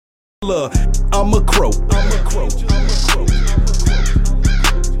I'm a crow.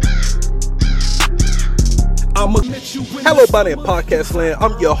 Hello, buddy in podcast land.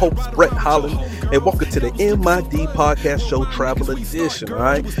 I'm your host, Brett Holland, and welcome to the M.I.D podcast show travel edition. All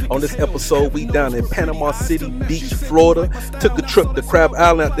right, on this episode, we down in Panama City Beach, Florida. Took a trip to Crab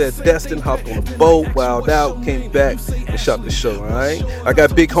Island out there at Destin, hopped on a boat, wilded out, came back and shot the show. All right, I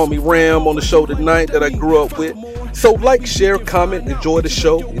got big homie Ram on the show tonight that I grew up with. So like, share, comment, enjoy the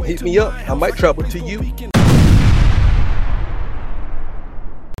show, and hit me up. I might travel to you.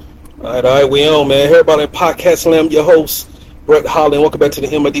 All right, we on, man. Everybody in Podcast Slam, your host, Brett Holland. Welcome back to the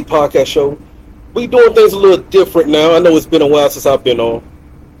M.I.D podcast show. We doing things a little different now. I know it's been a while since I've been on.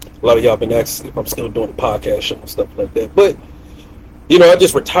 A lot of y'all been asking if I'm still doing the podcast show and stuff like that. But, you know, I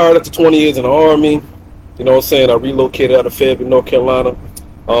just retired after 20 years in the Army. You know what I'm saying? I relocated out of Fayetteville, North Carolina.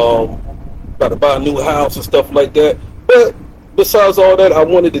 About to buy a new house and stuff like that. But besides all that, I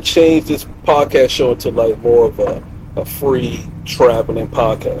wanted to change this podcast show into like more of a free traveling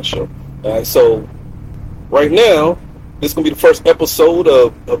podcast show. All right, so right now, this is gonna be the first episode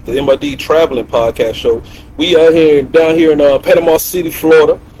of the M.I.D traveling podcast show. We are down here in Panama City,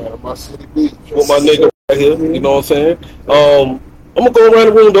 Florida. Panama City Beach. With my nigga right here. You know what I'm saying? I'm gonna go around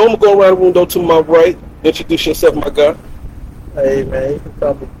the room though. To my right. Introduce yourself, my guy. Hey man, you can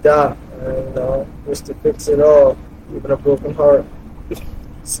call me Doc. You know, just to fix it all, even a broken heart.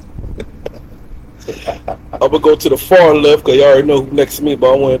 I'm gonna go to the far left because you already know who's next to me,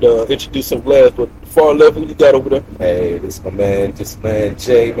 but I wanted to introduce him last. But far left, who you got over there? Hey, this is my man,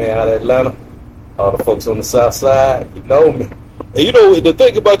 Jay, man, out of Atlanta. All the folks on the south side, you know me. And you know, the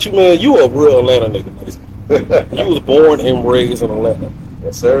thing about you, man, you a real Atlanta nigga. You was born and raised in Atlanta.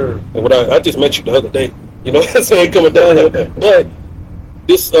 Yes, sir. And when I just met you the other day, you know what I'm saying, coming down here. But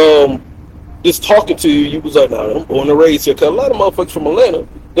this talking to you, you was like, nah, I'm born and raised here. Because a lot of motherfuckers from Atlanta,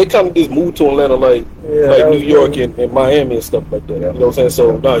 they kind of just moved to Atlanta like New York and Miami and stuff like that. You know what I'm saying?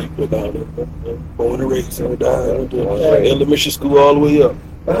 So now you go down there, born and raised, and down elementary school all the way up.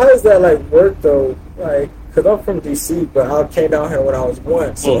 But how does that like work though? Like, cause I'm from DC, but I came down here when I was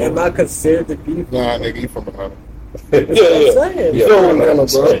 1. So am I considered to be? Nah, nigga, you from Atlanta. Yeah. From Atlanta,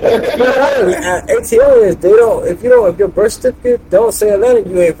 bro. ATLians, they don't. If your birth certificate don't say Atlanta,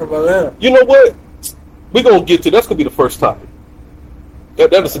 you ain't from Atlanta. You know what? We're gonna get to that's gonna be the first topic.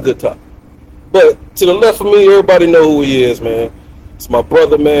 That is a good topic. But to the left of me, everybody know who he is, man. It's my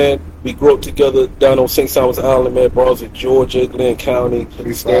brother, man. We grew up together down on St. Simons Island, man. Brunswick, Georgia, Glenn County.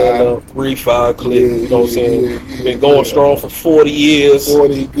 3-5 clip. You know what I'm saying? Been going strong for 40 years.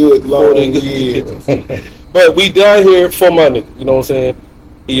 40 good, long years. But we down here for my nigga. You know what I'm saying?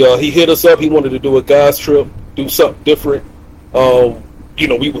 He hit us up. He wanted to do a guys trip, do something different. You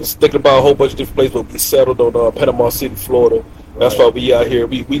know, we was thinking about a whole bunch of different places, but we settled on Panama City, Florida. That's why we out here.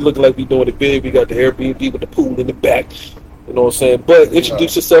 We looking like we doing it big. We got the Airbnb with the pool in the back. You know what I'm saying? But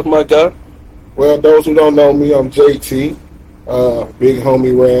introduce yourself, my guy. Well, those who don't know me, I'm JT. Big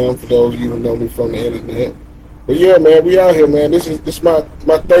homie Ram, for those of you who know me from the internet. But yeah, man, we out here, man. This is my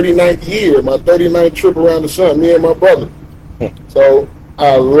 39th year, my 39th trip around the sun, me and my brother. So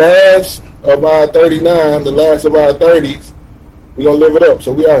our last of our 39, the last of our 30s, we gonna live it up.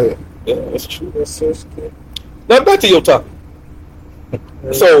 So we out here. Yeah, that's true. That's so scary. Now back to your topic.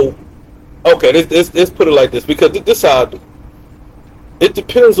 So, okay, let's put it like this, because this is how I do. It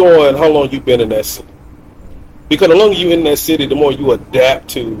depends on how long you've been in that city. Because the longer you're in that city, the more you adapt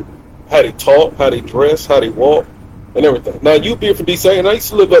to how they talk, how they dress, how they walk, and everything. Now, you being from DC, and I used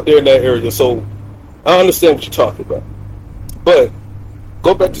to live up there in that area, so I understand what you're talking about. But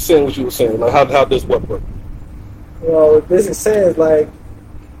go back to saying what you were saying. Like, how does what work? Well, what this is saying is, like,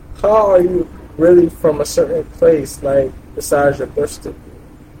 how are you really from a certain place, like, besides your birth certificate?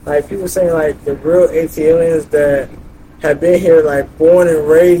 Like, people saying, like, the real ATLians that have been here, like, born and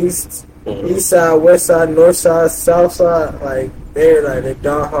raised, east side, west side, north side, south side, like, they're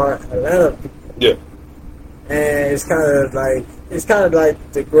diehard Atlanta people. Yeah. And it's kind of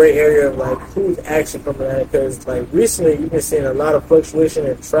like the gray area of, like, who's actually from Atlanta, because, like, recently you've been seeing a lot of fluctuation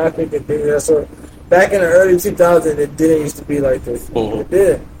in traffic and things of that sort. Back in the early 2000s, it didn't used to be like this. It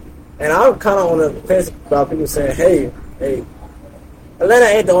didn't. And I'm kind of on the fence about people saying, hey, Atlanta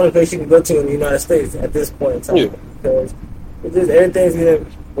ain't the only place you can go to in the United States at this point in time. Yeah. Because it's just everything's getting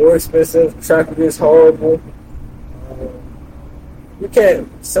more expensive. Traffic is horrible. You can't,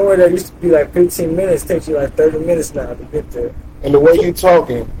 somewhere that used to be like 15 minutes takes you like 30 minutes now to get there. And the way you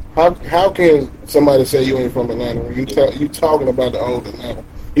talking, how can somebody say you ain't from Atlanta when you talking about the old Atlanta,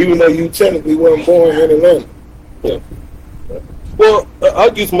 even though you technically weren't born in Atlanta? Yeah. Well, I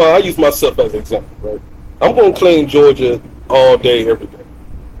use myself as an example, right? I'm going to claim Georgia all day, every day.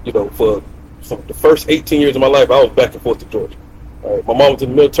 You know, for the first 18 years of my life, I was back and forth to Georgia. All right. My mom was in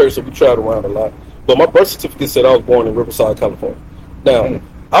the military, so we traveled around a lot. But my birth certificate said I was born in Riverside, California. Now,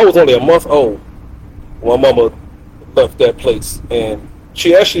 I was only a month old when my mama left that place, and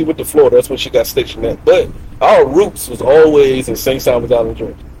she actually went to Florida. That's when she got stationed at. But our roots was always in St. Simons Island,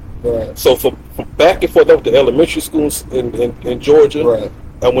 Georgia. Right. So from back and forth, I went to elementary schools in Georgia. Right.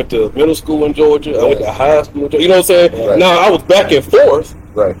 I went to middle school in Georgia. Right. I went to high school in Georgia. You know what I'm saying? Right. Now, I was back and forth.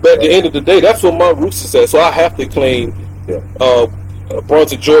 Right. But at the end of the day, that's what my roots is at. So I have to claim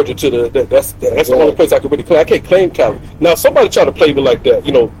Brunswick, Georgia, that's the only place I can really claim. I can't claim Cali. Now, somebody try to play me like that,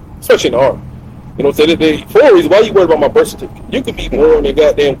 you know, especially in the Army. You know what I'm saying? For a reason, why you worried about my birth certificate? You could be born in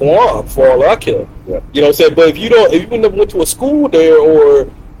goddamn Guam for all I care. Yeah. You know what I'm saying? But if you never went to a school there or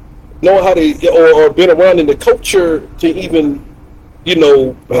know how they, or been around in the culture to even, you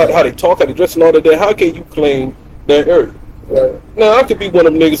know, how they talk, how they dress and all that, how can you claim that area? Right. Now, I could be one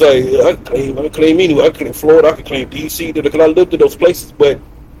of them niggas like, I can claim anywhere. I can claim Florida, I can claim D.C., because I lived in those places. But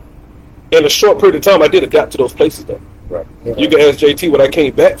in a short period of time, I did have got to those places, though. Right. Yeah. You can ask JT when I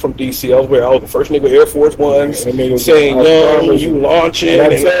came back from D.C., I was the first nigga with Air Force Ones, saying, young, you launching,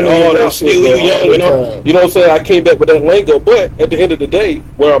 and all that shit, you young, you know. You know what I'm saying? I came back with that lingo, but at the end of the day,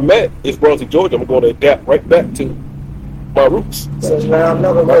 where I'm at is Brunswick, Georgia. I'm going to adapt right back to my roots. So now I'm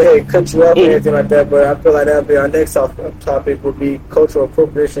not gonna go ahead and cut you off or anything like that, but I feel like that'll be our next topic would be cultural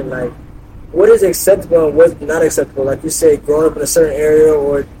appropriation. Like, what is acceptable and what's not acceptable? Like you said, growing up in a certain area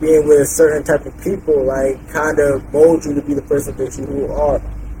or being with a certain type of people, like, kind of mold you to be the person that you are,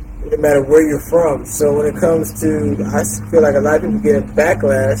 no matter where you're from. So when it comes to, I feel like a lot of people get a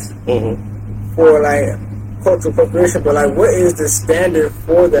backlash for like cultural appropriation, but like, what is the standard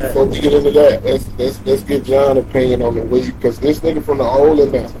for that? Before we get into that, let's get John's opinion on the way, because this nigga from the old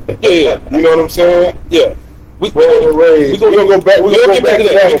Atlanta. Yeah, you know what I'm saying? Yeah. We're gonna go back. We're gonna go back to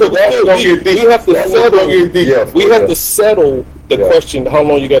that because we have to settle. We have to settle the question: how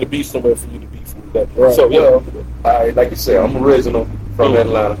long you got to be somewhere for you to be from that? Right. So like you said, I'm original from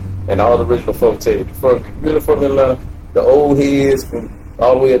Atlanta, and all the original folks tell you, really from Atlanta, the old heads from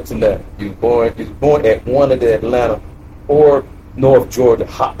all the way up to now. You was born at one of the Atlanta or North Georgia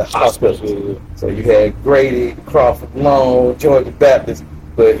hospitals. Yeah. So you had Grady, Crawford, Long, Georgia Baptist,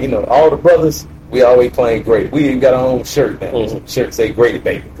 but you know all the brothers. We always claim Grady. We even got our own shirt now. Shirt say Grady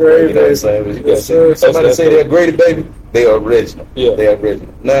baby. Grady, you know what I'm saying? Yes, somebody say they're Grady baby, they are original. Yeah. They are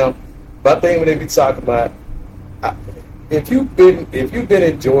original. Now, my thing when they be talking about, if you've been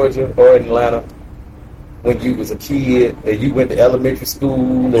in Georgia or in Atlanta when you was a kid and you went to elementary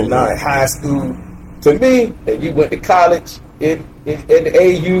school and now high school, to me, and you went to college in the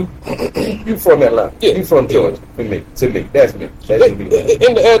AU, you from Atlanta. Yeah. You from Georgia. For me. To me. That's me. That's me.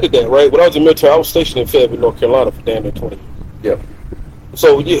 And to add to that, right, when I was in the military, I was stationed in Fayetteville, North Carolina for damn near 20 years. Yeah.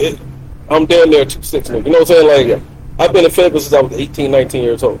 So, yeah, I'm down there 2-6. You know what I'm saying? Like, I've been in Fayetteville since I was 18, 19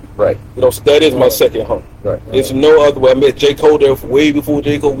 years old. Right. You know, so that is my second home. Right. There's no other way. I met J. Cole there way before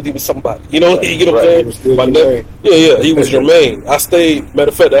J. Cole was even somebody. You know, you know what I'm saying? My nephew. Yeah, he was Jermaine. I stayed, matter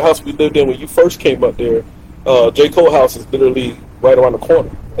of fact, that house we lived in when you first came up there, J. Cole house is literally right around the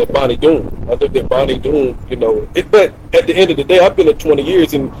corner at Bonnie Doon. I lived at Bonnie Doon, you know. But at the end of the day, I've been there 20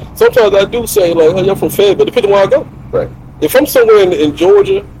 years, and sometimes I do say, like, oh, you're from Fayetteville, depending on where I go. Right. If I'm somewhere in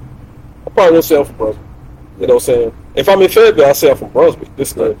Georgia, I probably won't say I'm from Brunswick. You know what I'm saying? If I'm in Fayetteville, I say I'm from Brunswick.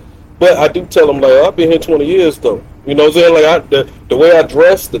 But I do tell them, like, I've been here 20 years, though. You know what I'm saying? Like, the way I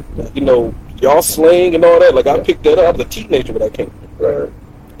dress, you know, y'all slang and all that, like, I picked that up. I was a teenager when I came. Right.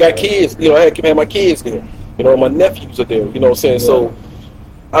 Got kids, you know, I had my kids there. You know, my nephews are there, you know what I'm saying? Yeah. So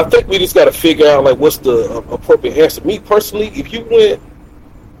I think we just got to figure out, like, what's the appropriate answer. Me, personally, if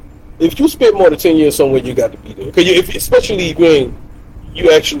you spent more than 10 years somewhere, you got to be there. Because especially when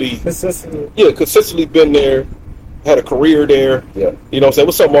you actually, consistently been there, had a career there. Yeah. You know what I'm saying?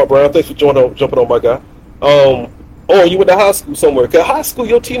 What's up, Mark Brown? Thanks for jumping on, my guy. Or you went to high school somewhere. Because high school,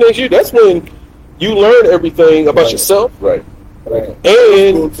 your teenage year, that's when you learn everything about yourself. Right. Right.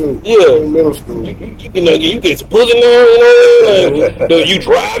 And middle school, you know, you get some pussy now, you know, you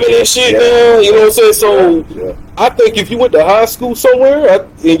driving and shit now, you know what I'm saying? So I think if you went to high school somewhere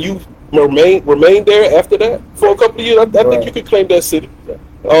and you remained there after that for a couple of years, I think you could claim that city.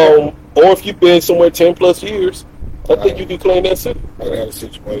 Or if you've been somewhere 10 plus years, I think you could claim that city. I had a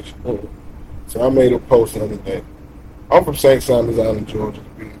situation. So I made a post the other day. I'm from St. Simons Island, Georgia, to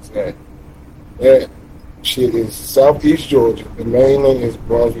be exact. That shit is southeast Georgia. The mainland is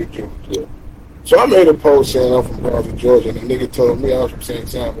Brunswick, Georgia. Yeah. So I made a post saying I'm from Brunswick, Georgia, and the nigga told me I was from St.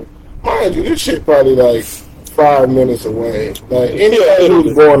 Simon. Mind you, this shit probably like 5 minutes away. Like anybody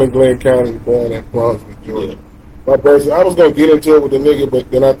who's born in Glenn County is born in Brunswick, Georgia. my person. I was gonna get into it with the nigga,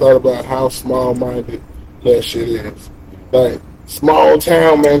 but then I thought about how small-minded that shit is. Like small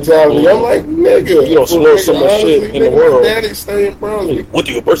town mentality. I'm like, nigga, you don't slow so much shit in the world. My daddy stay in Brunswick. What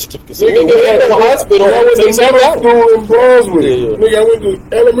do your birth certificate say? Nigga, I went to middle school in Brunswick. Nigga, I went to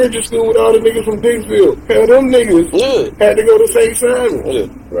elementary school with all the niggas from Dixville. Hell, them niggas had to go to St.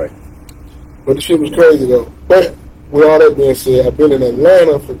 Simon. Right. But the shit was crazy though. But with all that being said, I've been in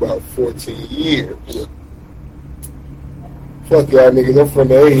Atlanta for about 14 years. Fuck y'all niggas, I'm from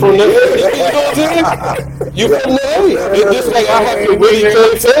the 80s. From the 80s, you from the 80s. It's just like I have to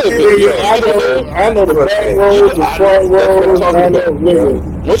really tell you. I know the back roads, the front roads, I know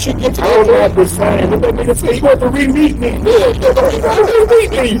niggas. Once you get to I don't know what to say. What that nigga say, you want to re-meet me?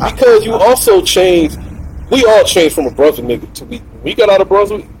 Because you also changed, we all changed from a Brunswick nigga to we got out of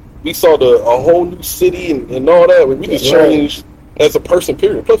Brunswick, we saw a whole new city and all that. We just changed as a person,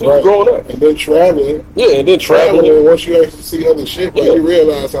 period. Plus, we were growing up. And then traveling. Yeah, and then traveling. Once you actually see other shit, you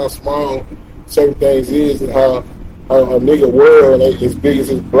realize how small certain things is and how a nigga world ain't as big as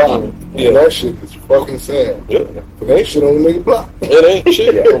his block. Yeah. And that shit is fucking sad. Yeah. But ain't shit on the nigga block. It ain't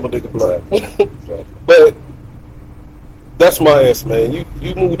shit on the nigga block. But that's my answer, man.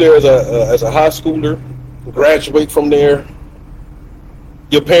 You moved there as a high schooler, graduate from there.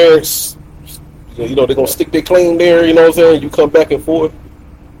 Your parents, you know, they're gonna stick their claim there. You know what I'm saying? You come back and forth.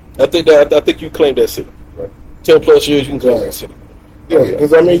 I think you claim that city. Right. 10 plus years, you can claim that city. Yeah,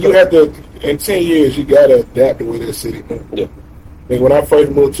 because I mean, you have to. In 10 years, you gotta adapt to where that city moves. Yeah. Like when I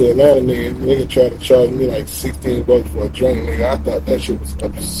first moved to Atlanta, nigga tried to charge me like $16 for a drink. Nigga, I thought that shit was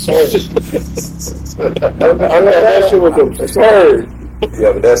absurd. I thought that shit was absurd.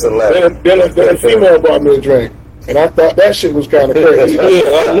 Yeah, but that's Atlanta. Then a female bought me a drink. And I thought that shit was kind of crazy.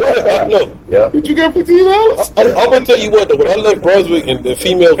 I know. Yeah. Did you get $15? I'm gonna tell you what though. When I left Brunswick and the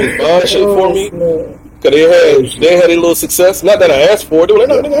females was buying shit for me, because they had a little success. Not that I asked for it. They were like,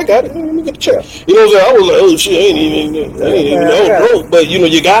 no, nigga, I got it. Let me get the check. You know what I'm saying? I was like, oh shit, I ain't even broke. But you know,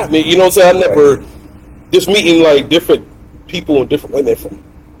 you got me. You know what I'm saying? I never just meeting like different people in different women from,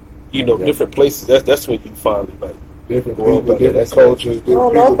 you know, different places. That's when you finally like. Different people, different cultures. I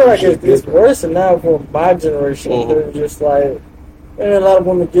don't know. I feel like it's worse now for my generation. They're just like, there are a lot of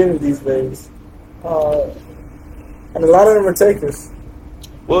women getting these days, and a lot of them are takers.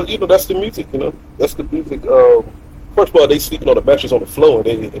 Well, you know, that's the music. You know, that's the music. First of all, they sleeping on the mattress on the floor,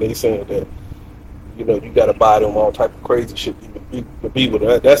 and they saying that, you know, you got to buy them all type of crazy shit to be with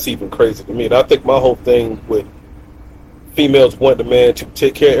them. That's even crazy to me. And I think my whole thing with females want the man to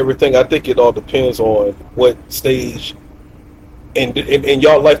take care of everything. I think it all depends on what stage in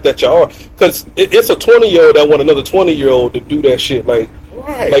y'all life that y'all are. Because it's a 20-year-old that want another 20-year-old to do that shit. Like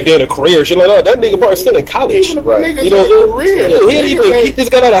they're in a career. Shit like that. That nigga probably still in college. Right. You know, he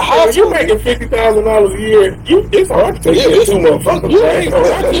just got out of high school. You're making $50,000 a year. It's hard to take care of two motherfuckers.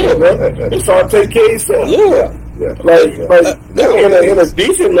 It's hard to take care of yourself. Yeah. Like in a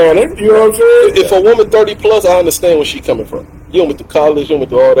decent manner, you know what I'm saying? If a woman 30 plus, I understand where she's coming from. You went to college, you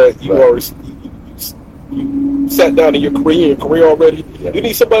went to all that. You already you sat down in your career already. Yeah. You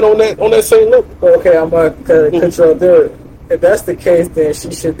need somebody on that same level. Okay, I'm gonna cut you out there. If that's the case, then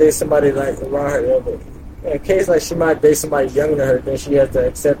she should date somebody like around her level. In a case like she might date somebody younger than her, then she has to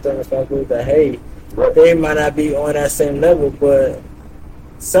accept the responsibility that hey, they might not be on that same level, but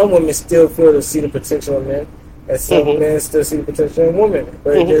some women still feel to see the potential in men. And some men still see the potential in women.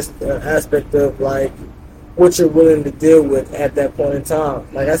 But it's just an aspect of, like, what you're willing to deal with at that point in time.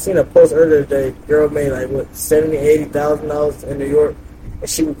 Like, I seen a post earlier today. Girl made, like, what, $70,000, $80,000 in New York. And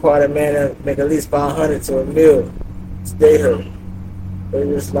she required a man to make at least $500 to $1 million to date her. But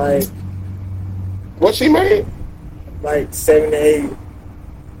it's just like... What she made? Like, 70 to 80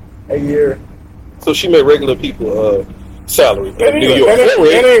 a year. So she made regular people... salary. That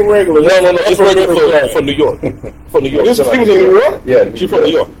ain't regular. No. It's regular for New York. From New York. This people in New York? Yeah, she's from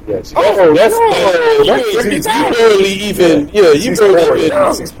New York. Yeah, you barely even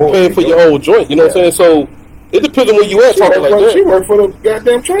paying for your own joint. You know what I'm saying? So it depends on where you at. Talking like that. She worked for the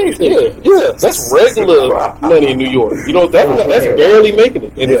goddamn train station. Yeah. That's regular money in New York. You know that's barely making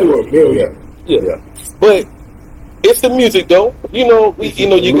it. Into $1 million. Yeah. But it's the music, though. You know,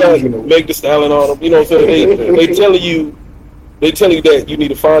 you got Meg Thee Stallion on them. You know what I'm saying? They telling you that you need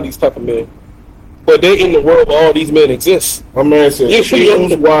to find these type of men. But they in the world where all these men exist. My man said,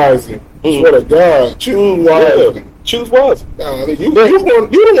 choose wisely. Swear to God, choose wisely. Choose wisely. Nah, you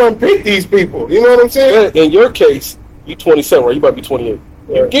don't want to pick these people. You know what I'm saying? In your case, you 27, right? You about to be 28.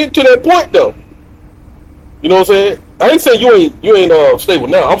 Yeah. You get to that point, though. You know what I'm saying? I ain't saying you ain't stable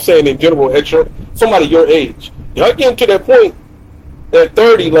now. I'm saying in general, somebody your age. Y'all getting to that point, at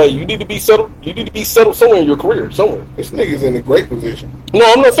 30, like you need to be settled. You need to be settled somewhere in your career, somewhere. This nigga's in a great position. No,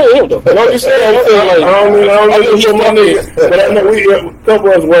 I'm not saying him though. But I'm just saying, I don't mean for my nigga. But I know a couple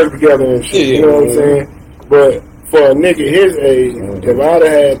of us work together and shit. You know what I'm saying? But for a nigga his age, if I'd have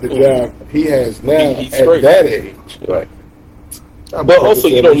had the job he has now at that age, right. But also,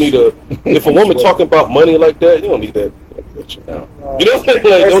 you don't need if a woman talking about money like that, you don't need that. You know what I'm saying?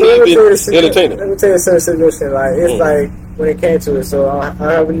 Like, don't need to entertain it. Let me tell you a certain situation. Like, it's like, when it came to it, so I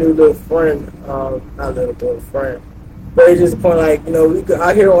have a new little friend, not little friend, but it's just a point, like, you know, we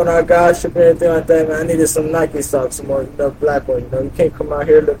out here on our guys trip and everything like that, man, I needed some Nike socks, some more, black one, you can't come out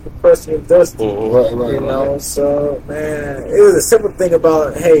here looking crusty and dusty, right. So, man, it was a simple thing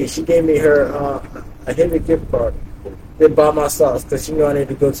about, hey, she gave me her, a heavy gift card. They buy my socks because I need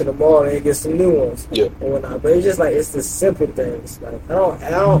to go to the mall and get some new ones. Yeah. And whatnot. But it's just like, it's the simple things. Like I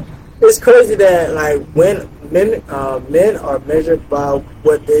don't. It's crazy that like when men are measured by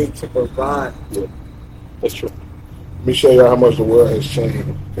what they can provide. Yeah, that's true. Let me show you how much the world has changed.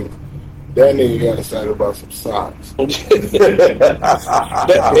 That nigga got excited about some socks. It's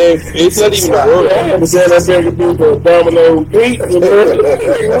not even the world. I understand that nigga do the domino beat.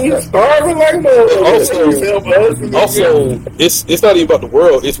 We starving like that. Also, it's not even about the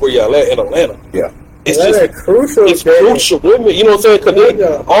world. It's where y'all at in Atlanta. Yeah. It's just crucial. It's crucial women. You know what I'm saying?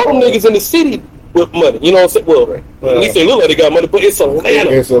 Because all them niggas in the city with money. You know what I'm saying? Well, at least they look like they got money, but it's Atlanta.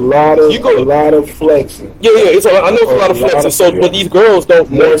 It's a lot of flexing. Yeah. I know it's a lot of flexing. So, but these girls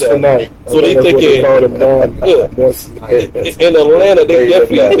don't know that. Tonight. So they thinking, in Atlanta, they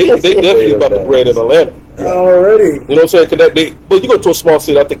definitely about the bread in Atlanta. Already. You know what I'm saying? But you go to a small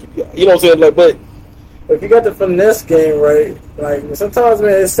city, I think you know what I'm saying. Like, but if you got the finesse game right, like sometimes,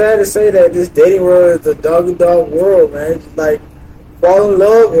 man, it's sad to say that this dating world is a dog-eat-dog world, man. It's like fall in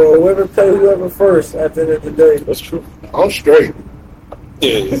love or whoever play whoever first at the end of the day. That's true. I'm straight.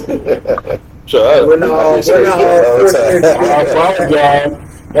 Yeah. Sure. We're not all first. I apologize.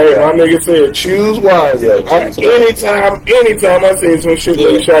 Hey, my nigga said choose wisely. Anytime I see some shit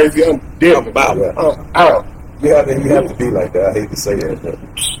like Shicey, I'm dead. I'm out. You have to be like that. I hate to say it.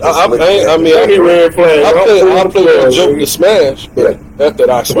 I get red flag. I play a joke to smash, but after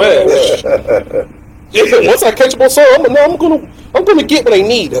I smash, once I catch them on song, I'm gonna get what I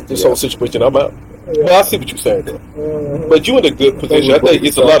need after this whole situation. I'm out. Yeah. Well, I see what you're saying, though. But you in a good position. I think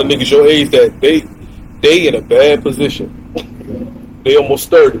it's a lot of niggas your age that they in a bad position. They almost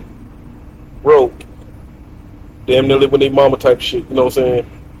 30, broke, damn near live with their mama type shit. You know what I'm saying?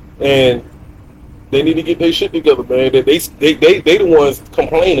 And they need to get their shit together, man. They the ones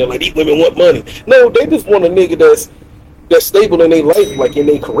complaining like these women want money. No, they just want a nigga that's stable in their life, like in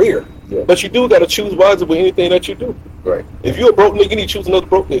their career. Yeah. But you do got to choose wisely with anything that you do. Right. If you're a broke nigga, you need to choose another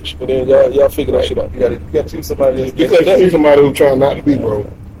broke bitch, and then y'all figure that shit out. You got to choose somebody. Choose somebody who's trying not to be broke.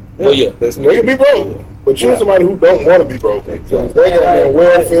 Well, yeah, they can be broke, but choose somebody who don't want to be broke. So if they got that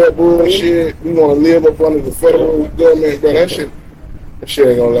welfare bullshit, we want to live up under the federal government, bro. That shit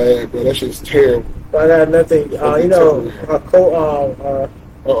ain't gonna last, bro. That shit's terrible. I got nothing. Q.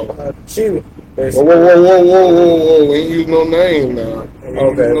 Whoa. We ain't use no name now.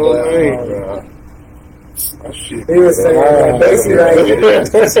 Okay. No name now. Shit. He was saying basically like, he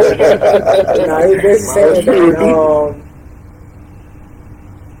basically saying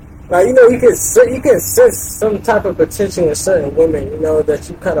like, you can sense some type of potential in certain women, that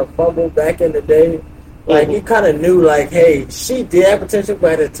you kind of fumbled back in the day. Like, you kind of knew, like, hey, she did have potential,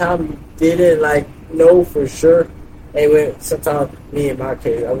 but at the time you didn't, like, know for sure. And sometimes, me in my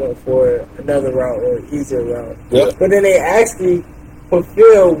case, I went for another route or an easier route. Yeah. But then they actually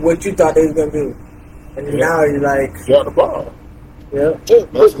fulfill what you thought they was going to do. And now you're like... Drop the ball. Yeah.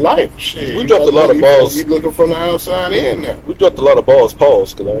 That's life. Shit. We dropped a lot of balls. You looking from the outside in now. We dropped a lot of balls,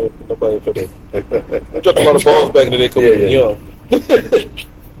 pause, because I ain't nobody for that. We dropped a lot of balls back in the day because we were young.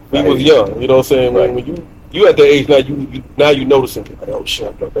 We was young, you know what I'm saying? Like, when you at that age now, you noticing, like, oh shit,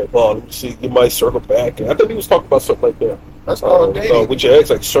 I dropped that ball. Let me see, you might circle back. And I think he was talking about something like that. That's all dating. With your ex,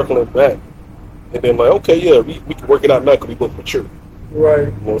 like circling back. And then, like, okay, yeah, we can work it out now because we both mature. Right.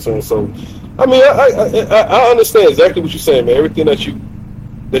 You know what I'm saying? So, I mean, I understand exactly what you're saying, man. Everything that you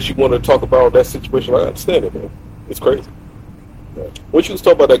want to talk about that situation, I understand it, man. It's crazy. Yeah. What you was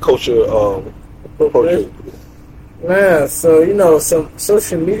talking about that culture, man, so, some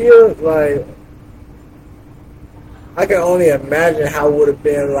social media, like, I can only imagine how it would have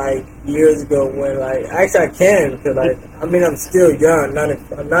been, like, years ago when, like, actually I can, because, like, I mean, I'm still young, I'm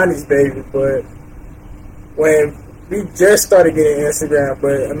a 90s baby, but when we just started getting Instagram,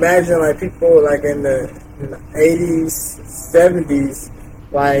 but imagine, like, people, like, in the 80s, 70s,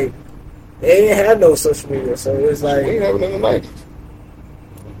 like, they didn't have no social media, so it was like... We have it in the 90s.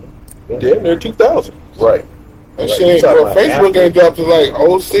 Damn near 2000. Right. And shit, well, Facebook ain't dropped to like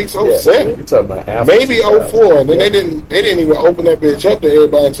 06, 07. You talking about maybe 04, and then they didn't even open that bitch up to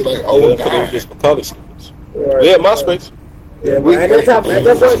everybody until like 09. Yeah, just for college students. Right. Yeah, MySpace. Yeah, we at that top. That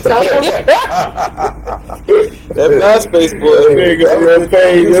MySpace boy. Nigga,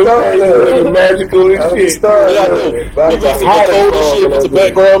 your magical and shit. With the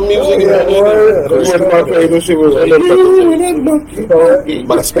background music. My favorite shit was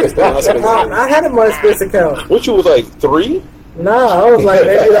MySpace. I had a MySpace account. What you was like 3? Nah, I was like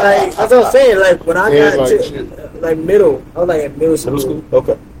maybe like that's what I'm saying. Like when I got to like middle, I was like in middle school.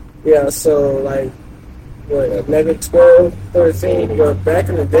 Okay. Yeah, so like. What, 11, 12, 13, but back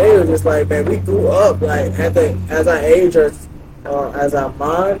in the day, it was just like, man, we grew up, like, as our age or as our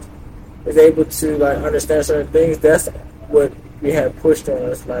mind is able to, like, understand certain things, that's what we had pushed on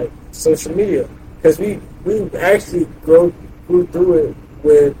us, like, social media, because we actually grew through it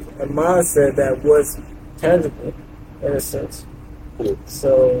with a mindset that was tangible, in a sense.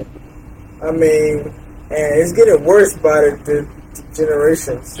 So, I mean, and it's getting worse by the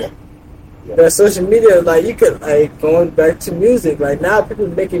generations. Yeah. That social media, like you could, like going back to music, like now people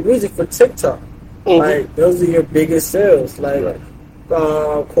making music for TikTok. Mm-hmm. Like those are your biggest sales. Like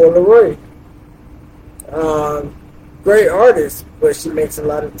Cola great artist, but she makes a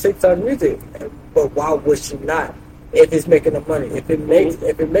lot of TikTok music. But why would she not? If it's making the money, if it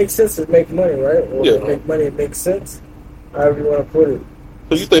makes sense to make money, right? Or if it make money, it makes sense. However you want to put it.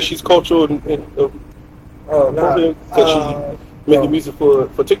 So you think she's cultural and no, because she's making music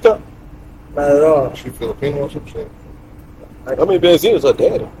for TikTok? Not at all. She Filipino or some shit? I mean, Benzino's her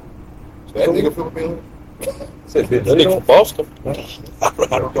daddy. Is that nigga Filipino? That nigga from Boston.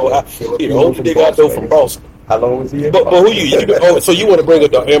 I don't know how. He the only nigga I know from Boston. How long was he in But who you so you want to bring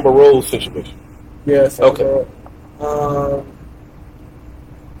up the Amber Rose situation? Yes. Okay.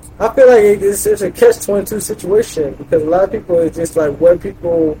 I feel like it's a catch-22 situation because a lot of people is just like what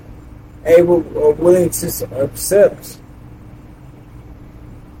people able or willing to accept.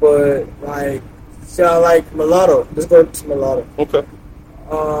 But like, like Mulatto. Let's go to Mulatto. Okay.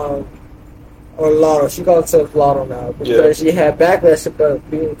 Or Lotto. She calls herself Lotto now because she had backlash about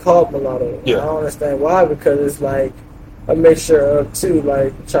being called Mulatto. Yeah. I don't understand why because it's like a mixture of two,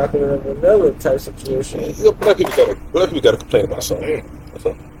 like chocolate and vanilla type situation. Yeah, black people gotta complain about something.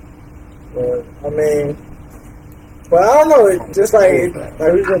 But, I mean, but I don't know. Just like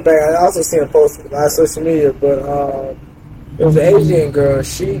we went back, I also seen a post on social media, but it was an Asian girl.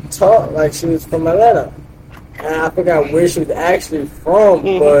 She talked like she was from Atlanta, and I forgot where she was actually from.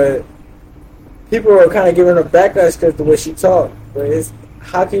 But people were kind of giving her backlash because the way she talked. But it's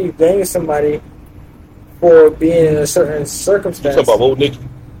how can you blame somebody for being in a certain circumstance? You talking about old Nikki?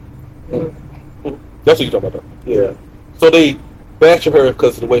 That's what you talking about. Yeah. So they bashing her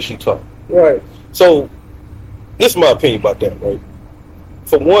because of the way she talked. Right. So this is my opinion about that. Right.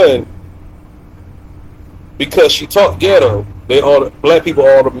 For one, because she talked ghetto, black people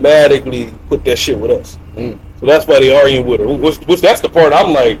automatically put that shit with us. So that's why they arguing with her. That's the part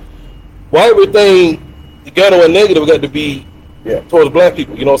I'm like, why everything ghetto and negative got to be towards black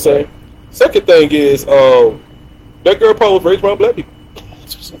people? You know what I'm saying? Second thing is, that girl probably was raised around black people.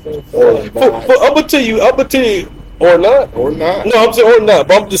 I'm gonna tell you, or not. Or not. No, I'm saying or not.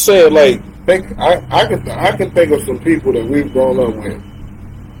 But I'm just saying, like, I can think of some people that we've grown up with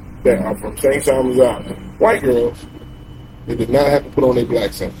that are from St. Simon's Island, white girls. They did not have to put on their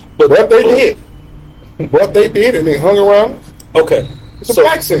black scent, but what they did, and they hung around. Okay, it's a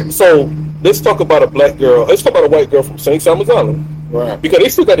black scent. So let's talk about a black girl. Let's talk about a white girl from St. Simon's Island, right? Because they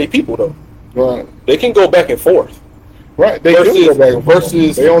still got their people though, right? They can go back and forth. Right, they do go back and forth.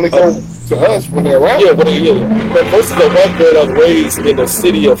 They only go to us when they're around. Yeah, but versus a white girl that was raised in the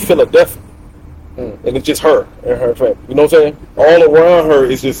city of Philadelphia, and it's just her and her family. You know what I'm saying? All around her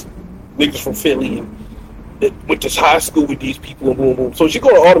is just niggas from Philly and that went to high school with these people and boom, boom. So she's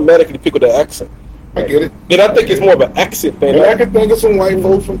going to automatically pick up that accent. I get it. And I think it's more of an accent thing. And I can think of some white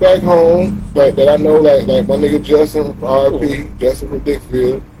folks from back home that I know, like my nigga Justin, R.I.P., Justin from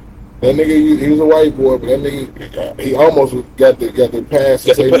Dickfield. That nigga, he was a white boy, but that nigga, he almost got the pass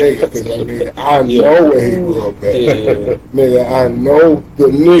to say nigga. Because I know where he grew up at. Nigga, I know the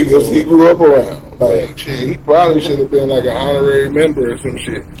niggas he grew up around. Like, shit, he probably should have been like an honorary member or some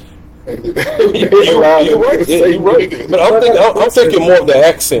shit. You're right. But I'm thinking more of the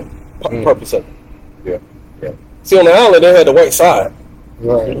accent purpose of it. Yeah. See, on the island, they had the white side.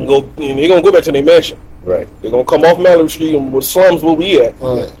 Right. They're going to go back to their mansion. Right. They're going to come off Mallory Street and with slums where we at.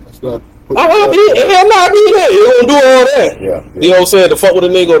 Right. Let's not put hell no, I mean that. They gonna do all that. Yeah. You know what I'm saying? To fuck with a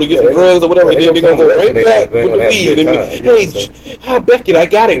nigga or to get the drugs or whatever. Then they gonna go right back with the weed. Hey, hi Beckett, I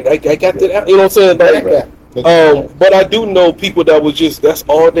got it. I got that. You know what I'm saying? But I do know people that was just that's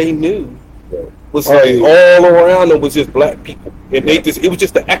all they knew. Was like all around them was just black people, and they just it was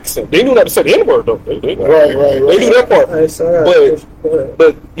just the accent. They knew not to say the N word though. They right. They knew that part.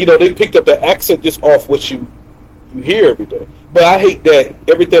 But you know they picked up the accent just off what you hear every day. But I hate that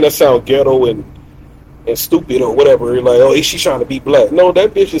everything that sounds ghetto and stupid or whatever. Like, oh, she's trying to be black. No,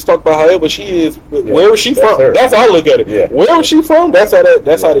 that bitch is talking about however she is. Where is she from? Her. That's how I look at it. Yeah. Where is she from? That's how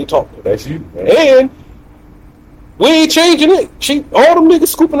how they talk. That's you. Man. And we ain't changing it. All them niggas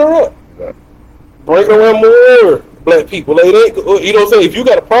scooping her up. Right. Bringing around more black people. Like, you know what I'm saying? If you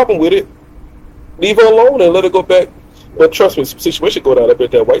got a problem with it, leave her alone and let her go back. But trust me, situation go down. I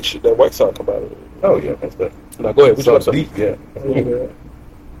bet that white side come out of it. Oh yeah, that's that. Now go ahead. So deep, yeah.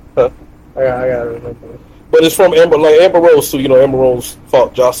 Huh? I got to remember. But it's from Amber Rose too. You know, Amber Rose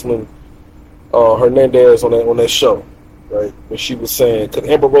fought Jocelyn Hernandez on that show, right? When she was saying, because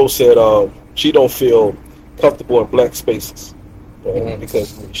Amber Rose said she don't feel comfortable in black spaces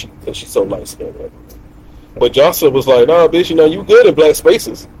because she's so light skinned. Right? But Jocelyn was like, nah, bitch, you know, you good in black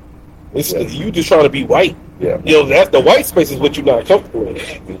spaces. You just trying to be white. Yeah. You know, that's the white space is what you're not comfortable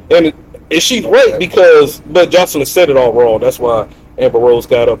in. And she's right but Jocelyn said it all wrong. That's why Amber Rose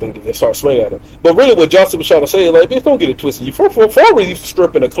got up and started swinging at him. But really what Jocelyn was trying to say is like, bitch, don't get it twisted. You formerly used to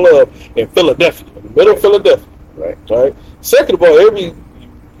strip in a club in Philadelphia, in the middle of Philadelphia. Right. Second of all, every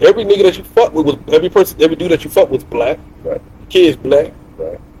nigga that you fuck with was every dude that you fuck with was black. Right. The kid's black.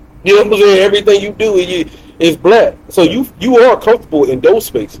 Right. You know what I'm saying? Everything you do is black. So you are comfortable in those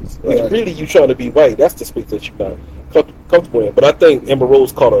spaces. Right. It's really you trying to be white. That's the space that you're not comfortable in. But I think Amber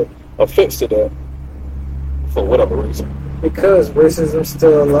Rose caught a offense to that for whatever reason. Because racism's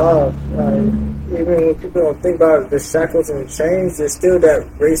still alive. Like, even when people don't think about the shackles and the chains, there's still that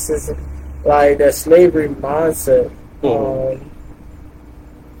racism, like that slavery mindset.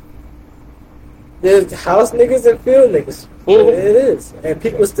 There's house niggas and field niggas. It is. And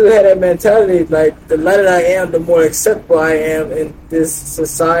people still have that mentality, like, the lighter I am, the more acceptable I am in this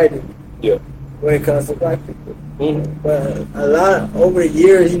society. Yeah. When it comes to black people. But a lot, over the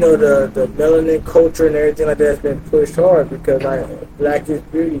years, you know, the melanin culture and everything like that has been pushed hard because, like, black is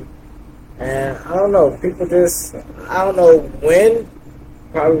beauty. And I don't know, people just, I don't know when,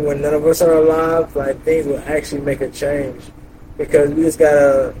 probably when none of us are alive, like, things will actually make a change. Because we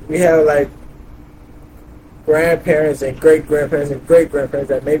have, like, grandparents and great-grandparents and great-grandparents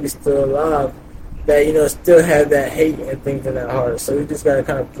that may be still alive that, you know, still have that hate and things in their heart. So we just got to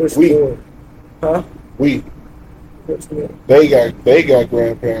kind of push forward. Huh? They got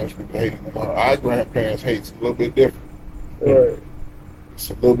grandparents who hate them. Our grandparents hate a little bit different. Right. It's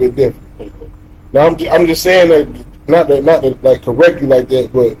a little bit different. Now I'm just saying that not to like correct you like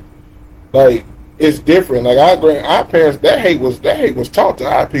that, but like it's different. Like our parents, that hate was taught to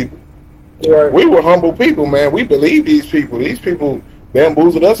our people. Right. We were humble people, man. We believed these people. These people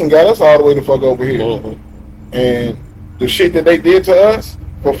bamboozled us and got us all the way the fuck over here. And the shit that they did to us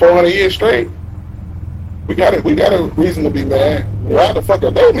for 400 years straight, we got a reason to be mad. Why the fuck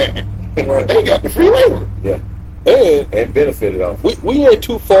are they mad? They got the free labor. Yeah. And benefited off. We ain't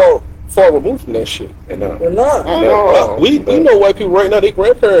too far removed from that shit. We're not. We know white people right now, their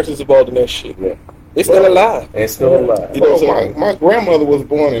grandparents is involved in that shit. Yeah. It's still alive. It's still alive. You know, my grandmother was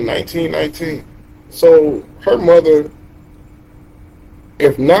born in 1919. So her mother,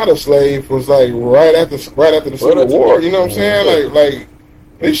 if not a slave, was like right after the Civil War. You know what I'm saying? Like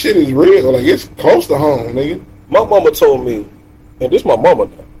this shit is real. Like it's close to home, nigga. My mama told me, and this my mama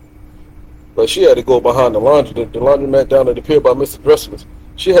now, but she had to go behind the laundromat down at the pier by Mr. Dressler's.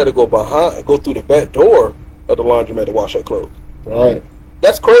 She had to go through the back door of the laundromat to wash her clothes. Right.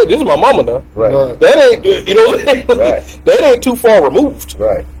 That's crazy. This is my mama now. Right. That ain't, you know, right. That ain't too far removed.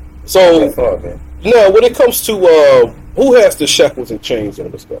 Right. So now, when it comes to who has the shackles and chains on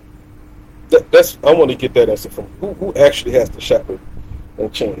this guy, that's I want to get that answer from who actually has the shackles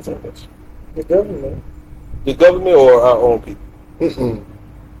and chains on this. The government. The government or our own people.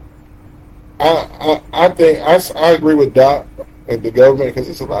 I think I agree with Doc and the government because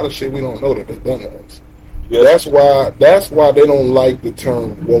there's a lot of shit we don't know that they've done to us. Yeah. That's why they don't like the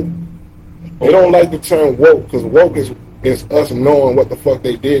term woke. They don't like the term woke because woke is us knowing what the fuck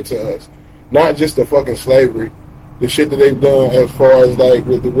they did to us. Not just the fucking slavery. The shit that they've done as far as like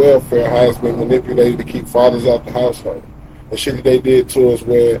with the welfare, how it's been manipulated to keep fathers out the household. The shit that they did to us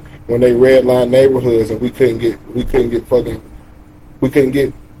where when they redlined neighborhoods and we couldn't get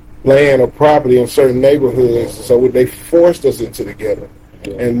land or property in certain neighborhoods, so they forced us into the ghetto.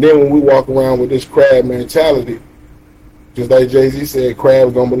 And then when we walk around with this crab mentality, just like Jay-Z said,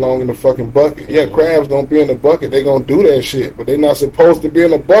 crabs don't belong in the fucking bucket. Yeah, crabs don't be in the bucket. They gonna do that shit, but they're not supposed to be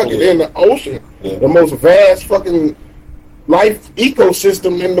in the bucket. They're in the ocean, the most vast fucking life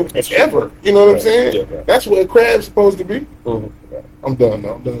ecosystem in the ever. You know what I'm saying? Yeah. That's what a crab's supposed to be. I'm done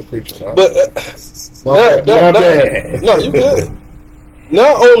now. I'm done preaching. But no, you good.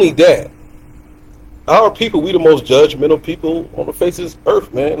 Not only that, our people, we the most judgmental people on the face of this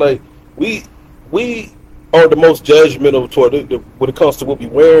earth, man. Like we are the most judgmental toward when it comes to what we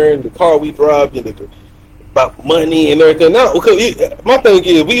wearing, the car we drive, about money and everything. Now, because my thing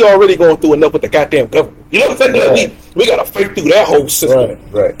is, we already going through enough with the goddamn government. You know what I'm saying? Like, we got to fight through that whole system.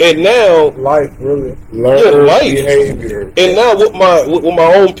 Right. And now, life really, learn behavior. And now with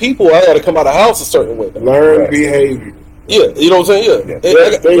my own people, I got to come out of the house a certain way. Learn behavior. Yeah, you know what I'm saying?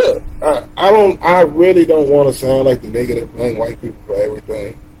 Yeah. I really don't want to sound like the nigga that blame white people for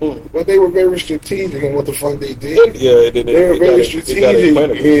everything. But they were very strategic in what the fuck they did. Yeah, they were very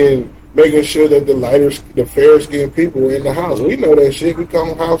strategic in making sure that the fair-skinned people were in the house. We know that shit. We call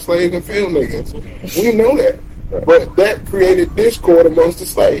them house slaves and field niggas. We know that. But that created discord amongst the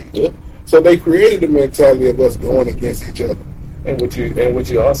slaves. Yeah. So they created the mentality of us going against each other. And what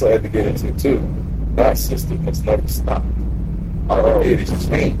you also had to get into too, that system has never stopped. All it is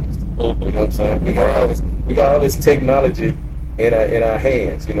changed. You know what I'm saying? We got all this technology in our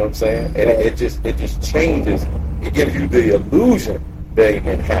hands. You know what I'm saying? And it just changes. It gives you the illusion that it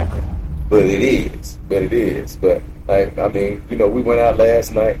can happen, but it is. But like, I mean, we went out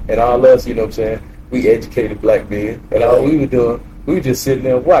last night, and all us, you know what I'm saying, we educated black men, and all we were doing, we were just sitting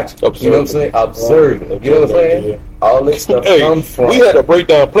there watching. You know what I'm saying? Observing. You know what I'm saying? Yeah. All this stuff comes from. We had a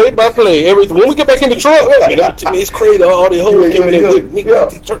breakdown play by play. Everything. When we get back in the truck, we're like, it's crazy. All the whole coming in with me. You know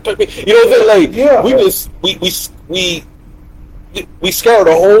what I'm saying? Like, we scoured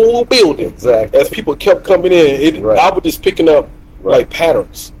the whole building. Exactly. As people kept coming in, I was just picking up like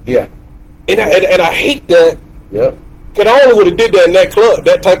patterns. Yeah. And I hate that. Yep. Cause I only would have did that in that club,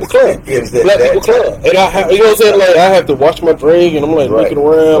 that type of club, black people club. And you know what I'm saying? Like I have to watch my drink, and I'm like looking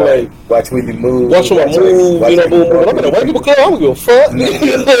around, like watch when you move, watching my move. I'm in a white people club. I don't give a fuck. I'm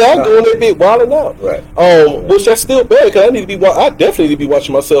going that bit wilding out. Right. Which that's still bad because I definitely need to be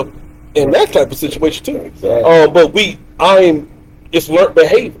watching myself in that type of situation too. Exactly. But it's learned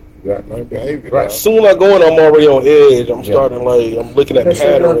behavior. Learned behavior. Right. Soon I go in, I'm already on edge. I'm starting I'm looking at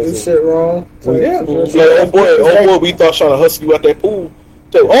patterns. Do shit wrong. Like, oh boy, we thought trying to hustle you out that pool.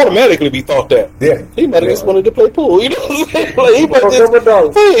 They automatically be thought that. Yeah. He might have just wanted to play pool. You know what I'm saying? Like, he might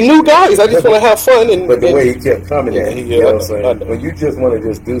just, hey, new guys. I just want to have fun. But the way he kept coming at you know what I'm saying? When you just want to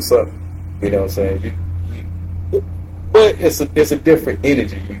just do something, you know what I'm saying? But it's a different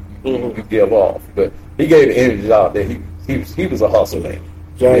energy you give off. But he gave the energy out that he was a hustler, man.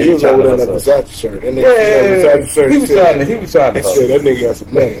 He was over there in a Versace shirt. And he was trying to hustle. That nigga got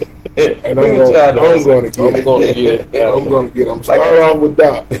some money. And I'm going to get it. I'm starting off with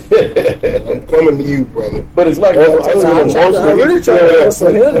Doc. I'm coming to you, brother. But it's like I really trying to hustle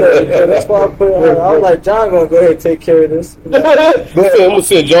him. That's why I was like, John gonna go ahead and take care of this. I'm gonna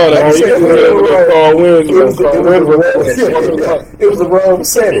send John out. It was the wrong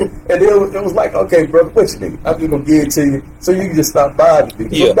setting, and it was like, okay, brother, what you need? I'm just gonna give it to you, so you can just stop by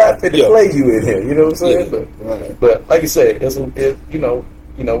me. I'm not fit to play you in here. You know what I'm saying? But like you said,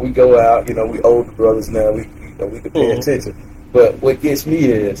 we go out. We older brothers now. We can pay attention. But what gets me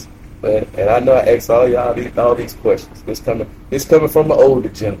is, and I know I ask all y'all all these questions. It's coming from an older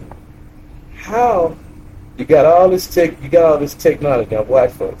gentleman. How you got all this technology now,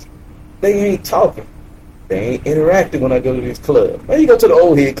 white folks? They ain't talking. They ain't interacting when I go to these clubs. When you go to the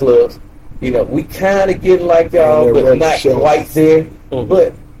old head clubs, we kind of get like y'all, but not quite there.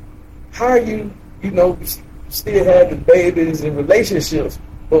 But how are you, still having babies and relationships?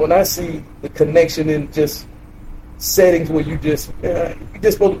 But when I see the connection in just settings where you just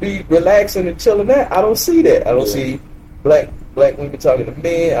supposed to be relaxing and chilling out, I don't see that. I don't see black women talking to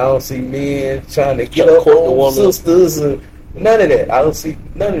men. I don't see men trying to get up on sisters and none of that. I don't see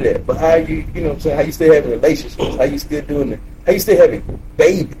none of that. But how you know what I'm saying? How you still having relationships? How you still doing it? How you still having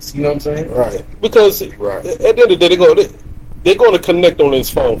babies? You know what I'm saying? Right. Because at the end of the day, they're going to connect on his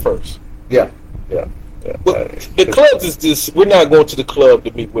phone first. Yeah. Well, the clubs is just, we're not going to the club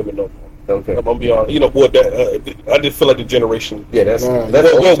to meet women no more. Okay. I'm gonna be honest. I just feel like the generation. Yeah, that's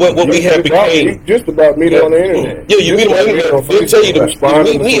what we have became. Just about meet on the internet. Yeah, you meet on the internet. They'll tell you to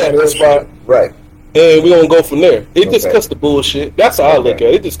meet at this spot. Right. And we're gonna go from there. It just cuts the bullshit. That's how I look at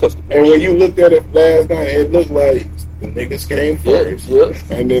it. It just cuts the bullshit. And when you looked at it last night, it looked like The niggas came first.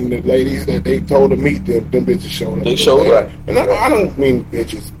 And then the ladies that they told to meet them bitches showed up. They showed up. And I don't mean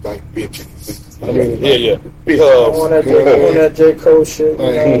bitches like bitches. I mean, I want that J. Cole shit.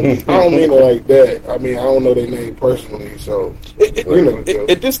 Like, I don't mean it like that. I mean, I don't know their name personally, so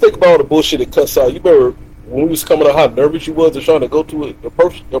it just think about all the bullshit that cuts out. You remember when we was coming out, how nervous you was and trying to go to it,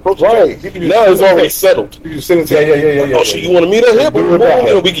 approach right. Now it's already settled. You just sit and say, oh, shit, you want to meet up here?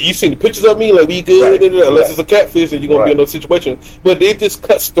 But you seen the pictures of me, like we good. Unless it's a catfish, and you're gonna be in those situations. But it just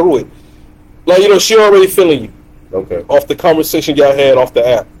cuts through it. Like she already feeling you. Okay. Off the conversation y'all had off the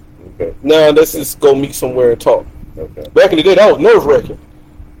app. Okay. Now let's just go meet somewhere and talk. Okay. Back in the day, that was nerve wracking.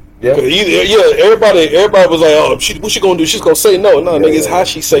 Yeah. Everybody was like, oh, what she gonna do? She's gonna say no. No, nigga, it's how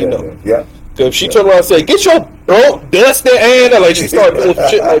she say no. Yeah. Cause if she turn around and say, get your broke, dusty ass, like she start doing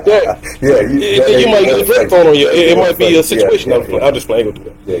shit like that, you might get a drink thrown on you. It might be a situation. I'm just playing with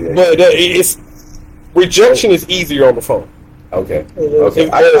that. But it's rejection is easier on the phone. Okay.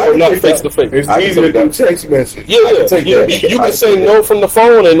 Or not face to face. It's easier to do text message. You can say no from the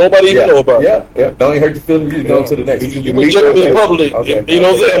phone and nobody even know about it. Yeah. Don't even hurt your feelings. You go to the next. You reject me in public. You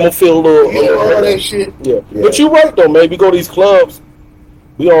know what I'm saying? I'm gonna feel a little. All that shit. Yeah. But you're right though, man. We go to these clubs.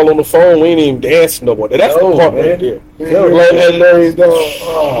 We all on the phone. We ain't even dancing no more. That's the part right there. And Larry's dog.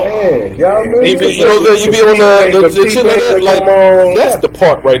 Oh man, y'all you be on the shit like that. Like that's the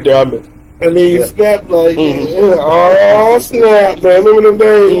part right there. I mean. And then you snap like, oh snap, man! Remember them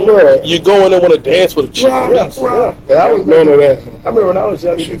days, man? You go in there want to dance with a chick. I was none of that. I remember when I was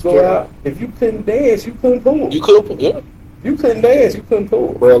young, you go out. If you couldn't dance, you couldn't pull. You couldn't, yeah. You couldn't dance, you couldn't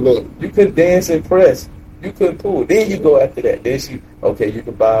pull. Well, look, you couldn't dance and press. You couldn't pull. Then you go after that. Then you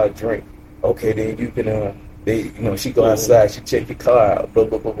can buy a drink. Okay, then you can she go outside, she check your car out, blah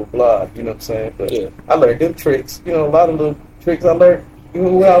blah blah blah blah. You know what I'm saying? But I learned them tricks. A lot of little tricks I learned.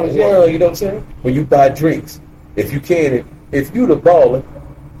 Even when I was young, you know what I'm saying? When you buy drinks, if you the baller,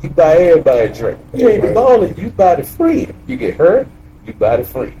 you buy everybody a drink. You ain't the baller, you buy the free. You get hurt, you buy the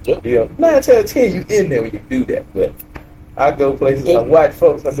free. Yep. 9 out of 10, you in there when you do that. But I go places, I watch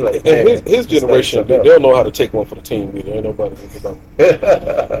folks, I be like, man, and his generation, they don't know how to take one for the team either. Ain't nobody thinking about it.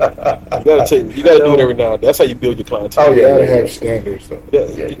 You gotta do it every now and then. That's how you build your clientele. Oh, you gotta have standards. So.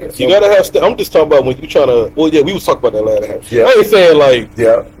 You gotta have I'm just talking about when you trying to, we was talking about that last time. Yeah. I ain't saying like,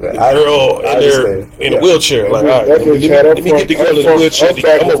 girl in a wheelchair. Like, all right, let me get the girl in a wheelchair.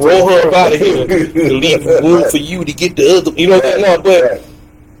 I'm gonna roll her up out of here to leave room for you to get the other, but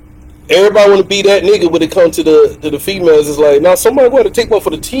everybody want to be that nigga when it comes to the females. It's like, now somebody want to take one for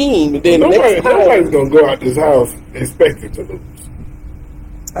the team, and then nobody's gonna go out this house expecting to lose.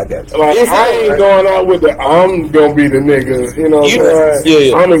 I got you. Like, I ain't going out with I'm gonna be the nigga. You know what I'm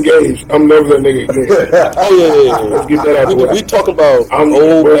saying? I'm engaged. I'm never that nigga again. Let's get that out the way. We talking about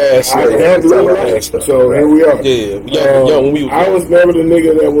old ass. So here we are. I was never the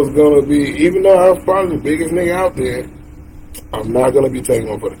nigga that was gonna be, even though I was probably the biggest nigga out there. I'm not gonna be taking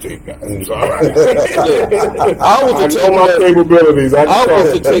one for the team, guys. I'm sorry. I was to know my capabilities. I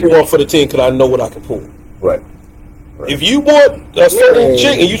was to take one for the team because I know what I can pull. Right. If you want a certain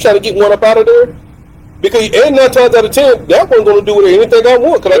chick and you try to get one up out of there, because 9 times out of 10, that one's gonna do with her anything I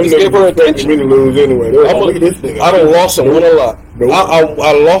want because I just gave her attention. Me to lose anyway. I done lost and win a lot.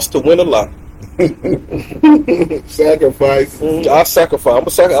 I lost to win a lot. Sacrifice. I sacrifice. I'm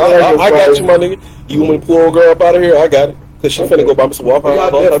a sacrifice. I got you, my nigga. You want me to pull a girl up out of here? I got it. Because she finna go by me some walk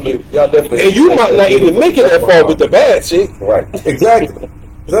around. Y'all definitely. And you might not even make it that far with the bad shit. Right. Exactly.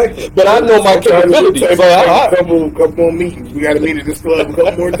 But I know my capabilities. So couple more meetings. We got to meet at this club a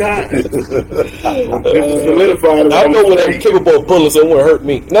couple more times. Solidified. I know when I'm capable of pulling someone hurt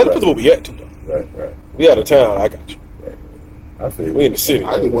me. Not because where we at too. Right. We out of town. I got you. I feel we in the city.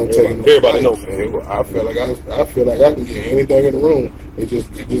 I just want to take everybody knows. I feel like I can get anything in the room. It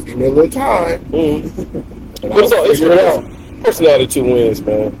just give me a little time. But it's personality wins,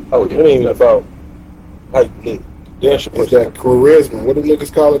 man. Oh, it ain't even about how you look. It's that charisma. What do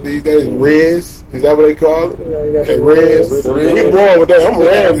niggas call it these days? Riz? Is that what they call it? Hey, Riz. We born with that. I'm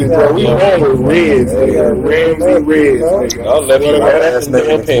Ramsey, bro. We born with Riz. Ramsey Riz. I'll let you ass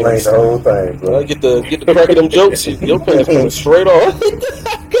nigga explain the whole thing, bro. Get the crack of them jokes. Your pants coming straight off.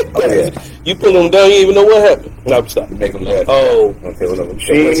 You pull them down, you even know what happened. No, stop. You make them laugh. Oh. Okay, well,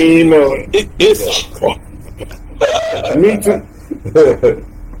 she ain't even know it. It's... Me too.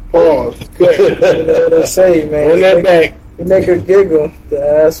 Pause. They say, man. Run that back. You make her giggle. The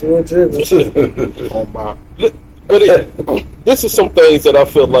ass will dribble. Oh my. But this is some things that I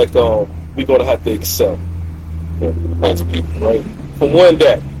feel like we're gonna have to accept as people, right? For one,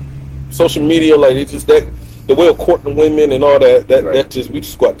 that social media, like it's just that the way of courting women and all that. That just we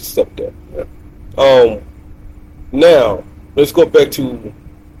just got to accept that. Now, let's go back to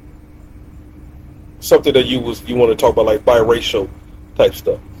something that you want to talk about, like biracial type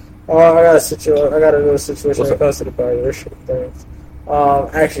stuff. Oh, I got a little situation when it comes to the biracial things.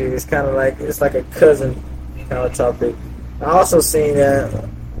 Actually, it's kind of like like a cousin kind of topic. I also seen that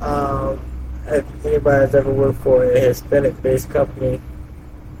if anybody has ever worked for a Hispanic-based company,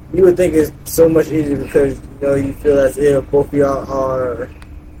 you would think it's so much easier because you feel as if both of y'all are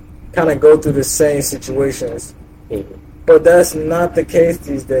kind of go through the same situations. Mm-hmm. But that's not the case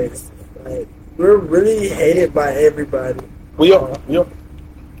these days. Like, we're really hated by everybody. We are. Yeah.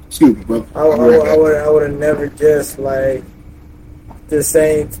 Excuse me, bro. I would have never guessed like the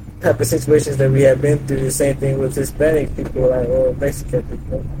same type of situations that we have been through. The same thing with Hispanic people, like or Mexican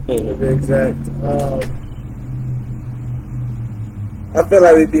people, to be exact. I feel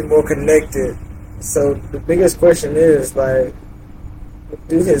like we'd be more connected. So the biggest question is like,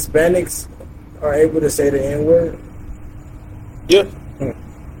 do Hispanics are able to say the N-word? Yeah.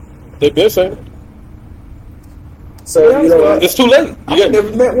 They've been saying it. So it's too late. I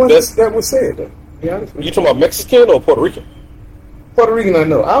never met one that would say it. Though. Be honest with you talking about Mexican or Puerto Rican? Puerto Rican, I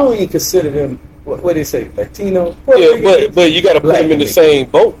know. I don't even consider them. What do they say? Latino. But you got to put them in the same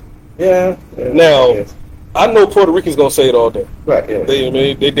boat. Yeah. Now, I know Puerto Ricans gonna say it all day. Right. Yeah.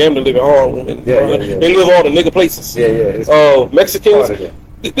 They damn near live in Harlem. And, They live all the nigga places. Yeah. Mexicans.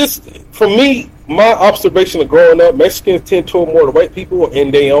 This, for me, my observation of growing up, Mexicans tend toward more to white people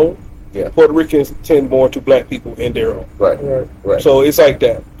in their own. Yeah. Puerto Ricans tend more to black people in their own. Right. So it's like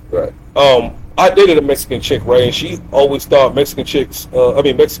that. Right. I dated a Mexican chick, right, and she always thought Mexican chicks,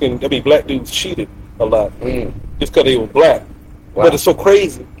 black dudes cheated a lot just because they were black. Wow. But it's so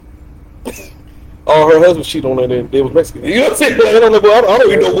crazy. All her husband cheated on her, and they was Mexican. You know what I'm saying? I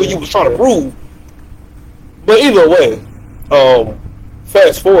don't even know what you was trying to prove. But either way,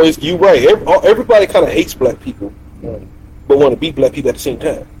 fast forward, you right. Everybody kind of hates black people, but want to be black people at the same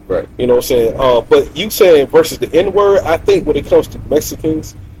time. Right. You know what I'm saying? But you saying versus the N-word, I think when it comes to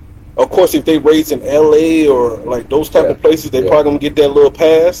Mexicans, of course, if they raised in L.A. or like those type of places, they probably gonna get that little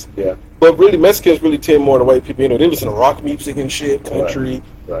pass. Yeah. But really, Mexicans really tend more to white people. They listen to rock music and shit, country,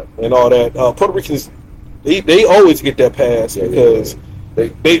 and all that. Puerto Ricans, they always get that pass because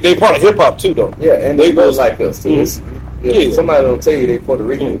they part of hip hop too, though. Yeah, and they look like us too. If somebody don't tell you they Puerto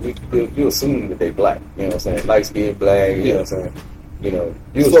Rican, you assume that they black. You know what I'm saying? Light skinned black. You know what I'm saying?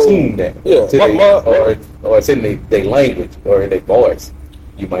 You assume that. Yeah. Or it's in their language or in their voice.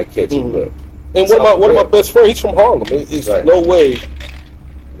 You might catch it, but and one of my best friends, he's from Harlem. It's no way.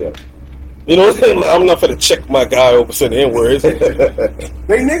 Yeah. You know what I'm saying? I'm not gonna check my guy over saying the N-words. They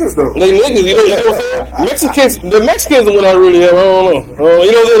niggas though. They niggas. You know what I'm saying? The Mexicans are when I really have. I don't know.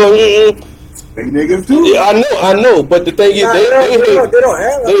 You know what I'm saying? They niggas too. Yeah, I know. But the thing is,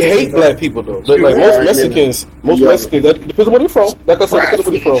 they hate black people though. Like most Mexicans, that depends on where they're from. Like I said, depends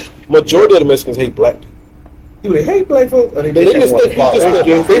on where they're from. Majority of the Mexicans hate black people. Do they hate black folks? They think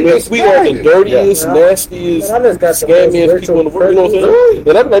we are the dirtiest, nastiest, scammiest people in the world. You know what I'm saying?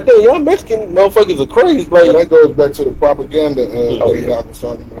 And I'm like, y'all Mexican motherfuckers are crazy. Like that goes back to the propaganda Doc was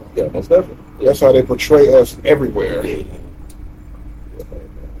talking about. Yeah, most definitely. That's how they portray us everywhere.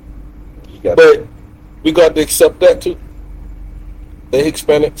 But we got to accept that too. The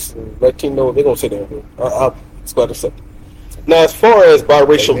Hispanics, Latino, they're gonna say that. I just got to accept it. Now, as far as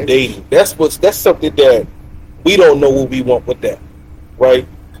biracial dating, that's something that we don't know what we want with that, right?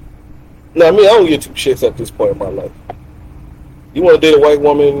 Now, I mean, I don't give two shits at this point in my life. You want to date a white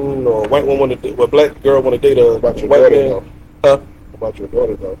woman, or a white woman want to date, or a black girl want to date a white man? Huh? About your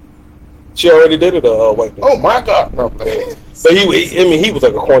daughter, though. She already dated a white man. Oh my God! No, but he was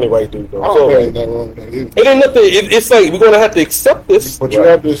like a corny white dude, though. So, ain't nothing wrong with that either. It ain't nothing. It's like we're gonna have to accept this. But you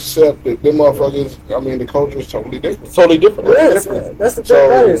have to accept that them motherfuckers. I mean, the culture is totally different. Totally different. That's the thing.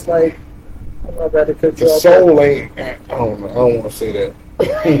 That is like. The soul ain't. I don't know. I don't want to say that.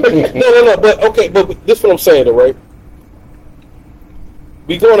 No. But okay. But this is what I'm saying, though, right?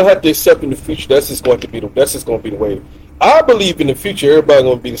 We're going to have to accept in the future. That's just going to be the way. I believe in the future, everybody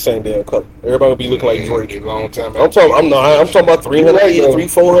going to be the same damn color. Everybody going to be looking like Drake. Long time. I'm talking about 300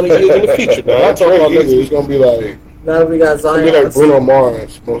 years, 400 years in the future. Now, I'm talking about it's going to be like. Now we got Zion. It's going to be like Bruno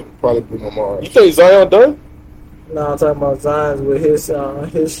Mars. Probably Bruno Mars. You think Zion done? No, I'm talking about Zion's with his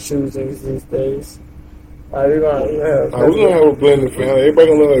choosings these days. We're gonna have a blended family. Everybody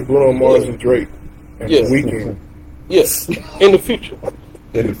gonna look like Bruno Mars and Drake and The Weeknd. Yes, in the future.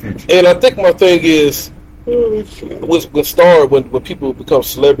 In the future. And I think my thing is, what's gonna start when people become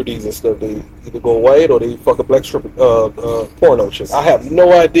celebrities and stuff. They either go white or they fuck a black strip porno chick. I have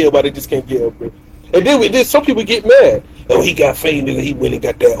no idea why they just can't get up there. And then some people get mad. oh, he got famous and he went and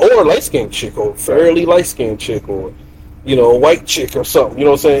got that, or a light skinned chick, or fairly light skinned chick, or a white chick or something. You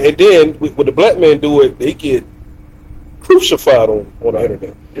know what I'm saying? And then when the black men do it, they get crucified on the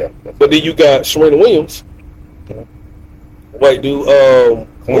internet. Yeah. But then you got Serena Williams, white dude.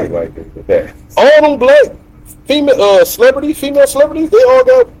 Corny white dude with that. All them black female celebrities, they all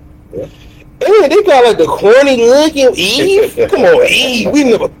got. Yeah. And they got like the corny looking Eve. Come on, Eve. We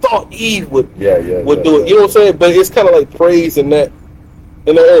never thought Eve would do it. You know what I'm saying? But it's kind of like praise in that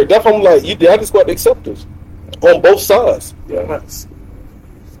area. That's why I'm like, I just got to accept this on both sides. Yeah. You know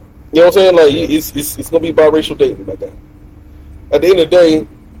what I'm saying? Like it's gonna be biracial dating like that. At the end of the day,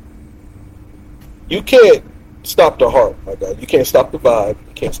 you can't stop the heart like that. You can't stop the vibe.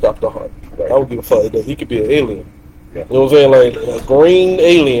 You can't stop the heart. Like, I don't give a fuck that he could be an alien. Yeah. You know what I'm saying? Like a green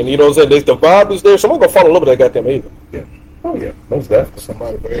alien. You know what I'm saying? The vibe is there. Someone gonna fall in love with that goddamn alien. Yeah. Oh yeah. Most definitely.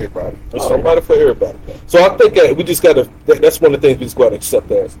 Somebody for everybody. There's somebody for everybody. So I think that we just gotta. That's one of the things we just gotta accept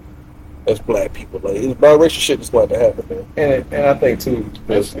as black people. Like biracial shit just going to happen, man. And I think too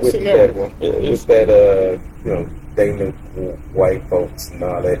with that dating white folks and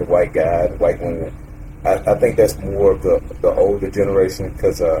all that, the white guys, white women. I think that's more of the older generation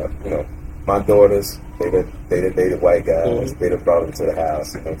because my daughters they dated white guys. Mm-hmm. They brought them to the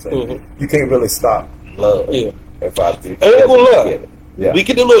house. You know what I'm saying? Mm-hmm. You can't really stop love. Yeah. If I do, I ain't gonna lie. Yeah. We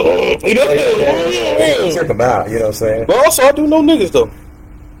get a little, check them out. You know what I'm saying? But also, I do know niggas though.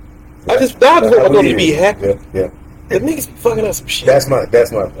 Yeah. I just want my daughter to be happy. Yeah. The niggas be fucking up some shit. That's my thing.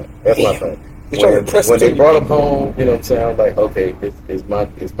 My thing. When they brought them home, you know what I'm saying? I was like, okay, is my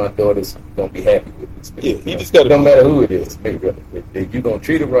daughter's gonna be happy with this? Yeah, you just gotta. No matter who it is, if you gonna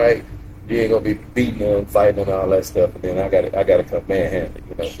treat her right, you ain't gonna be beating them, fighting them, all that stuff. And then I gotta come manhandle. You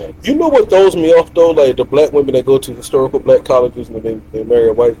know what I'm saying? You know what throws me off though? Like the black women that go to historical black colleges and they marry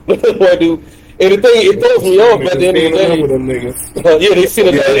a white dude. And the thing, it throws me off at the end of the day. Them niggas. Yeah, they see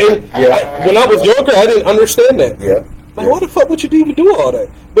that. When I was younger, I didn't understand that. Yeah. Like, why the fuck would you even do all that?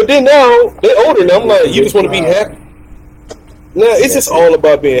 But then now, they're older now. I'm like, you just want to be happy. Now, it's just all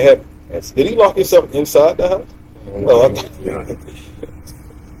about being happy. Did he lock himself inside the house? Oh,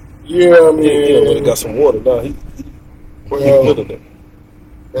 yeah, I mean... He got some water now.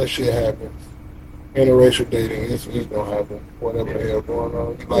 That shit happens. Interracial dating, it's going to happen. Whatever the hell going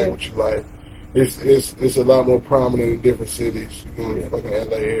on. You like what you like. It's a lot more prominent in different cities. You go to fucking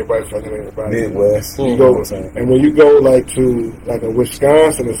LA, everybody fucking everybody. Midwest. You go, and when you go to a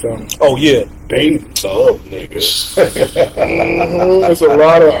Wisconsin or something, oh yeah, they love niggas. It's a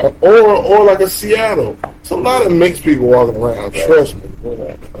lot of or like a Seattle. It's a lot of mixed people walking around. Trust me,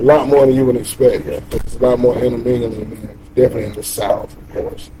 a lot more than you would expect. It's a lot more intermingling, man. Definitely in the South, of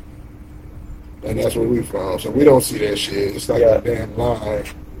course. And that's where we from. So we don't see that shit. It's like a damn lie.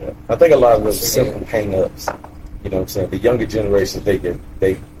 I think a lot of those simple hang-ups, you know what I'm saying? The younger generation, they done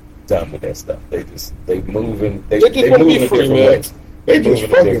with that stuff. They moving. They just want to be free, man. They just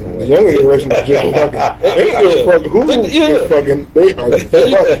fucking. The younger generation is just fucking. They just fucking. Who is fucking? They are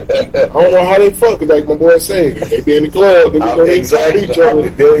fucking. I don't know how they fuck. Like my boy saying, they be in the club. They be talk each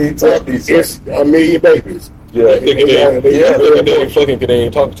other. It's a million babies. Yeah, they fucking they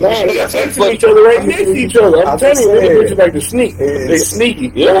ain't talking to each other right next to each other. I'm telling you, they bitches like to sneak. They sneaky.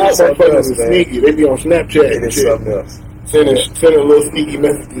 Yeah, motherfuckers are sneaky. They be on Snapchat and shit. Sending little sneaky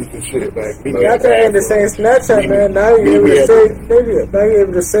messages and shit back. Y'all ain't the same Snapchat, man. Now you're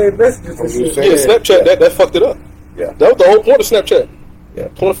able to save messages and shit. Yeah, Snapchat that fucked it up. Yeah, that was the whole point of Snapchat. Yeah,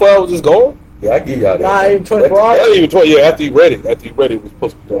 24 hours is gone. Yeah, I give y'all that. Nah, even 24 hours. Not even 20. Yeah, after you read it, it was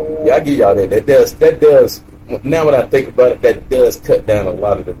supposed to be gone. Yeah, I give y'all that. That does. Now when I think about it, that does cut down a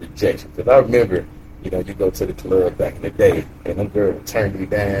lot of the rejection. Because I remember, you go to the club back in the day, and them girls would turn you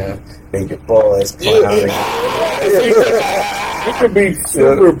down, then your boys clown. You can be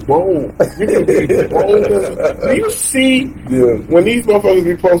super bold. You can be bold. Do you see when these motherfuckers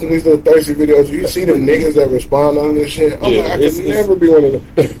be posting these little thirsty videos? Do you see the niggas that respond on this shit? I'm like, I could never be one of them.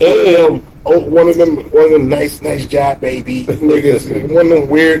 One of them nice job baby niggas. One of them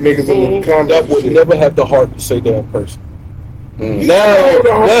weird niggas in the comments. That would never have the heart to say that in person. Now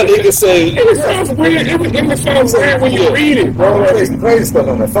they can say it sounds weird. It sounds weird when you read it, bro. Like, play stuff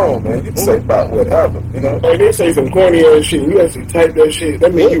on the phone, man. You can say about whatever, Like they say some corny ass shit. You actually type that shit.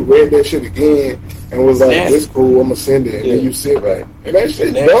 That means you read that shit again and was like, "This cool. I'm gonna send it." And then you sit right, and that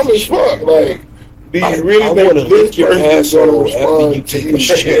shit dumb as fuck. Like, do you really think this person's gonna respond to you?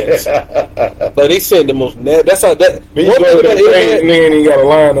 Shit. Like they said the most. That's how that. Then you go to that thing and then you got a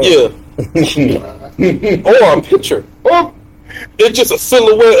line up. Yeah. Or a picture. Or it's just a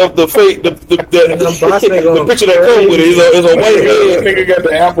silhouette of the fake, the picture that comes with it is a white head. Nigga got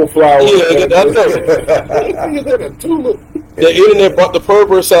the apple flower. Yeah, that tulip. The internet brought the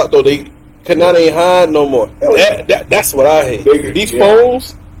perverts out though. They ain't hide no more. That's what I hate. These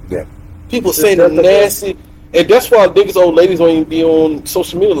phones, people say they're nasty, and that's why niggas, old ladies don't even be on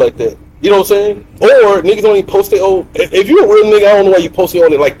social media like that. You know what I'm saying? Or niggas don't even post their old. If you're a real nigga, I don't know why you post it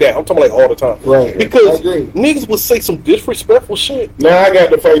on it like that. I'm talking like all the time. Right. Because niggas will say some disrespectful shit. Now I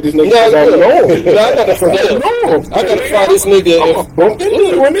got to fight this nigga. I got to fight this nigga. I'm bump this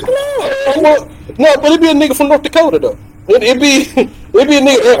nigga in the club. No, but it be a nigga from North Dakota though. It be a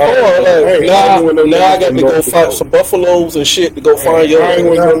nigga that far. Now I got to go find some buffaloes and shit to go find your. I ain't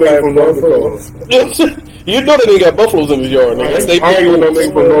with no nigga from North Dakota. You know that nigga got buffaloes in his yard, nigga. I ain't with no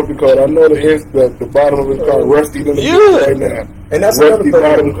nigga from North Dakota. I know the bottom of his car rusty than the right now. And that's rusty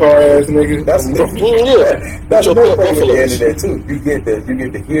bottom car ass nigga. That's another thing at the end of that too. You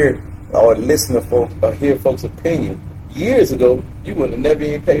get to hear or listen to folks or hear folks' opinion. Years ago, you would have never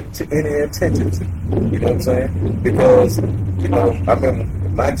even paid any attention to. You know what I'm saying? Because, I remember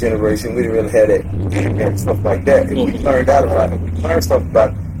my generation, we didn't really have that internet and stuff like that. And we learned out about it. We learned stuff about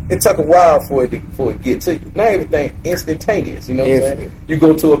it. It took a while for it to get to you. Now everything instantaneous. You know what I'm saying? You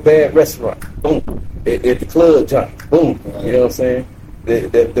go to a bad restaurant, boom. At the club, John, boom. You know what I'm saying?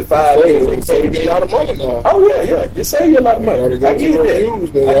 The 5 days save you a lot of money now. Oh yeah, you save you a lot of money. I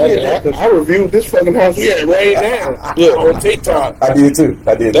get that. I reviewed this fucking house we at right now. On TikTok. I did too.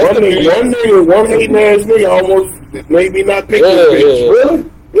 One hating ass nigga almost made me not pick this bitch. Really?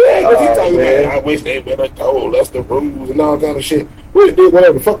 Yeah, because he told me, man, I wish they better told us the rules and all kind of shit. We did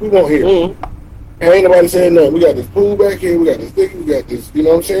whatever the fuck we want here. And ain't nobody saying nothing. We got this pool back here, we got this sticky, we got this, you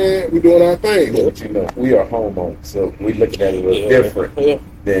know what I'm saying? We doing our thing. Yeah, but we are homeowners, so we looking at it a little different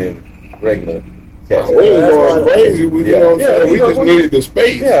than regular cats. We ain't going crazy, you know what I'm saying? We just needed the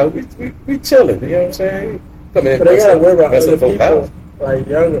space. Yeah, we chilling, you know what I'm saying? But they gotta worry about other people, like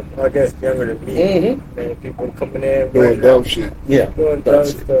younger than me. And people coming in doing dumb shit. Doing dumb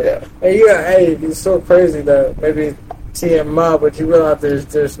stuff. Yeah. And it's so crazy that maybe TMI, but you realize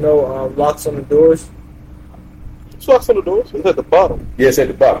there's no locks on the doors. It's locks on the doors. It's at the bottom. Yeah, it's at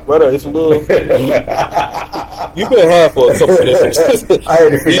the bottom. Right there. It's a little. You've been high for a couple of days. I had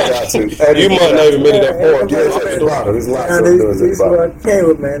to figure it out too. You might not even made it that far. Yeah, it's at the bottom. It's locks on the doors at the bottom. These are came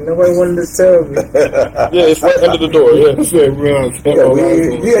with, man. Nobody wanted to tell me. Yeah, it's right under the door. Yeah.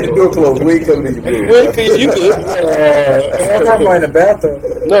 You had the door closed. We ain't coming in your room. You could. I'm not in the bathroom.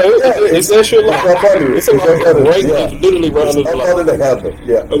 No, it's actually like it's literally right under the lock.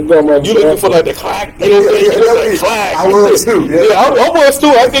 Yeah. You looking for like the clack? You know what I'm saying? I was too. Yeah, I was too.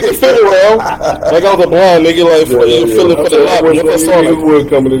 I get the fit around. Like I was a blind nigga, like feeling for the lock. It's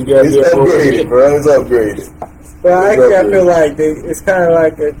upgraded, bro. It's upgraded. But actually, I feel like it's kind of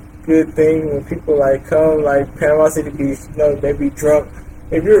like a good thing when people like come, like Panama City Beach. They be drunk.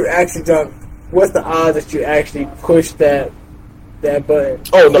 If you're actually drunk, what's the odds that you actually push that button?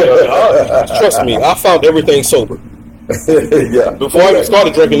 Oh no. Trust me, I found everything sober. Yeah. Before I even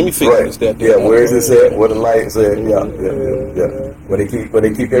started drinking, let me fix this. Yeah, where is this at? What the lights at? Yeah. Where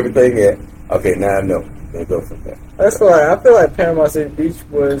they keep everything at? Okay, now I know. They go from there. That's why I feel like Panama City Beach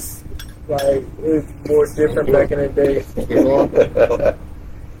was like it was more different back in the day.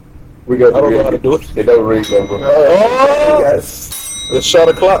 We got. I don't know how to do it. They don't ring over. It's shot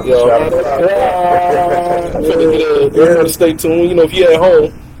o'clock, y'all. Stay tuned. If you're at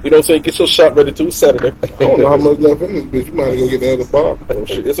home. You know what I'm saying? Get your shot ready too. Saturday. I don't know how much left in this bitch. You might go get the other bottle. Oh,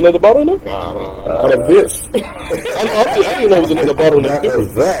 shit. It's another bottle in there? Out of this. I didn't know it was another bottle in there. Don't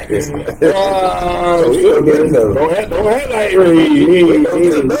act like you're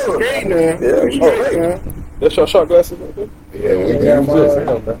straight now. That's your shot glasses right there?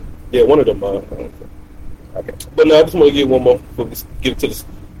 Yeah, one of them. Okay. But now I just want to get one more before we get to this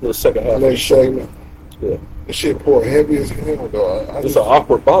little second half. Let's show you. Yeah. This shit pour heavy as hell, dog. It's an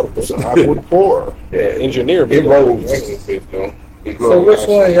awkward bottle. It's an awkward pour. Yeah, engineer. It rolls. So which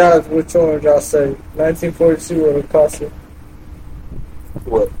one y'all say? 1942 or the Casa?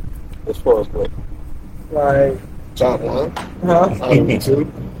 What? As far as what? Like top one. Huh? I ain't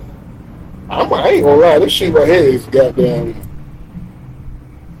gonna lie. This shit right here is goddamn.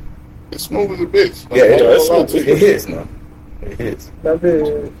 It's smooth as a bitch. It's smooth. It hits, man. It hits.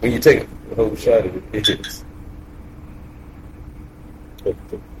 When you take a whole shot of it, it hits.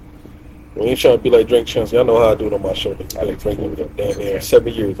 We ain't trying to be like Drink Champs. Y'all know how I do it on my show. I been drinking with damn near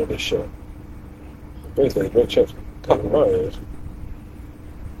 7 years on this show. Basically, Drink Champs cocking my ass.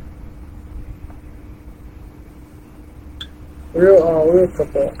 Real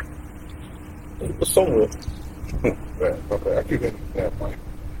couple. It was somewhere. Okay, I keep it that way.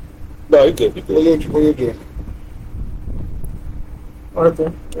 No, you good. You good. What you doing?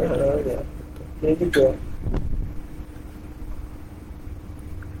 Arthur. Yeah. There you go.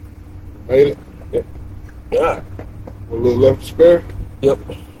 Made it? Yep. Yeah. A little left to spare? Yep.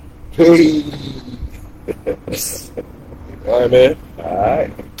 Hey. All right, man. All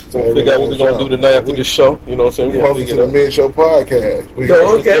right. So we'll figure out what we're going to do tonight after this show. You know what I'm saying? We're hosting the mid-show podcast.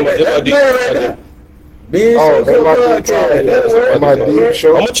 Okay, that's right. M.I.D. show.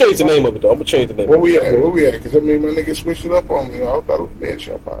 I'm going to change the name of it, though. I'm going to change the name. Where we at? Because, I mean, my nigga switched it up on me. I thought it was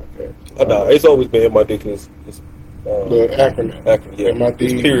mid-show podcast. No, it's always been M.I.D. because it's the acronym. Yeah. M.I.D.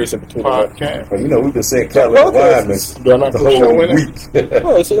 It's periods in between. Podcast. Well, you know, we've been saying Cadillac Wineman Do I not the put a whole show in it? week.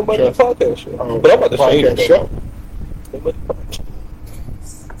 Oh, it's an M.I.D. podcast show. But I'm about to change it. Show.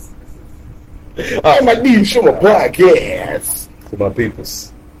 M.I.D. show a podcast. To my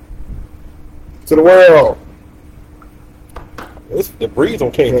peoples. To the world. The breeze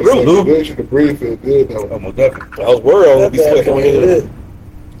on came Yeah, through, Lou. the breeze feel good, though. I'm a definitely. I was worried I was going to be sweating on here.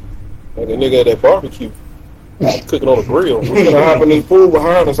 Like the nigga at that barbecue. Cooking on a grill. We're gonna hop in this pool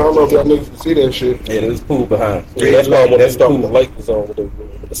behind us. I don't know if y'all niggas can see that shit. Yeah, there's a pool behind. Yeah, that's why I wanted to start when the light was on.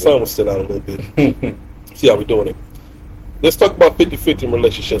 The sun was still out a little bit. See how we doing it. Let's talk about 50-50 in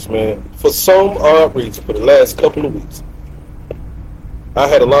relationships, man. For some odd reason, for the last couple of weeks, I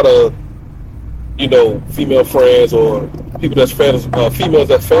had a lot of, female friends or people that's fans, females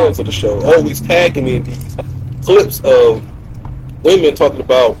that's fans of the show, always tagging me in these clips of women talking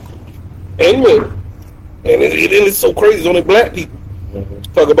about, and men, and it's so crazy, it's only black people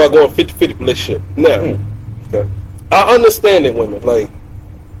talk about going 50-50 relationship. Now, I understand it, women. Like,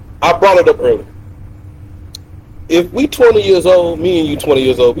 I brought it up earlier. If we 20 years old, me and you 20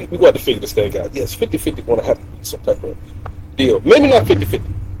 years old, we got to figure this thing out. Yes, 50-50 going to have to be some type of deal. Maybe not 50-50.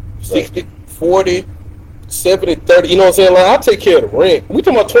 60, 40, 70, 30. You know what I'm saying? Like, I'll take care of the rent. We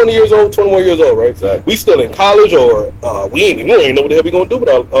talking about 20 years old, 21 years old, right? Exactly. We still in college, or we ain't know what the hell we going to do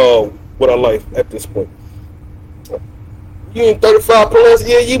with our life at this point. You ain't 35 plus,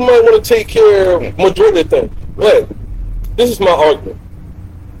 yeah, you might want to take care of majority of things. But this is my argument.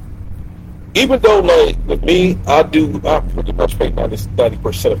 Even though, like, with me, I pretty much pay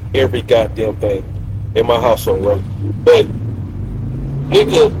 90% of every goddamn thing in my household, right? But,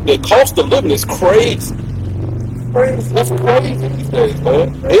 nigga, the cost of living is crazy. That's crazy these days,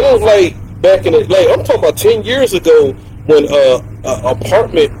 man. It ain't like back in the, like, I'm talking about 10 years ago when an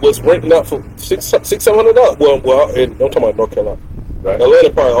apartment was renting out for $600-$700. Well, and I'm talking about North Carolina. Right. Atlanta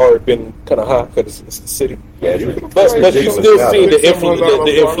probably already been kind of high because it's the city. Yeah, but you still see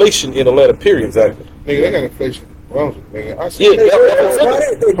the inflation in Atlanta, period. Exactly. Nigga, they got inflation. Nigga, I see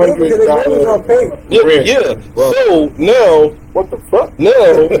So now, what the fuck?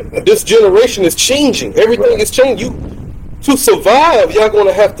 Now, this generation is changing. Everything is changing. To survive, y'all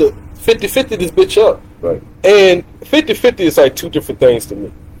gonna have to 50-50 this bitch up. Right. And 50-50 is like two different things to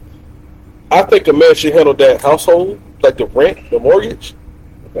me. I think a man should handle that household, like the rent, the mortgage.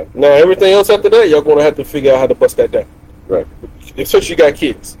 Okay. Now, everything else after that, y'all going to have to figure out how to bust that down. Right. Especially you got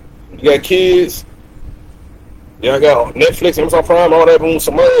kids. You got kids. Y'all got Netflix, Amazon Prime, all that. Boom,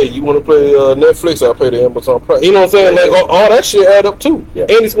 somebody, you want to play Netflix, I'll pay the Amazon Prime. You know what I'm saying? Like, all that shit add up, too. Yeah.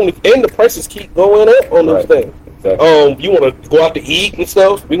 And the prices keep going up on those things. Exactly. You want to go out to eat and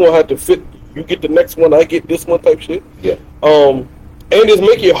stuff, we're going to have to fit. You get the next one, I get this one type shit. Yeah. And it's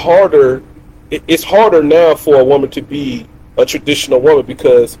making it harder. It's harder now for a woman to be a traditional woman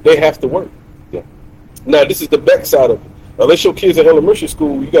because they have to work. Yeah. Now, this is the backside of it. Unless your kids in elementary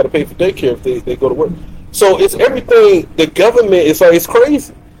school, you got to pay for daycare if they go to work. So it's everything. The government is like, it's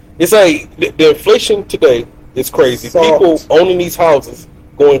crazy. It's like the inflation today is crazy. People owning these houses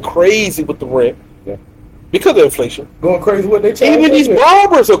going crazy with the rent because of inflation. Going crazy with they charge. Even these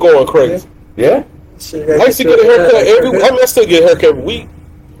barbers are going crazy. Yeah. I used to get a haircut I still get a haircut every week.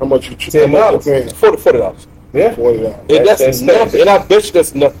 How much you $10? $40. Yeah, $40. And that's nothing. And I bet you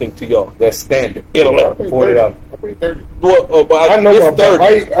that's nothing to y'all. That's standard. In Atlanta. $40. I pay 30. Well, but I know it's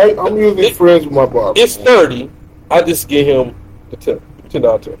 30. I'm usually friends with my barber. It's 30. I just give him the tip.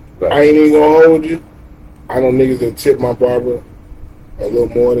 $10 tip. Right. I ain't even gonna hold you. I know niggas that tip my barber a little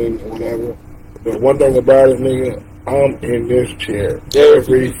more than whatever. The one thing about it, nigga, I'm in this chair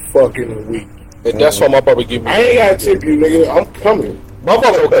every fucking week. And that's why my barber give me. I ain't gotta tip you, nigga. I'm coming. My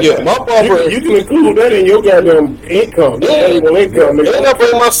barber, my barber. You can include that in your goddamn income. Annual income, nigga. And I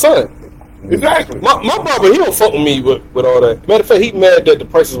bring my son. Exactly. My barber, he don't fuck with me with all that. Matter of fact, he mad that the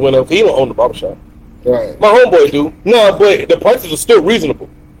prices went up. He don't own the barbershop. Right. My homeboy do. No, but the prices are still reasonable.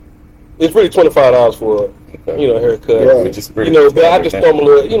 It's really $25 for haircut. Right. Which is pretty But I just throw him a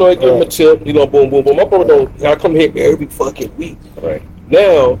little, I give him a tip, boom, boom, boom. My brother don't. I come here every fucking week. Right.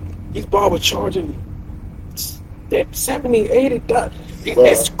 Now his barber charging that $70, $80.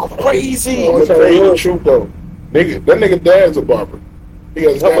 It's crazy. I'm gonna tell you the truth though. That nigga dad's a barber. He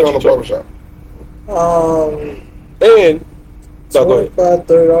has his hand on a barbershop. And $25,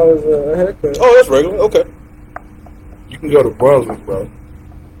 $30 a haircut. Oh, that's regular. Okay. You can go to Brunswick, bro.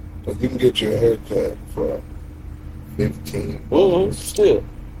 So you can get your haircut for $15. Still.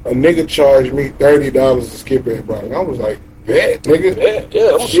 A nigga charged me $30 to skip everybody. I was like, bet, nigga.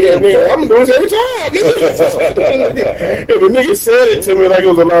 Yeah. I'm doing this every time, nigga. If a nigga said it to me like it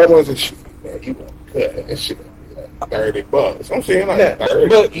was a lot of money, I said, shit, man, you want to cut that shit like $30. I'm saying like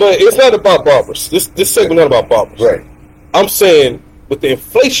 $30. But it's not about barbers. This segment not about barbers. Right. I'm saying with the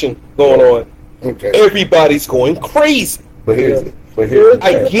inflation going on, everybody's going crazy. But here's it. I get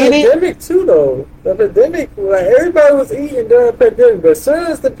it. The pandemic too, though. The pandemic, like everybody was eating during the pandemic, but as soon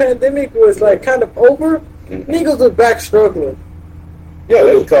as the pandemic was like kind of over, niggas was back struggling. Yeah,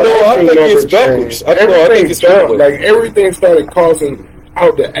 I think it's backwards. Everything started costing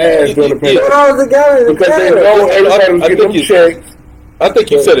out the ass during the pandemic. Because they know everybody was getting them checks. I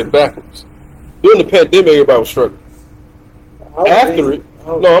think you said it backwards. During the pandemic, everybody was struggling. After it.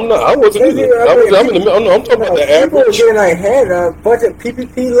 No, I'm not. I wasn't either. I'm in the middle. I'm talking about the average. People were getting a bunch of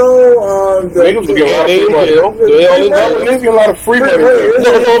PPP loan. Niggas was getting a lot of free money. No,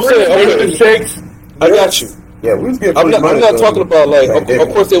 I'm saying. The checks. I got you. Yeah, we was getting I'm not talking about of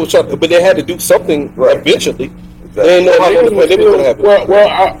course they were trying, but they had to do something eventually. They didn't know how long the pandemic was going to happen. Well,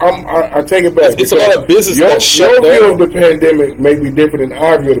 I take it back. It's a lot of business that shut down. Your view of the pandemic may be different than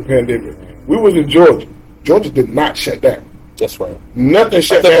our view of the pandemic. We was in Georgia. Georgia did not shut down. That's right. Nothing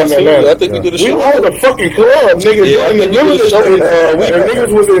shut down in Atlanta. I think we did a show. We owned a fucking club, niggas. Yeah,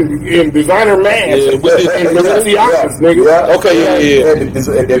 niggas was in designer masks. Yeah, we did nigga. Yeah. Okay, yeah. That's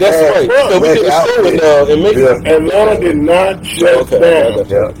right. So we did a show in Macon. Atlanta did not shut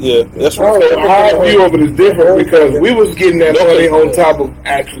down. Yeah, that's right. Our view of it is different because we was getting that money on top of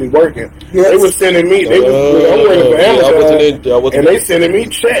actually working. They was sending me. I'm working for Amazon, and they sending me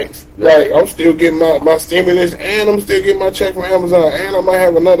checks. Like I'm still getting my stimulus, and I'm still getting my check from Amazon, and I might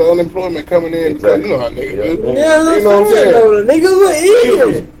have another unemployment coming in because you know how niggas do. Yeah, you know what I'm saying? Niggas were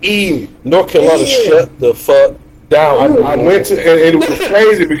eating. North Carolina shut the fuck down. I went to, and it was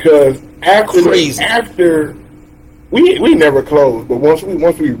crazy because after we never closed, but once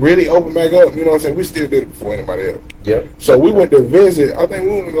we really opened back up, you know what I'm saying, we still did it before anybody else. Yep. So we went to visit. I think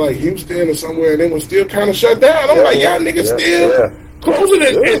we went to like Houston or somewhere, and they was still kind of shut down. I'm like, y'all niggas still closing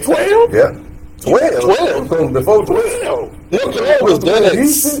at 12? Yeah. 12. Before 12. North Carolina was done at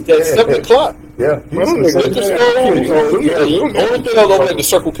 7 o'clock. Yeah. The only thing I was over at the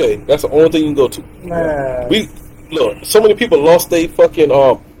Circle K. That's the only thing you can go to. Man. So many people lost their fucking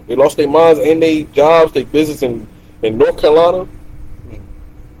they lost their minds and their jobs, their business in North Carolina.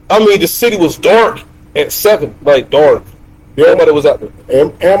 I mean, the city was dark at 7, like dark. Everybody was out there.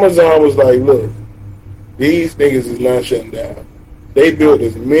 Amazon was like, look, these niggas is not shutting down. They built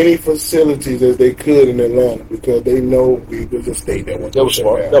as many facilities as they could in Atlanta because they know we was a state that went. That was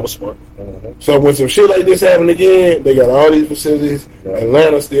smart. That was smart. So when some shit like this happened again, they got all these facilities.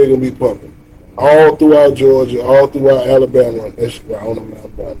 Atlanta's still gonna be pumping all throughout Georgia, all throughout Alabama. That's I don't know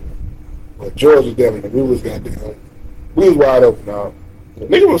about Alabama, but Georgia definitely. We was wide open now.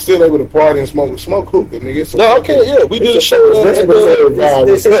 Nigga was still able to party and smoke hookah, nigga. So no, okay, yeah, we did a show. We blow it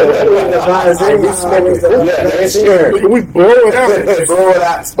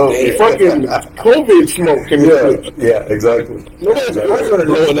out. Fucking COVID smoke. Yeah, exactly. They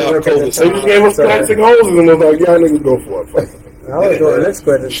just gave us plastic hoses and was like, y'all niggas go for it. I was doing this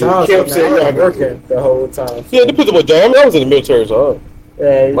question. I was working the whole time. Yeah, it depends on what job. I was in the military, so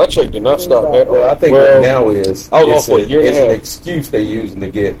my check did not stop. Well, I think right now it's an excuse they're using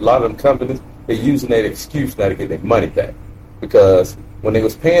to get a lot of them companies. They're using that excuse now to get their money back because when they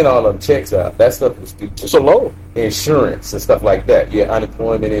was paying all them checks out, that stuff was due to low insurance and stuff like that. Your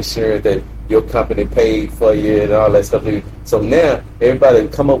unemployment insurance that your company paid for you and all that stuff. So now everybody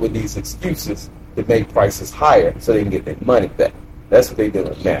come up with these excuses to make prices higher so they can get their money back. That's what they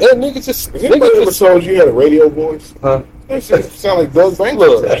doing now. And niggas just told you had a radio voice, huh? Sound like Doug Banks.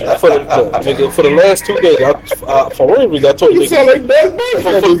 For the last 2 days, for one reason, I told you sound like Doug Banks.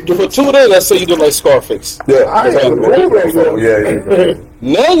 For 2 days, I say you look like Scarface. Yeah,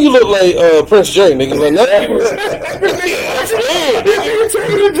 Now you look like Prince J, nigga. Like now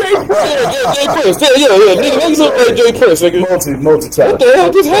Jay Prince. Yeah. Niggas look like Jay Prince. Nigga. Multi-talent. What the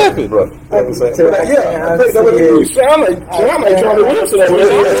hell just happened? Bro. You know what I'm saying? You sound like Charlie Wilson.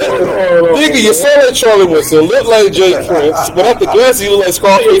 Nigga, you sound like Charlie Wilson. Look like Jay Prince. Without the glasses, you look like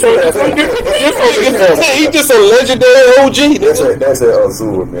Scarface. He's just a legendary OG. That's an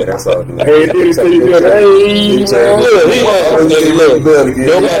Azul, man. That's all. Hey,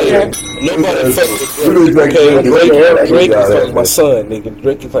 Nobody fuck with Drake. Drake is like my son, nigga.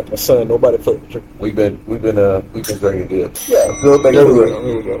 Drake is like my son. Nobody fuck with Drake. We've been drinking good. Yeah,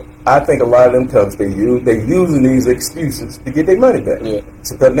 good. I think a lot of them cubs they using these excuses to get their money back. Yeah.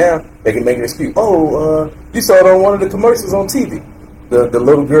 So that now they can make an excuse. Oh, you saw it on one of the commercials on TV. The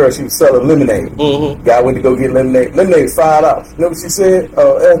little girl, she was selling lemonade. Mm-hmm. Guy went to go get lemonade. Lemonade $5. You know what she said?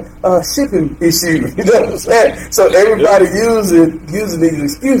 Shipping issue. You know what I'm saying? So everybody using these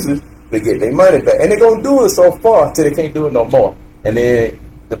excuses to get their money back, and they're gonna do it so far till they can't do it no more, and then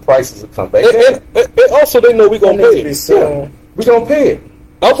the prices will come back. And also, they know we gonna pay it. Yeah. We gonna pay it.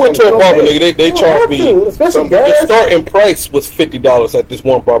 I went to a barber, nigga. They charged me. The starting price was $50 at this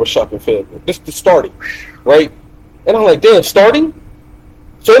one barber shop in Fayetteville. This the starting, right? And I'm like, damn, starting.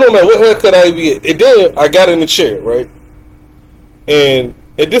 So no matter what haircut I get, and then I got in the chair, right? And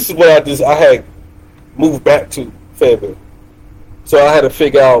this is what I had moved back to Fayetteville. So I had to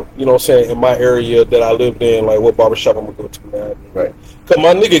figure out, you know what I'm saying, in my area that I lived in, like what barbershop I'm gonna go to now. Right. Cause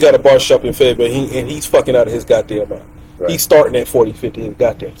my nigga got a barbershop in Fayetteville, and he's fucking out of his goddamn mind. Right. He's starting at 40, 50 in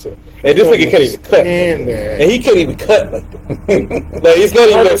goddamn self. And this nigga can't even cut. And he can't even cut like that. Like it's not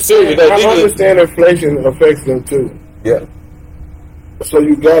even that serious. Like, I understand inflation affects them too. Yeah. So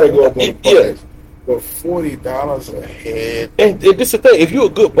you gotta go up on the price. But $40 a head. And this is the thing. If you're a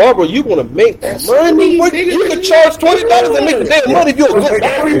good barber, you want to make money. You can charge $20 and make the damn money if you're a good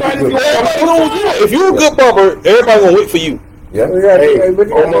barber. If you're a good barber, everybody gonna wait for you. Yeah. Hey,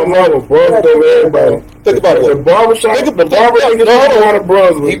 on my mama, bros over everybody. Think about it. The barbershop, the barber niggas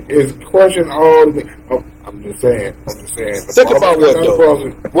Brunswick is crushing all the. I'm just saying. Think about what though.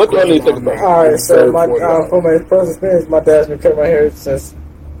 What do I need to think about? All right, so from my personal experience, my dad's been cutting my hair since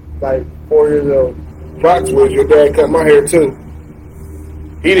like 4 years old. Roxwood, your dad cut my hair too.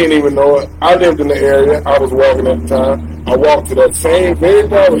 He didn't even know it. I lived in the area. I was walking at the time. I walked to that same very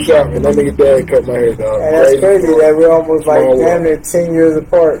barber shop, and that nigga dad cut my hair, dog. And that's crazy that we're almost like damn near 10 years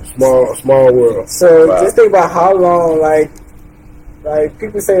apart. Small world. So just think about how long, like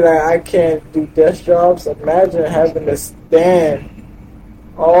people say that I can't do desk jobs. Imagine having to stand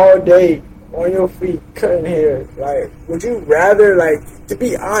all day on your feet cutting hair. Like, would you rather, like, to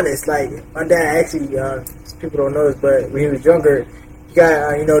be honest, like, my dad actually, people don't know this, but when he was younger, he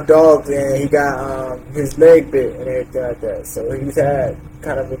got, dogs, and he got his leg bit and everything like that. So he's had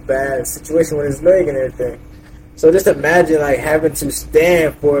kind of a bad situation with his leg and everything. So just imagine, like, having to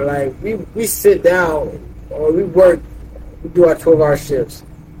stand for, like, we sit down or we work, we do our 12-hour shifts.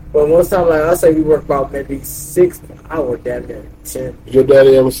 But most time, like, I'll say we work about maybe 6 hours, damn near 10. Did your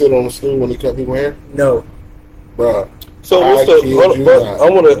daddy ever sit on the stool when he cut people hair? No. Bruh. So what's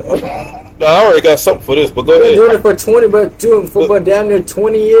I already got something for this, but go ahead. Doing it for damn near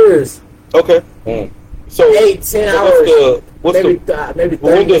 20 years. Okay. So 8-10 hours. Maybe 30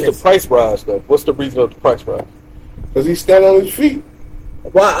 when does minutes. the price rise though? What's the reason of the price rise? Because he's standing on his feet.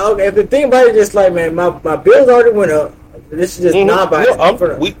 Well, okay, if the thing about it is just like, man, my bills already went up. This is just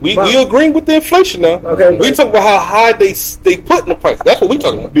we agreeing with the inflation now. Okay, we talking about how high they put in the price. That's what we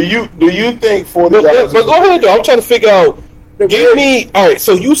talking about. Do you think $40? But go ahead though. I'm trying to figure out. Give me all right.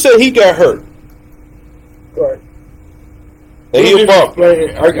 So you said he got hurt. Right. And he a barber.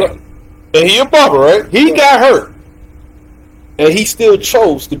 And he a barber, right? He got hurt, and he still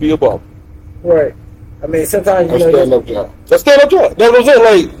chose to be a barber. Right. I mean, sometimes That's stand-up job. That's stand-up job. That's what I'm saying.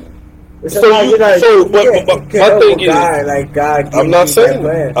 Like. My thing is, I'm not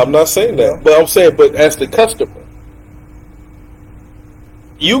saying that, but I'm saying, but as the customer,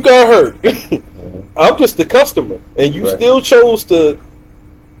 you got hurt. I'm just the customer, and you still chose to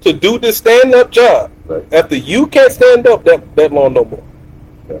do this stand-up job after you can't stand up that long no more.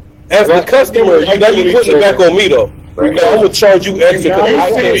 As the customer, you putting it back on me though. I'm gonna charge you extra.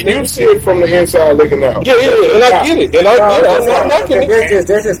 You see it from the inside looking out. Yeah, and I get it. I'm not knocking it.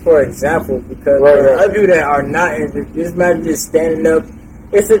 This is for example, because for other people that are not in this matter, just standing up,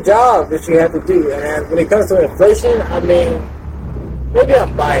 it's a job that you have to do. And when it comes to inflation, I mean, maybe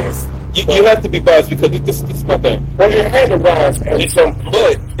I'm biased. You have to be biased because this is my thing. Well, it had to rise, but it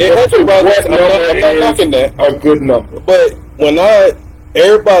has to rise. I'm not knocking that. A good number. But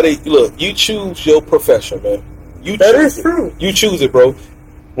everybody, look, you choose your profession, man. That is true. You choose it, bro.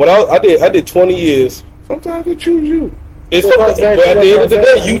 When I did 20 years. Sometimes they choose you. It's but at the end of the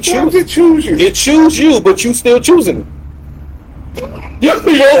day, you choose. It choose you. It choose you, but you still choosing it. You know what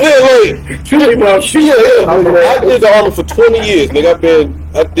I'm saying? I did the Army for 20 years, nigga. I've been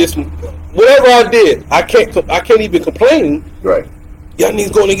at this. Whatever I did, I can't even complain. Right. Y'all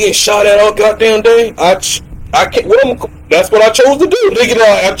niggas going to get shot at all goddamn day. I can't. That's what I chose to do. Nigga,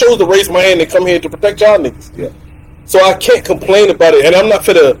 I chose to raise my hand and come here to protect y'all niggas. Yeah. So I can't complain about it, and I'm not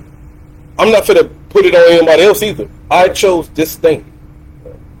finna put it on anybody else either. I chose this thing.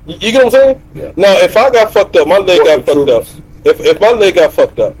 You get what I'm saying? Yeah. Now, if I got fucked up, my leg got fucked up. If my leg got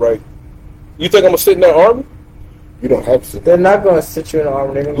fucked up, right? You think I'm gonna sit in that army? You don't have to. They're not gonna sit you in the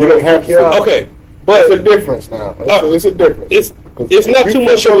army. They're gonna You don't have to. Okay, but it's a difference now. It's a difference. It's not too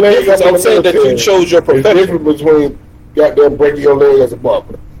much of a difference. I'm saying that you chose your profession. It's different between goddamn breaking your leg as a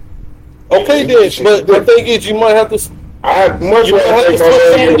barber. Okay, then. But the thing is, you might have to. You might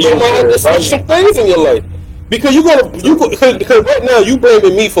have to switch some things in your life because because right now you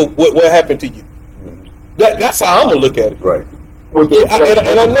blaming me for what happened to you. That's how I'm gonna look at it. Right. And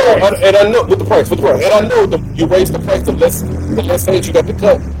I know with the price, and I know you raised the price the less things you got to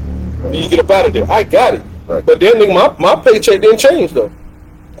cut. And you get up out of there. I got it. Right. But then nigga, my paycheck didn't change though.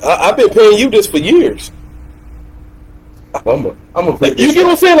 I've been paying you this for years. I'm a you get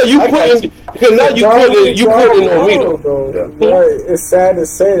what I'm saying? Like you putting because now you putting on me though. Yeah. It's sad to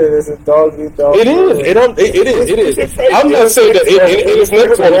say that it's a dog eat dog. It is. I'm not saying that it's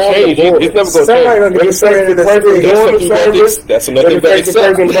never going to change. It's never going to change. That's another thing that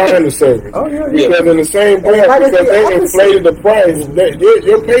person buying the service. Oh yeah. Because in the same breath, because they inflated the price,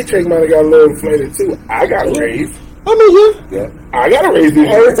 your paycheck might have got a little inflated too. I got raised. I mean, yeah. I gotta raise these.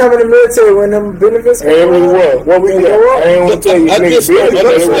 Every time in the military, when them benefits come up, what we get? I ain't want to tell you, I just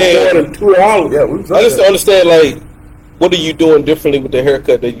understand. $2. I just understand, like, what are you doing differently with the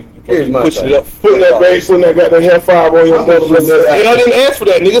haircut that you pushing it up? Putting that base, putting that goddamn hair five on your butt. And I didn't ask for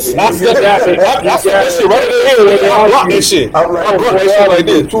that, niggas. I said that shit right there. I blocked that shit. I blocked that shit like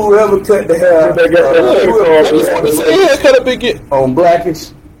this. Whoever cut the hair, I just want to say, yeah, cut a big get on Blackish.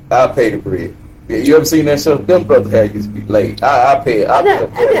 I'll pay the bread. Yeah, you ever seen that show? Them brother hair used to be late. I pay. I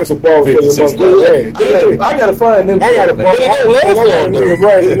got some balls. I gotta find them. I gotta find.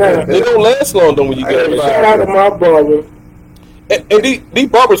 They don't last long though when you get it. Shout out to my barber. And these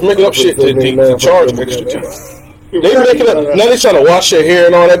barbers making up shit to charge extra too. They making up. Now they trying to wash their hair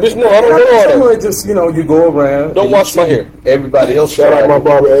and all that. Bitch, no, I don't know all that. Just you go around. Don't wash my hair. Everybody else. Shout out my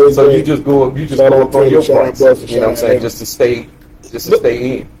barber. So you just go up on your price. You know what I'm saying? Just to stay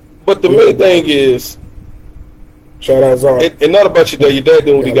in. But the main thing is, shout out Zara. And not about your dad. Your dad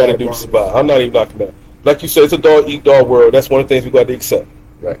doing what he got to do to survive. I'm not even knocking that. Like you said, it's a dog eat dog world. That's one of the things we got to accept.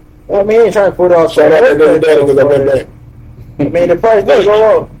 Right. Well, I mean, he ain't trying to put off. Shout out to the dad because I've been back. I mean, the price didn't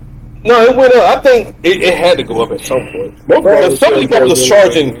go up. No, it went up. I think it had to go up at some point. But some people was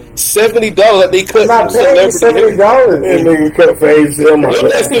charging $70 that they cut from celebrity. $70. And nigga cut face.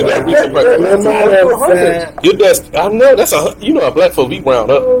 Your dad's, I know that's a black folks we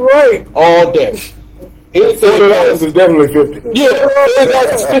round up right all day. $40 is definitely 50. Yeah,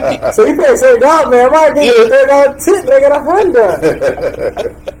 $30 is 50. So you pay $30, man. If I get $30 tip, they got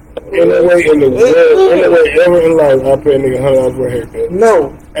 $100. Any way ever in life, I pay a nigga $100 for a haircut.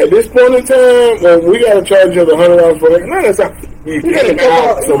 No. At this point in time, well, we gotta charge you the $100 for a haircut. No, that's not. You gotta go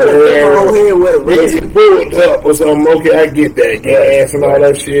out somewhere. Get you pulled up or something. Okay, I get that gas and all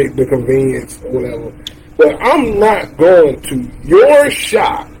that shit, the convenience, whatever. But I'm not going to your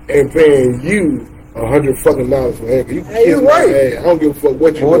shop and paying you $100 fucking for haircut. You hey, you're right. Hey, I don't give a fuck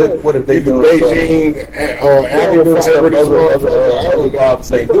what you do. What if they do Beijing or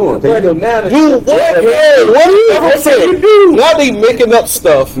they doing? They do now. Do what? What are you do? Now they making up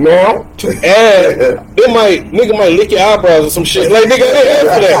stuff. No. To add, nigga might lick your eyebrows or some shit. Like nigga,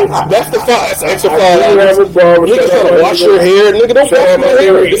 that. That's the $5 extra $5. Nigga trying to wash your hair. Nigga, don't wash my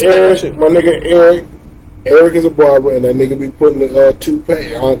hair. My nigga Eric. Eric is a barber, and that nigga be putting the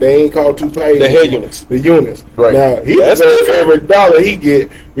toupee. They ain't called toupee. The hair units. The units. Right. Now, he deserves every dollar he get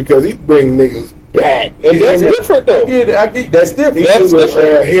because he bring niggas back. And that's different, though. Yeah, I get that's different. That's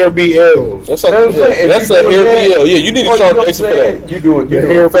hair BLs. That's a hair BL. Yeah, you need to charge extra for that. You do it. Your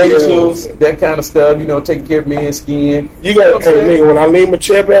hair facials, that kind of stuff. Taking care of men's skin. You got nigga, when I leave my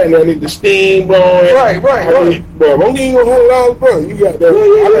chair back and I need the steam blowing. Right. Bro, I'm giving you $100, bro. You got that.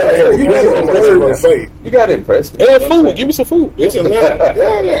 You got to impress me. And food. Give me some food. It's a lot.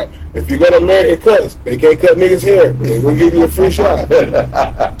 Yeah. If you go to American Cuts, they can't cut niggas' hair. They will give you a free shot.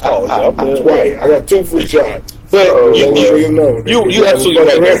 That's right. I got 2 free shots. But you absolutely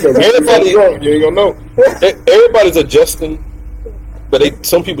right. Everybody, you ain't gonna know. Everybody's adjusting But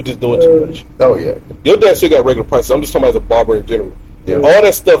some people just doing too much. Oh yeah. Your dad still got regular prices. I'm just talking about as a barber in general. Yeah. All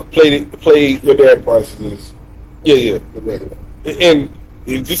that stuff played. Your dad prices is The regular. And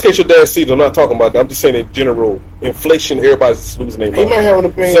in this case, your dad sees. I'm not talking about that. I'm just saying in general, inflation. Everybody's losing their money. He might have an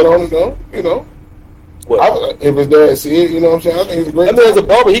opinion on it though. You know. If his dad see it, you know what I'm saying? I think it's a great. I mean, as a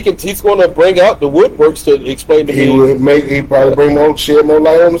barber, he's going to bring out the woodworks to explain to me. He probably bring shed more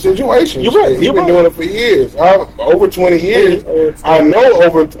light on the situation. You're right. He's been doing it for years. Over 20 years. I know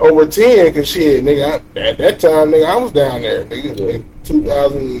over 10 because shit, nigga. At that time, nigga, I was down there, nigga. In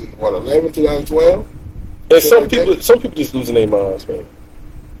 2011, 2012. And some people just losing their minds, man.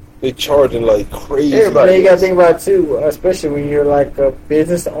 They charging like crazy. Everybody, you got to think about it too, especially when you're like a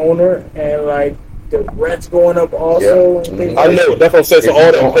business owner and like. The rent's going up also. Yeah. And I know. That's what I'm saying. So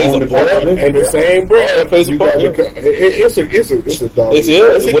all that plays a part. And the same brand plays a part. It's a dog.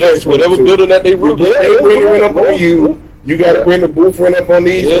 It's whatever building that they roof. They bring it up on you. You got to bring the booth rent up on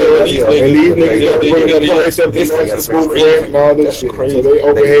these. And these niggas got to bring the price up. The booth rent and all this shit. So they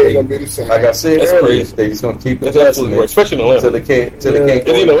overhead going to be the same. Like I said earlier, they just going to keep it especially in Atlanta. Till they can't. Because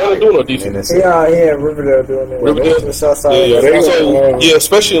Atlanta doing no decent. Yeah, Riverdale doing that. Riverdale, the South Side. Yeah,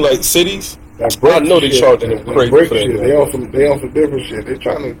 especially in like cities. I know they charging them crazy for that. They on some different shit. They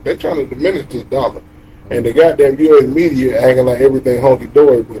trying to diminish this dollar, and the goddamn U.S. media acting like everything hunky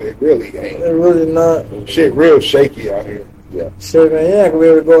dory, but it really ain't. It really not. Shit, real shaky out here. Yeah. Shit, man. Yeah, we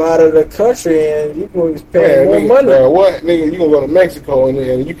able to go out of the country and you can be paying more money. Bro, what nigga? You gonna go to Mexico and you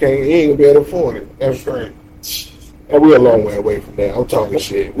ain't gonna be able to afford it. That's crazy. And we're a long way away from that. I'm talking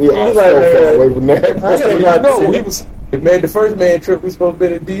shit. We are so far away from that. The first man trip we supposed to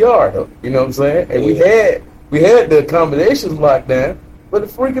be at DR though. You know what I'm saying? And we had the accommodations locked down, but the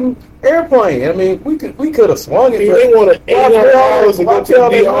freaking airplane. I mean, we could have swung it. They wanted $800 to go to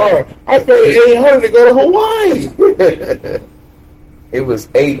DR. I paid $800 to go to Hawaii. It was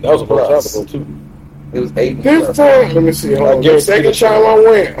 8. That was a plus. travel too. It was 8. This time, let me see. The second time I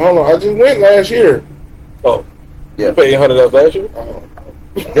went, hold on, I just went last year. Oh, yeah. You paid $800 last year.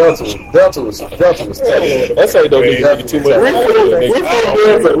 Delta was tough. That's how you don't need too much. We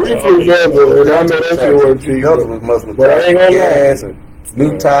flew Delta, and I know that shit was cheap. Delta was muscle, but I ain't gonna gas and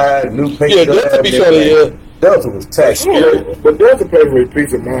new tire, new paint. Yeah, Delta be trying to. Delta was tax. But Delta paid for a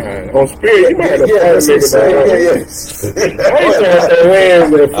peace of mind. On Spirit, you might have to pay a nigga back. I ain't trying to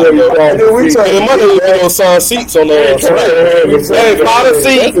land there for you. The money on seats on the. Hey, find a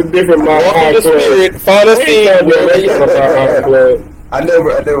seat. That's a different mind. Welcome to Spirit. Find a seat. I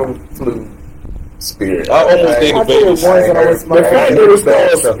never flew Spirit. I almost did the Vegas. The fact that it's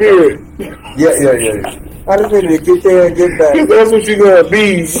called Spirit. Yeah. I just needed to get there and get back. That's what you're gonna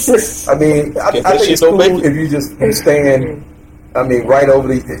be. I mean, I think it's cool if you stand. I mean, right over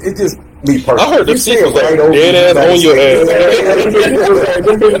it just me personally. I heard the seat was like dead ass on your ass.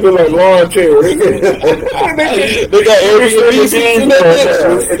 Them bitches look like lawn chairs. They got Airbnb seats in that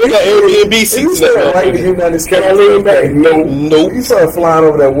bitch. They got Airbnb seats in that bitch. Can I lean back? No. You started flying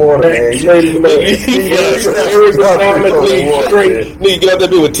over that water, man. Nigga, get out that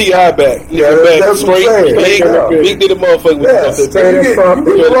bitch with T.I. back. Yeah, back straight. Big did the motherfucker with that.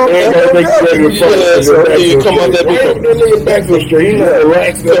 Come out that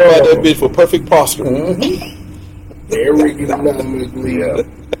bitch for perfect posture. Ergonomically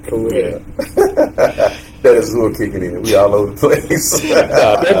correct. That is Zool kicking in. We all over the place.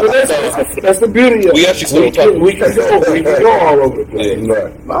 That's the beauty of it. We actually still talking. We can go all over the place. Yeah.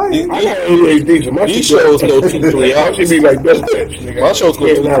 I got ADHD. These shows go 2-3 I hours. should be like this. My shows go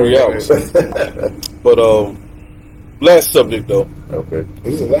 2-3 hours. But last subject though. Okay.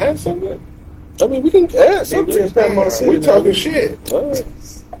 Is the last subject? I mean, we can add subjects. We talking shit.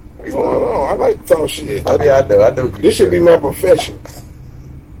 What's going on? I like to talk shit. I know. This should be my profession.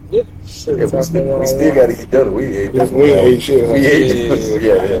 Yeah. We still got to eat dinner. We ate shit. We ate shit.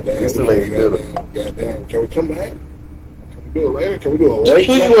 Yeah. We still ain't dinner. Goddamn. Can we come back? Can we do it later? Can we do it later?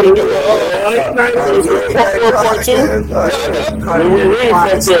 You want to do part 2?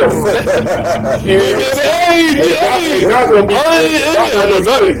 Not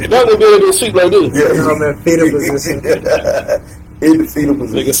gonna be able to sleep like this. Yeah, fetal position. In the fetal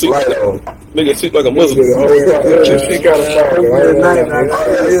position. Nigga sleep nigga sleep like a Muslim. That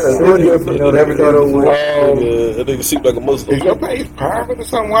nigga sleep like a Muslim. Is your page private or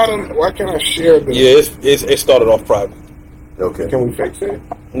something? Why can't I share this? Yeah, it started off private. Okay. Can we fix it?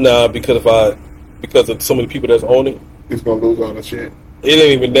 Nah, because of so many people that's owning it, it's gonna lose all the shit. It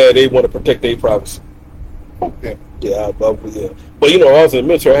ain't even that. They want to protect their privacy. Okay. Yeah. But I was in the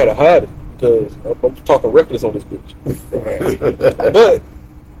military. I had to hide it because I'm talking reckless on this bitch.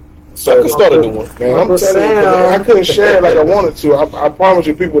 But So I can start a new one. Man, I'm telling you, I couldn't share it like I wanted to. I promise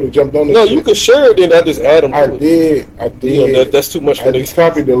you, people would have jumped on this. No, you could share it, then I just add them. I did. You know, that's too much for I just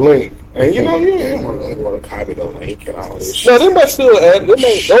copied the link. And you know, you ain't want to copy the link and all this shit. No, they might still add. They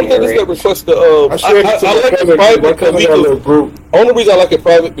may. Don't think this that request the. I like it private because we can. Group. Only reason I like it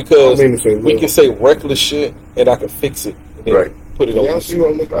private because we can say reckless shit and I can fix it. And right. Put it on. Yeah, see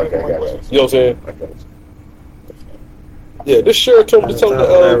what I'm looking like. You know what I'm saying? Yeah, this shirt told me to tell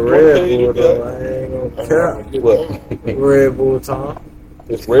the Red Bull, I ain't gonna care. What? Red Bull time.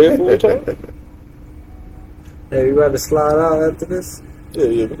 It's Red Bull time? Hey, you about to slide out after this?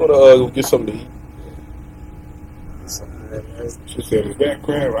 Yeah, we're gonna go get something to eat. She said, "Is that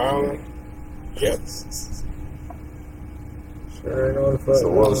Crab Island?" Yep. Sure, so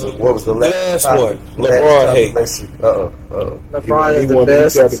what was the last one? LeBron hate. LeBron is the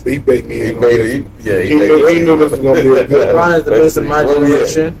best. He beat me. He knew this was gonna be good. LeBron is the best in my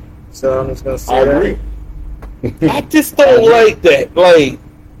generation. So I'm just gonna say I that. agree. I just don't like that. Like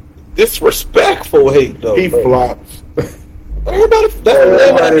disrespectful hate though. He flops. Everybody, that's the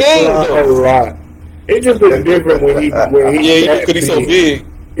name of the game though. A lot. It just looks different when he yeah, because he's so big.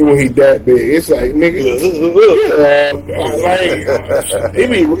 When he that big, it's like nigga,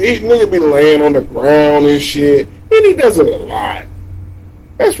 nigga be laying on the ground and shit, and he does it a lot.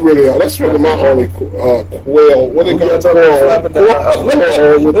 That's really my only quail. What they got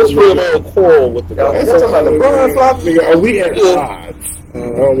That's really my quarrel with the guy. That's about LeBron flopping. Are we at odds?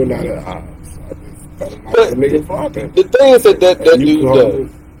 No, we're not at odds. But nigga flopping. The thing is that dude does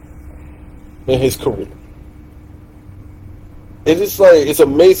in his career. It's just like, it's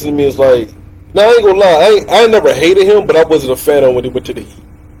amazing to me. It's like, now I ain't gonna lie, I ain't never hated him, but I wasn't a fan of him when he went to the Heat,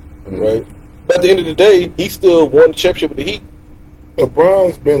 right? But at the end of the day, he still won the championship with the Heat.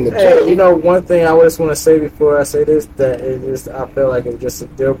 LeBron's been the hey, you know, one thing I just want to say before I say this, that it just, I feel like it was just a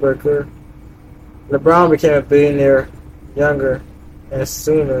deal breaker. LeBron became a billionaire younger and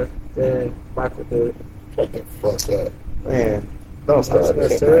sooner than Michael did. Shut the fuck up, man. Don't start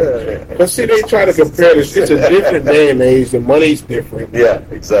that. But see, they try to compare this. It's a different day and age. The money's different. Yeah,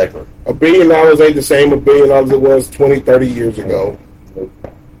 exactly. $1 billion ain't the same $1 billion it was 20, 30 years ago.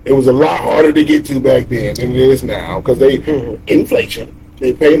 It was a lot harder to get to back then than it is now because inflation.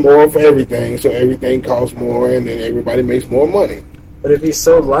 They pay more for everything, so everything costs more, and then everybody makes more money. But if he's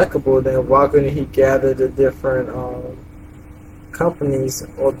so likable, then why couldn't he gather the different companies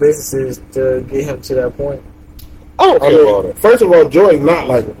or businesses to get him to that point? I don't care about it. First of all, Jordan's not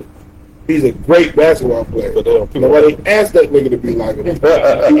likable. He's a great basketball player. But nobody asked that nigga to be likable.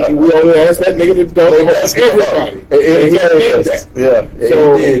 We only asked that nigga to dunk everybody. And he did that. Yeah,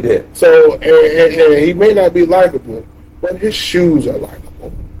 so, he did that. So, and he may not be likable, but his shoes are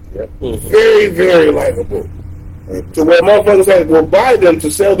likable. Yep. Very, very likable. So where motherfuckers will buy them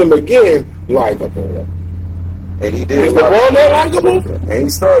to sell them again, likable. And he did. Is LeBron not likable? And he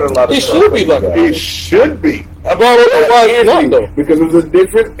started a lot of stuff. He should be likable. He should be. I don't know why he's not though. Because it was a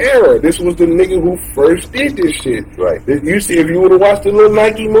different era. This was the nigga who first did this shit. Right. You see, if you would have watched the little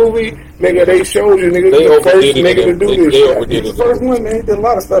Nike movie, nigga, they showed you, nigga, they the first nigga to do this shit. He's the first one, man. He did a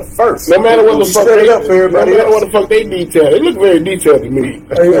lot of stuff first. No matter what the fuck they up for everybody. No matter what the fuck they detailed. It looked very detailed to me.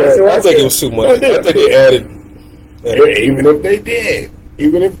 I think it was too much. I think they added. Even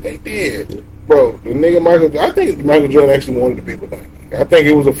if they did. Bro, the nigga I think Michael Jordan actually wanted to be with Nike. I think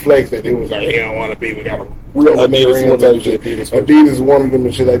it was a flex that it was like, he don't want to be. We got a real Adidas wanted them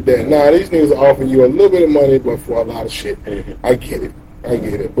and shit like that. Nah, these niggas are offering you a little bit of money, but for a lot of shit. I get it.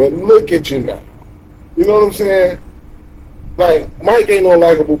 But look at you now. You know what I'm saying? Like, Mike ain't no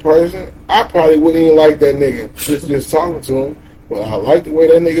likable person. I probably wouldn't even like that nigga just talking to him. But I like the way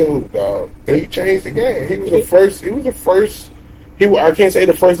that nigga hooped, dog. He changed the game. He was the first. I can't say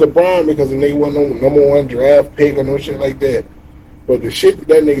the first LeBron because the nigga wasn't no number one draft pick or no shit like that. But the shit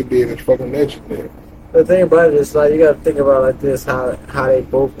that nigga did is fucking legendary. The thing about it is, like, you gotta think about it like this: how they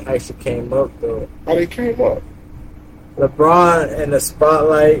both actually came up, though. How they came up? LeBron in the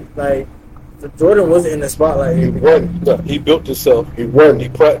spotlight, like Jordan wasn't in the spotlight. He wasn't. No, he built himself. He wasn't. He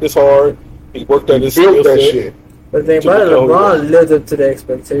practiced hard. He worked on his built that set. shit. But the thing about it, LeBron lived up to the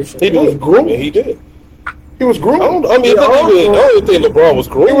expectation. He was groomed. He did. He was groomed. I don't think LeBron was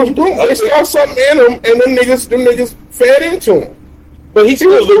groomed. He was groomed. They saw something in him, and them niggas fed into him. But he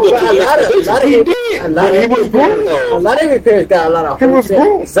still lived up to A lot of he was groomed. A lot of his parents got a lot of. He was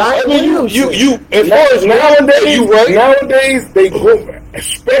groomed. Zion Williams. You as far as nowadays they groom,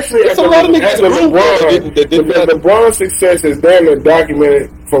 especially after LeBron's success is damn near documented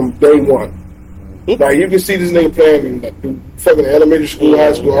from day one. Like, you can see this nigga playing in fucking elementary school,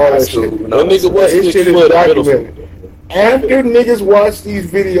 high school, all that shit. No nigga was his shit is documented. After niggas watched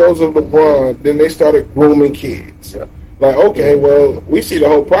these videos of LeBron, then they started grooming kids. Yeah. Like, okay, well, we see the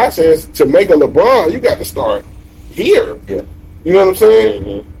whole process. To make a LeBron, you got to start here. Yeah. You know what I'm saying?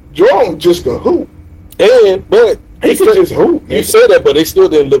 Mm-hmm. Jordan just a hoop. But he could just hoop. You said that, but they still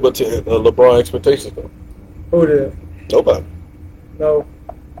didn't live up to LeBron expectations, though. Who did? Nobody. No.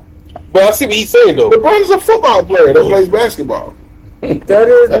 But I see what he's saying, though. LeBron is a football player that plays basketball. That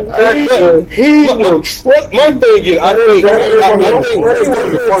is. He will trust. My thing is, I think the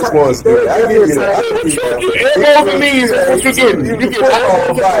first one's good. I give you that.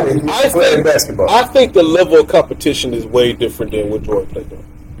 I think the level of competition is way different than what Jordan played on.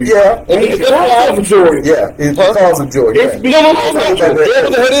 Yeah, and it's because of Jordan. Yeah, it's because of Jordan.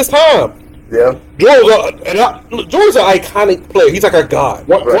 Jordan had his time. Yeah, Jordan's an iconic player. He's like a god.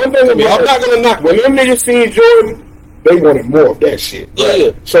 One thing I'm not gonna knock when them niggas seen Jordan, they wanted more of that shit.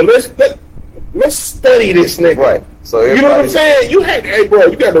 Yeah. So let's study this nigga. Right. So you know what I'm saying? You got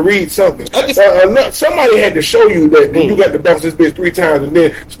to read something. Somebody had to show you that you got to bounce this bitch 3 times and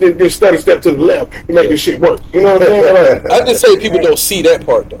then study step to the left and make this shit work. You know what I'm saying? I just say people don't see that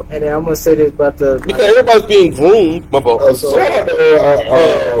part though. And then I'm gonna say this about because everybody's being groomed. My fault. Whatever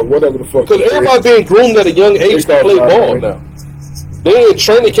the fuck. Because everybody's being groomed at a young age to play ball now. They in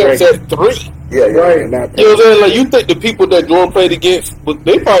training camps at 3. Yeah, right. You know what I'm saying? Like, you think the people that Jordan played against, but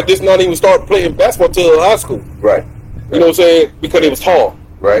they probably just not even start playing basketball till high school. Right. You know what I'm saying? Because it was tall.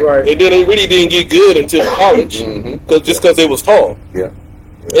 Right. And then they really didn't get good until college, because they was tall. Yeah.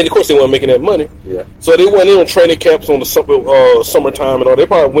 And of course they weren't making that money. Yeah. So they went in on training camps on the summertime and all. They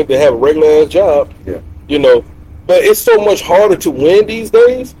probably went to have a regular ass job. Yeah. You know, but it's so much harder to win these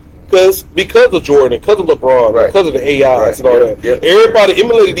days. Because of Jordan, because of LeBron, because of the AIs and all that. Yep. Everybody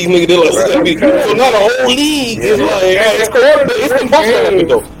emulated these niggas. They're like, so now the whole league is like, it's supposed to happen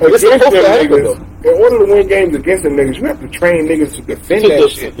though. It's supposed to happen though. In order to win games against them niggas, you have to train niggas to defend that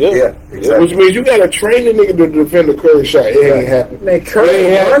shit. Yeah, exactly. Which means you got to train the nigga to defend the Curry shot. It ain't happening. Man,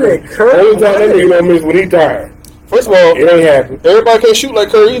 Curry. Only time that nigga don't miss when he tired. First of all, it ain't happening. Everybody can't shoot like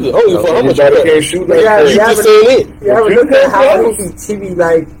Curry either. Everybody can't shoot like Curry. You just saying it. Yeah, but look at how he be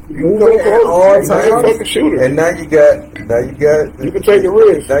like moving at all times. Shooter. And now you can take the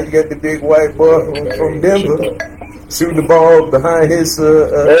risk. Now you got the big white boy from Denver shooting the ball behind his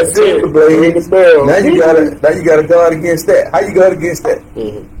shoulder blade. Now you got to guard against that. How you guard against that?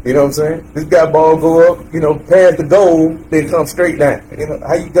 Mm-hmm. You know what I'm saying? This guy ball go up, past the goal, then come straight down.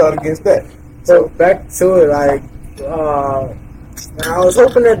 How you guard against that? So back to it, like I was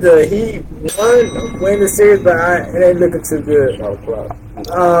hoping that the Heat win the series, but it ain't looking too good.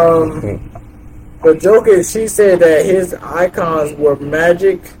 But Jokic, she said that his icons were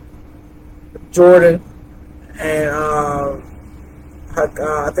Magic, Jordan, and I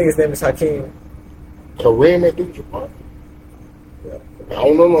think his name is Hakeem. Kareem Abdul-Jabbar. I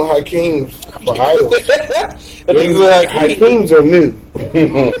don't know no Hakeem's for idols. Hakeem's are new.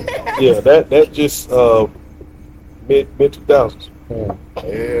 Yeah, that just mid 2000s.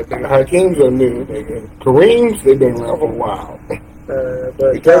 Yeah, Hakeem's are new. Kareem's, they've been around for a while.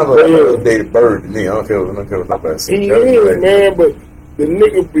 But he kind of like a dated bird to me. I don't care what nobody says. He is, man, but the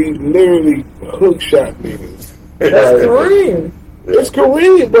nigga be literally hook shot niggas. That's Kareem. It's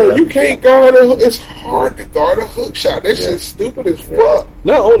Kareem, bro. You can't guard it's hard to guard a hook shot. That shit's stupid as fuck.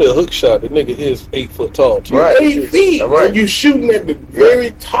 Not only a hook shot, the nigga is 8 foot tall too. Right. 8 feet. Right. And you shooting at the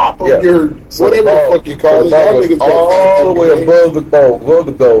very top of your whatever the fuck you call it. Y'all niggas all the way above the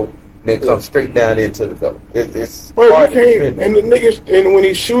goal, then come straight down into the goal. It's bro, you can't. And the niggas, and when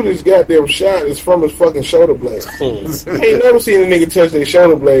he shoot his goddamn shot, it's from his fucking shoulder blade. I ain't never seen a nigga touch their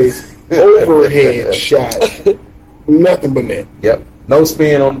shoulder blades overhead shot. Nothing but that. Yep. No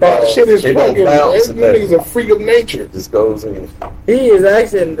spin on the ball. Shit is fucking. That nigga's a freak of nature. Just goes in. He is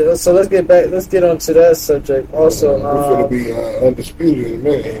actually. So let's get back. Let's get on to that subject. Also, we're gonna be undisputed in a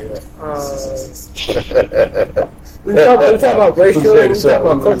minute. We talk about racial. We talk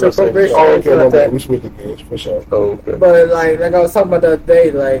about cultural appropriation. Oh, okay, we switch the games for sure. Oh, okay. But like I was talking about the other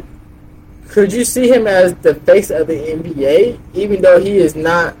day, like, could you see him as the face of the NBA, even though he is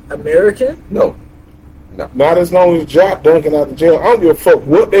not American? No. Not as long as Jock Duncan out of jail. I don't give a fuck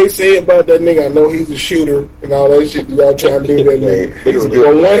what they say about that nigga. I know he's a shooter and all that shit. Y'all trying to do that nigga.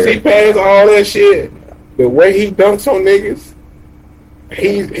 But once he passed all that shit, the way he dunks on niggas,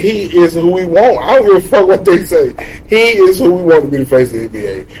 he is who we want. I don't give a fuck what they say. He is who we want to be the face of the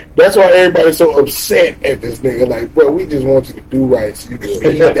NBA. That's why everybody's so upset at this nigga. Like, bro, we just want you to do right so you can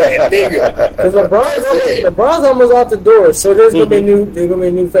be that nigga. Because LeBron's almost out the door, so there's gonna be a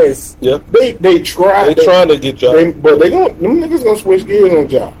new face. Yeah, they try. They trying to get Jock, but them niggas gonna switch gears on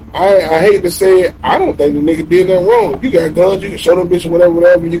Jock. I hate to say it, I don't think the nigga did nothing wrong. If you got guns, you can show them bitches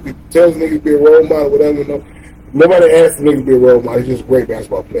whatever. You can tell this nigga to be a role model, whatever. No. Nobody asked the nigga to be a role model. He's just a great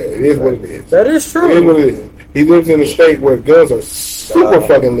basketball player. It is what it is. That is true. It is what it is. He lives in a state where guns are super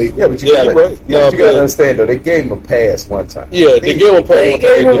fucking legal. Yeah, but you gotta understand though. They gave him a pass one time. Yeah, they gave him a pass. They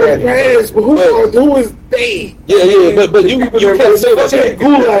gave him a pass, but who is they? Yeah, but you can't say that.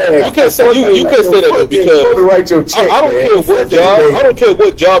 You can't say that because I don't care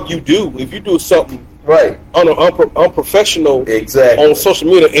what job you do. If you do something right unprofessional exactly on social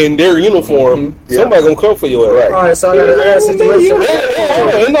media in their uniform, somebody gonna come for your ass. Right. All right, so I got a situation.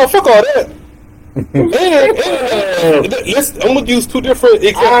 No, fuck all that. I'm gonna use two different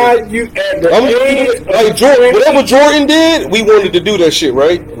examples. Like Jordan, whatever Jordan did, we wanted to do that shit,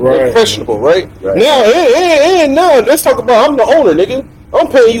 right? Professional, right? Now, let's talk about. I'm the owner, nigga. I'm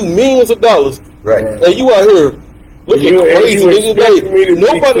paying you millions of dollars, right? And you out here looking crazy, nigga. Like,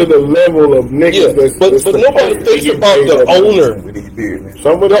 nobody to the level of niggas. But nobody thinks about the owner.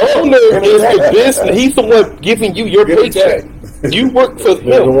 The owner is the business. He's the one giving you your paycheck. You work for him.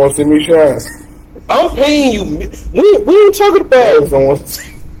 Don't want to see me shine. I'm paying you. We ain't talking about.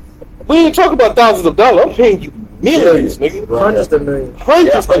 We ain't talking about thousands of dollars. I'm paying you millions, nigga. Hundreds of millions.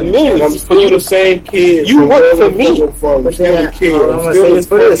 Hundreds of millions. I'm still the same kid. You work for me. I'm still the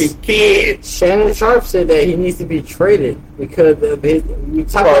fucking kid. Shannon Sharp said that he needs to be traded because of his. You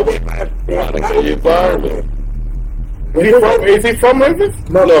talk about environment. Is he from Memphis?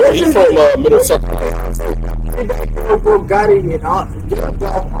 No, he's from Minnesota. Got him and all.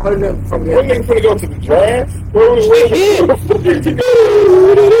 Putting him from When they finna go to the draft? Where was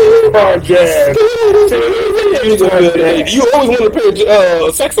jazz? You always want to play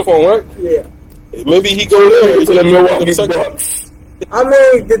a saxophone, right? Yeah. Maybe he goes there to the Milwaukee Bucks. I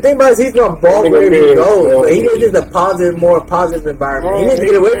mean, the thing about it is he's gonna ball wherever he goes, but he needs a more positive environment. He needs to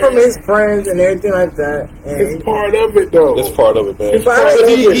get away from his friends and everything like that. And it's part of it, though. It's part of it, man.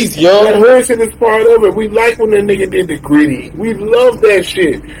 He's young. That Harrison is part of it. We like when that nigga did the gritty. We love that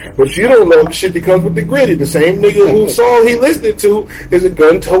shit. But you don't know the shit that comes with the gritty. The same nigga whose song he listening to is a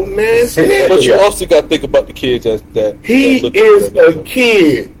gun-toting ass nigga. But you also got to think about the kids that he is a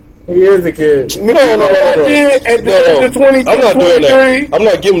kid. He is a kid. No. At the 22, I'm not doing that. I'm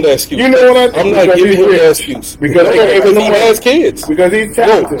not giving that excuse. You know what I'm not giving him that excuse. Because he has kids. Because he's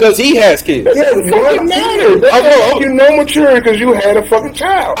talented. No, because he has kids. Yeah, it doesn't matter. You know mature because you had a fucking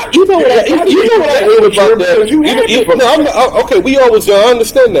child. You know what I hate about that? Okay, we always young. I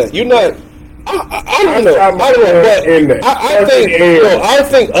understand that. You're not. I don't know. But I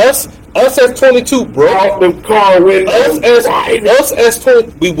think us as 22, bro. Out the car window. Us as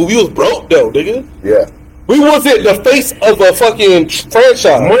 20, we was broke though, nigga. Yeah. We wasn't the face of a fucking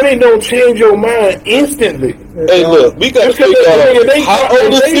franchise. Money don't change your mind instantly. Hey, look, we got to figure out how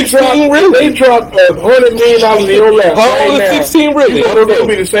old is 16 really? They dropped $100 million in your lap. How old is 16 really? You're going to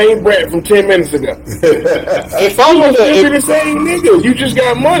be the same brat from 10 minutes ago. If I was be the same nigga, you just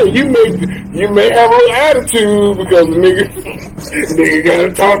got money. You may have an attitude because the nigga got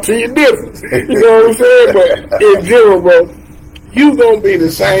to talk to you different. You know what I'm saying? But in general, bro, you gonna be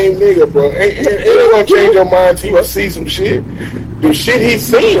the same nigga, bro. It ain't gonna change your mind till you see some shit. The shit he's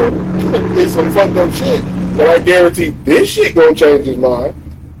seeing is some fucked up shit. But I guarantee this shit gonna change his mind.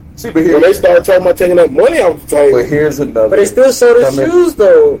 See, but when they start talking about taking that money off the table. But here's another. But they still sold his shoes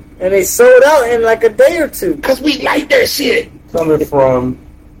though, and they sold out in like a day or two. Cause we like that shit. Coming from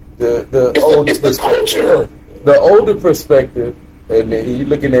the older culture. The older perspective, and then you're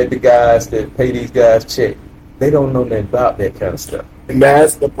looking at the guys that pay these guys check. They don't know nothing about that kind of stuff. And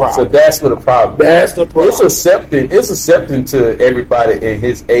that's the problem. So that's what the problem is. That's the problem. It's accepting to everybody in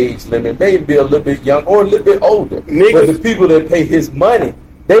his age limit, maybe a little bit young or a little bit older. Niggas. But the people that pay his money,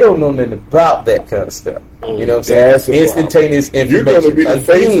 they don't know nothing about that kind of stuff. You know what I'm saying? Instantaneous information. You're going to be the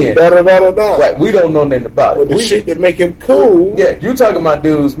face of Right, we don't know nothing about it. But the shit that make him cool. Yeah, you're talking about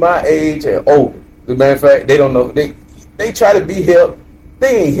dudes my age and older. As a matter of fact, they don't know. They try to be hip.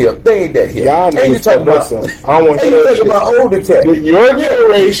 They ain't hip. They ain't that hip. Y'all know you talking about something. I want you talking about older cats. Your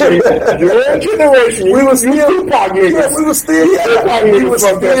generation. We was still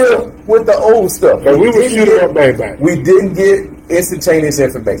with the old stuff. And we were shooting up bang. We didn't get instantaneous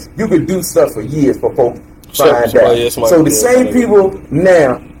information. You could do stuff for years before find out. So the same people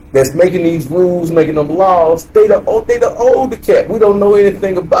now that's making these rules, making them laws, they the older cat. We don't know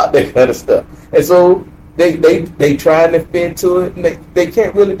anything about that kind of stuff. And so They trying to fit into it, and they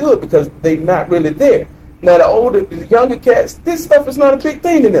can't really do it because they not really there. Now the younger cats, this stuff is not a big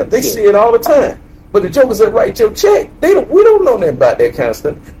thing to them. They see it all the time. But the jokers that write your check, we don't know nothing about that kind of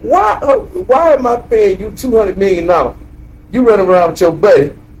stuff. Why am I paying you $200 million? You run around with your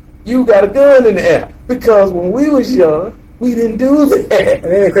buddy, you got a gun in the air. Because when we was young, we didn't do that. And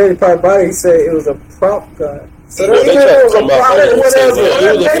then the crazy part about it, he said it was a prop gun. So Well, even they if it was a tried to prop, come out whatever.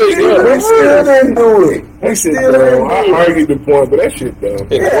 with it. We still didn't do it. That shit dumb. I argue the point, but that shit dumb.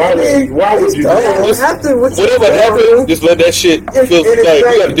 Why would you do that? Whatever happened, just let that shit feel like you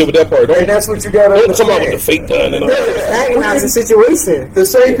got to deal with that part. And that's what you got to Don't come out with the fake gun and all that. Agonize the situation. The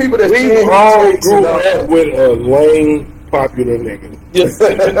same people that We all grew up with a lame, popular nigga. Yes. This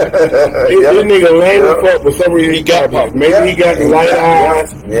nigga lame as fuck, but for some reason he got popular. Maybe he got the light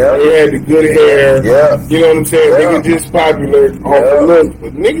eyes, he had the good hair. You know what I'm saying? Nigga just popular off the look,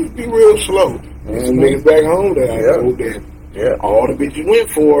 but niggas be real slow. There's some niggas back home that I know that all the bitches went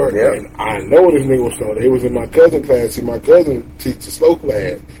for, and I know this nigga was slow. They was in my cousin class. See, my cousin teach the slow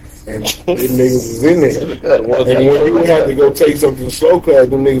class. And them niggas was in there. And when you had to go take something to slow class,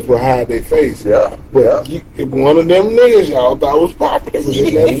 them niggas would hide their face. But if one of them niggas y'all thought was popular was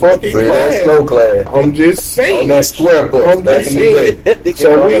in that fucking class. Slow class. I'm just saying. On that square book. I'm just saying.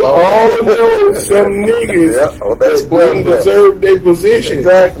 So we all know some niggas that didn't deserve their position.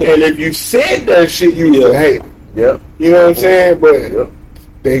 Exactly. And if you said that shit, you was a hater. You know what I'm saying? But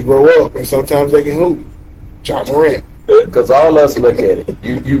they grow up, and sometimes they can hoop. John Morant. Because all us look at it.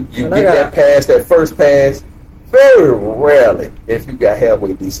 You get that pass, that first pass, very rarely, if you got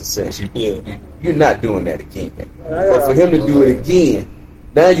halfway decent sense, you're not doing that again. But for him to do it again,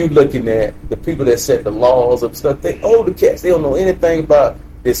 now you're looking at the people that set the laws of stuff. They older cats. They don't know anything about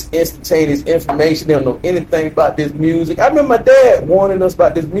this instantaneous information. They don't know anything about this music. I remember my dad warning us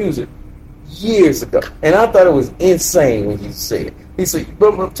about this music years ago. And I thought it was insane when he said it. He said,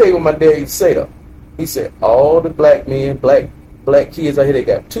 but I'll tell you what my dad used to say though. He said, all the black men, black kids out here, they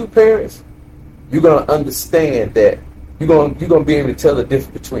got two parents. You're gonna understand that you're gonna be able to tell the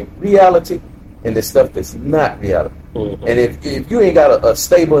difference between reality and the stuff that's not reality. And if you ain't got a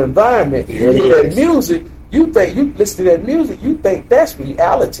stable environment, you hear that music, you listen to that music, you think that's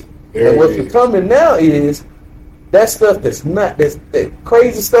reality. And what's becoming now is that stuff that's not that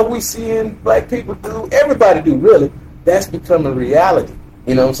crazy stuff we see in black people do, everybody do really. That's becoming reality.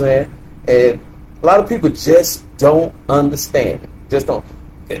 You know what I'm saying? And a lot of people just don't understand it. Just don't.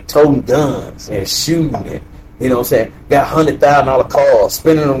 They're toting guns and shooting it. You know what I'm saying? Got $100,000 cars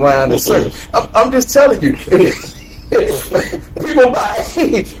spinning around the circle. I'm just telling you. People my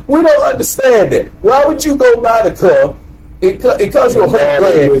age, we don't understand that. Why would you go buy the car? It costs you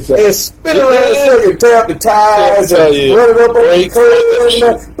 $100,000 and spin around the circle, tear up the tires, and run it up on the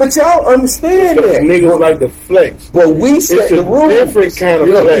curb. But y'all understand that. Niggas like the flex. But we set the rules. It's a different kind of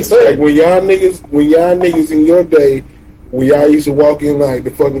flex. Like when y'all niggas in your day, when y'all used to walk in like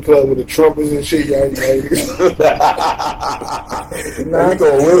the fucking club with the trumpets and shit, y'all Nah,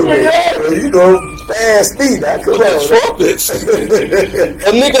 you go fast speed. That's with the trumpets. A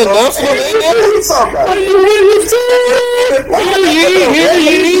nigga announcing it. What are you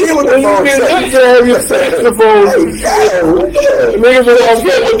niggas was on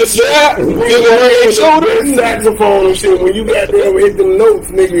with the strap, saxophone and shit. When you got them hit the notes,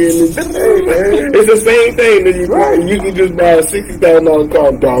 nigga, it's the same thing that you can just buy a $60,000 car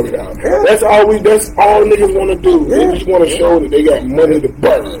and dog it out. That's all niggas want to do. They just want to show that they got money to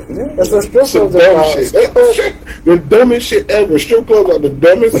burn. That's what strip Some clubs dumb are. shit. The dumbest shit ever. Strip clubs are the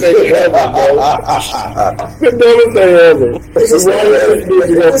dumbest thing ever, bro. The dumbest thing ever. You're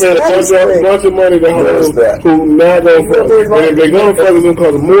gonna pay a bunch of money to hoes who not gonna fuck. And if they're gonna fuck, it's gonna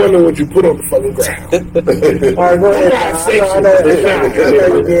cost more than what you put on the fucking ground. Alright, go ahead. I know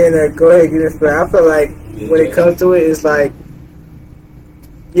you're getting there. Go ahead, get it. I feel like when it comes to it, it's like,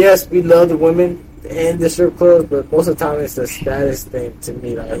 yes, we love the women and the strip clubs, but most of the time it's the status thing to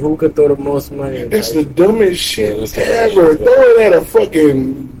me. Like, who could throw the most money? That's the dumbest shit ever. Throw it at a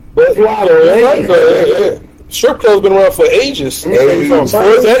fucking plot of land. Strip clubs been around for ages. For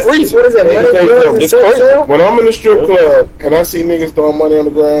that reason. What is that? It's crazy. When I'm in the strip club and I see niggas throwing money on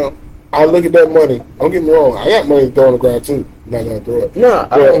the ground, I look at that money. Don't get me wrong. I got money to throw on the ground too. I'm not gonna throw it. No,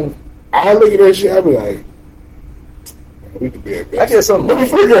 I look at that shit. I be like, we could be a I get something. Let me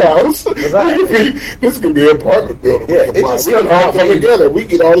figure out. This could be an apartment building. Yeah, it just we can all come together. We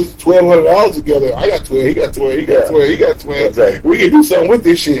get all this $1,200 together. I got 12. He got 12. He got 12. He got 12. Exactly. We can do something with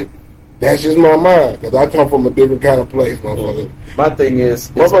this shit. That's just my mind, because I come from a different kind of place, motherfucker. My thing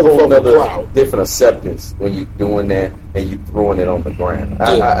is, it's a whole other different acceptance when you doing that and you throwing it on the ground.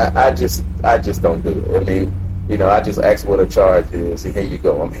 I just don't do it. I mean, you know, I just ask what a charge is, and here you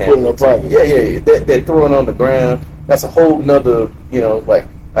go. I'm handling it. Yeah. That throwing on the ground, that's a whole nother, you know, like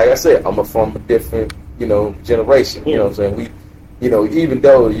I said, I'm from a different, you know, generation. You know what I'm saying? even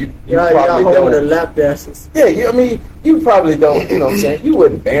though you probably don't. With the lap dances. Yeah, you probably don't. You know what I'm saying? You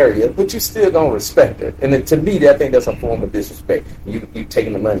wouldn't marry her, but you still gonna respect her. And then, to me, I think that's a form of disrespect. You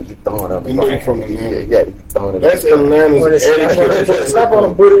taking the money, you throwing up. You from Atlanta? Yeah, you throwing it. That's Atlanta's etiquette. Slap on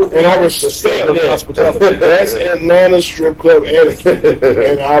the booty, and I respect that. That's Atlanta's strip club etiquette,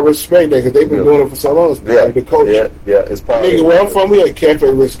 and I respect that because they've been doing it for so long. The culture. Yeah, it's part. Nigga, where I'm from, we had Cafe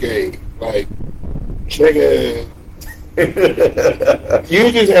Risque. Like, nigga.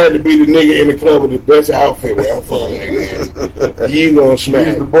 You just had to be the nigga in the club with the best outfit where I'm from, nigga. You gonna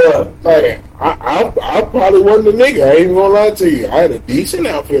smack the boy. Like, I probably wasn't the nigga. I ain't even gonna lie to you. I had a decent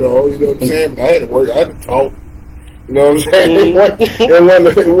outfit on, you know what I'm saying? But I had to work, I had to talk. You know what I'm saying?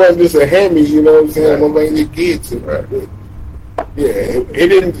 It wasn't just a hammy, you know what I'm saying? I'm like, your kids. Yeah,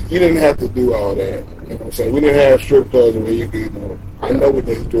 you didn't have to do all that. You know what I'm saying? We didn't have strip clubs where you could, I know what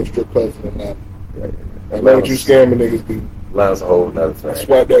niggas do strip clubs and that. I know what you scamming niggas do. That's a whole nother thing.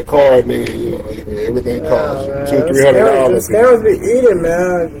 Swipe that card, nigga. Everything costs $200-$300. Scammers be eating,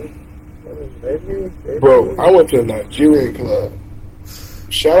 man. Bro, I went to a Nigerian club.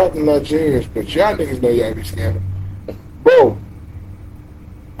 Shout out to Nigerians, but y'all niggas know y'all be scamming. Bro,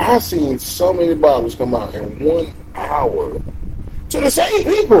 I seen so many bottles come out in 1 hour. To the same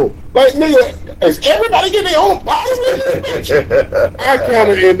people. Like, nigga, is everybody getting their own bottles in this bitch? I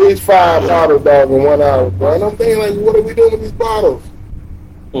counted at least 5 bottles, dog, in 1 hour, bro. And I'm thinking, like, what are we doing with these bottles?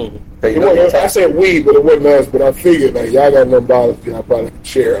 I said we, but it wasn't us. But I figured, like, y'all got enough bottles, y'all probably could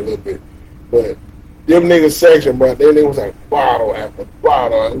share a little bit. But them niggas section, bro, they was like bottle after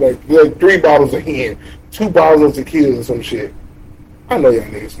bottle. Like 3 bottles of hen, 2 bottles of tequila or some shit. I know y'all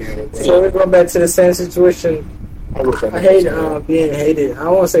niggas scamming, bro. So we're going back to the same situation. I hate being hated. I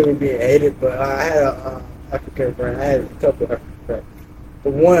won't say we're being hated, but I had a African friend. I had a couple of African friends.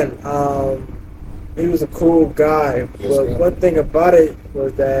 The one, he was a cool guy, but one thing about it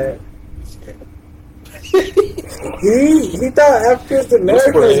was that he thought Africans and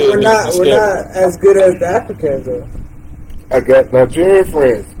Americans were not as good as the Africans are. I got Nigerian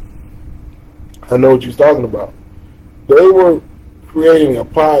friends. I know what you're talking about. They were creating a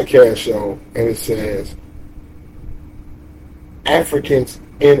podcast show, and it says Africans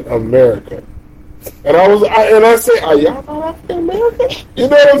in America. And I said, are y'all not African American? You know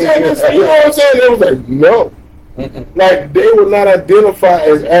what I'm saying? You know what I'm saying? They was like, no. Like, they would not identify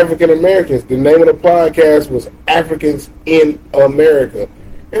as African Americans. The name of the podcast was Africans in America.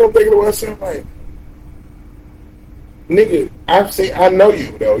 And I'm thinking to myself, like, nigga, I know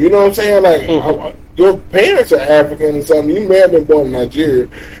you, though. You know what I'm saying? Like, your parents are African or something. You may have been born in Nigeria.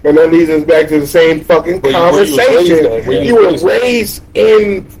 And that leads us back to the same fucking conversation. You were raised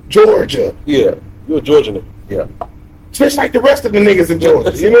in Georgia. Yeah, you're a Georgian. Yeah. Just like the rest of the niggas in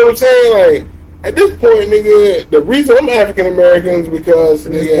Georgia. You know what I'm saying? Like, at this point, nigga, the reason I'm African American is because,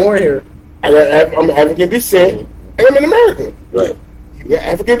 nigga, born here. I'm African descent and I'm in America. Right. You're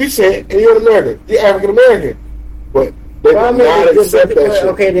African descent and you're in America. You're African American. But they do not accept that shit.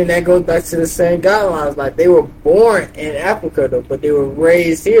 Okay, then that goes back to the same guidelines. Like, they were born in Africa, though, but they were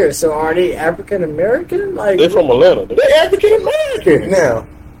raised here. So are they African American? Like, they're from Atlanta. They're African American. Now,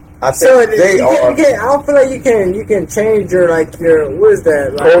 I think I don't feel like you can change your what is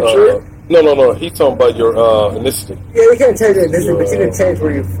that? Like, culture? No. He's talking about your ethnicity. Yeah, you can't change your ethnicity, but you can change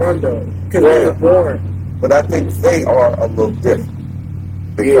where you're from, though, because they were born. But I think they are a little different.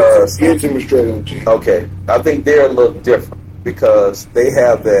 Because okay, I think they're a little different because they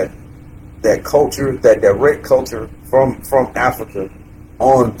have that culture, that direct culture from Africa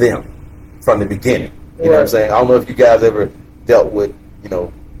on them from the beginning. You know what I'm saying? I don't know if you guys ever dealt with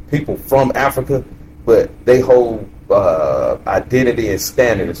people from Africa, but they hold identity and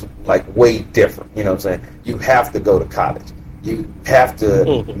standing is like way different. You know what I'm saying? You have to go to college. You have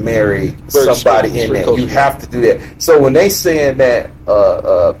to marry somebody in there. You have to do that. So when they saying that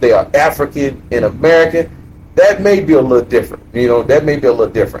they are African and American, that may be a little different. That may be a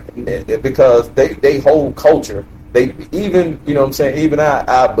little different because they hold culture. They even even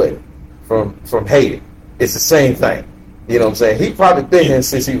our buddy from Haiti, it's the same thing. You know what I'm saying? He probably been here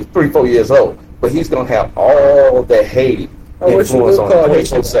since he was 3-4 years old, but he's gonna have all that Haiti influence on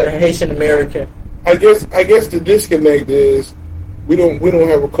him. Haitian American. I guess the disconnect is we don't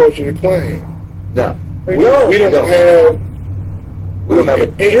have a culture to claim. No, we don't have a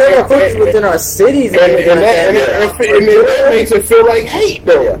culture within our cities, and that makes it feel like hate,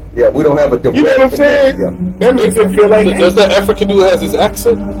 though. Yeah, we don't have a direct. You know what I'm saying? Yeah. That makes it feel like. Does that African dude has his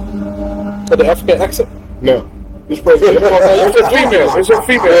accent? The African accent? No. It's a female. It's a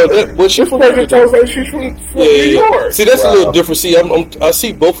female. Well, she's from She's from New York. See, that's a little different. See, I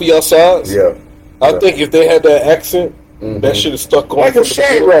see both of y'all sides. Yeah. I think if they had that accent, That shit is stuck on. Like a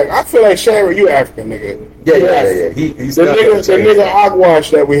Shadrach. I feel like Shadrach, you African nigga. Yeah. He's the nigga Hogwash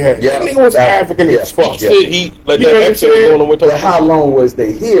that we had. Yeah. That nigga was African as fuck. He like that accent going on with but how long was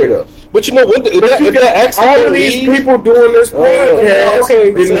they here though? But you know what? That accent. All of these people doing this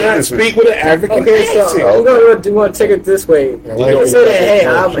podcast did not speak with an African accent. So you want to take it this way. You can say that, hey,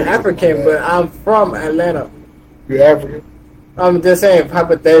 I'm African, but I'm from Atlanta. You African? I'm just saying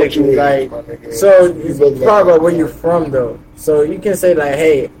hypothetically, like, so it's probably about where you're from, though. So you can say, like,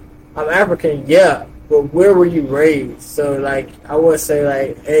 hey, I'm African, yeah, but where were you raised? So, like, I would say,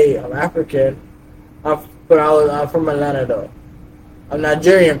 like, hey, I'm African, but I'm from Atlanta, though. I'm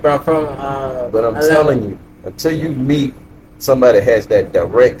Nigerian, but I'm from But I'm Atlanta. telling you, until you meet somebody that has that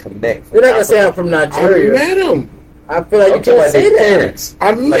direct connect. You're not going to say I'm from Nigeria. I met him. I feel like you can't say that. Parents.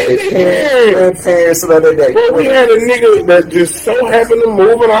 I met their parents. Parents like that. Well, we had a nigga that just so happened to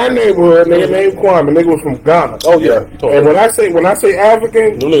move in our neighborhood. Nigga named Kwame. Nigga was from Ghana. Oh yeah. And when I say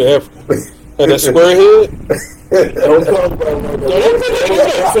African, no nigga African. And that square head. Don't talk about that.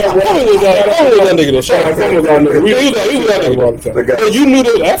 You knew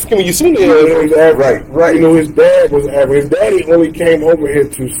that African when you seen it. Right. You know, his dad was African. His daddy only came over here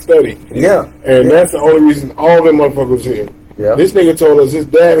to study. Yeah. And that's the only reason all them motherfuckers here. Yeah. This nigga told us his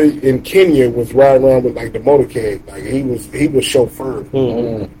daddy in Kenya was riding around with like the motorcade. Like he was chauffeur. Mm-hmm.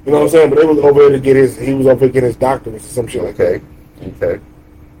 You know what I'm saying? But they was over there to get his doctorate or some shit like that. Okay.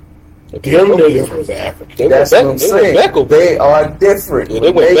 Them niggas was African. That's what I'm saying. They are different. Yeah, they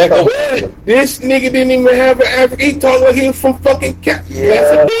went back up. This nigga didn't even have an African. He talked like he was from fucking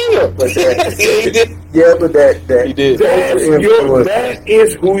Pasadena. But that he did. That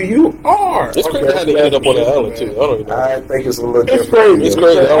is who you are. It's crazy how they ended up on the island too. I don't even know. I think it's a little different. It's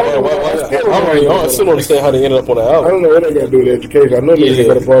crazy. I still don't understand how they ended up on the island. I don't know what they got to do with education. I know they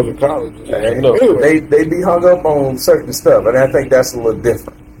got to go to college. They be hung up on certain stuff, and I think that's a little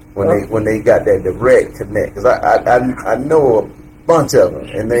different. When they got that direct connect, because I know a bunch of them,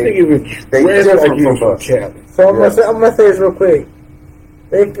 and they different from us. So I'm gonna say this real quick.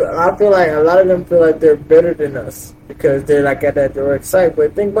 I feel like a lot of them feel like they're better than us because they're like at that direct site.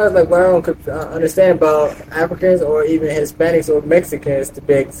 But think about it, like what I don't understand about Africans or even Hispanics or Mexicans to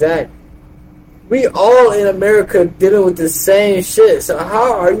be exact. We all in America dealing with the same shit. So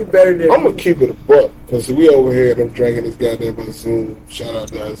how are you better than? I'm gonna keep it a buck because we over here and I'm drinking this goddamn Zoom. Shout out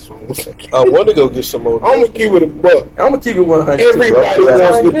to Zoom. I want to go get some more. I'm gonna keep it a buck. I'm gonna keep it 100. Everybody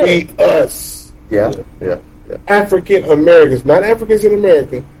wants to be us. Yeah. African Americans, not Africans in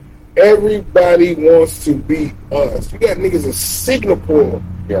America. Everybody wants to be us. You got niggas in Singapore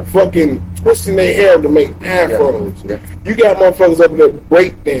fucking twisting their hair to make afros. Yeah. You got motherfuckers up there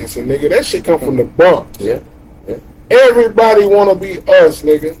breakdancing, nigga. That shit come from the Bronx. Yeah. Everybody want to be us,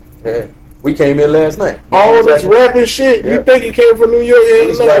 nigga. Yeah. We came in last night. All this rapping shit, you think it came from New York?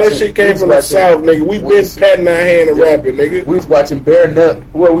 Yeah, that shit came from the South, nigga. We been patting our hand and rapping, nigga. We was watching Bare Knuckle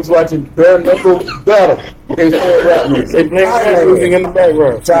Battle. They playing rap music. They playing rap music in the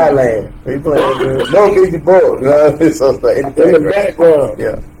background. Thailand. They playing no Biggie Boy. In the background.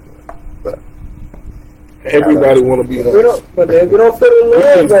 Yeah. Everybody want to be us. We don't fit in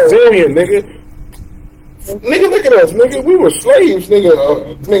the Brazilian, nigga. Nigga, look at us, nigga. We were slaves, nigga.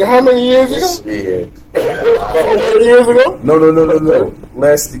 Nigga, how many years ago? Yeah. 400 years ago? No.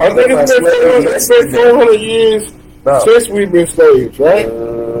 Less. I think it's been 400 years since we've been slaves, right?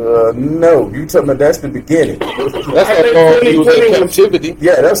 No. You talking about that's the beginning. That's how long he was in captivity.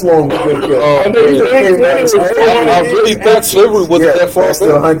 Yeah, that's long we've been killed. I really thought slavery was that far. That's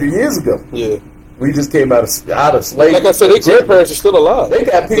still 100 years ago. Yeah. We just came out of slavery. Like I said, their grandparents are still alive. They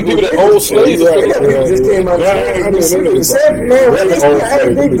got people that old slaves. They just came out of slavery.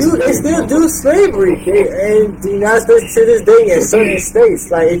 They still do slavery in the United States to this day in certain states.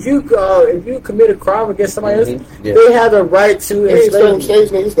 Like if you commit a crime against somebody else, they have the right to enslave.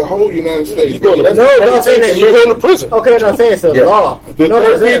 States, nigga, it's the whole United States. No, I'm saying that you're going to prison. Okay, no, I'm saying it's the law. The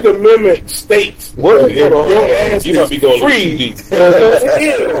 13th Amendment states what your ass you might be going free.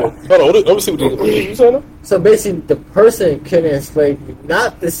 Hold on, let me see what you saying. So basically, the person can enslave you,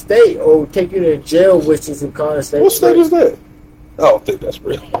 not the state, or take you to jail, which is in kind of state. What state is that? I don't think that's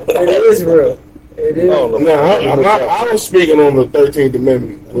real. It is real. It is. I was speaking on the 13th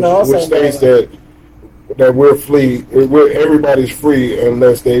Amendment, which states that we're free. Everybody's free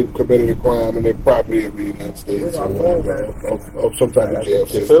unless they committed a crime and their property of the United States of some type of jail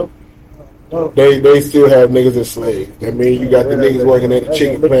system. They still have niggas as slaves. I mean, you got the niggas working at the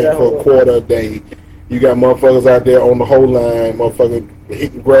chicken plant for a quarter a day. You got motherfuckers out there on the whole line, motherfuckers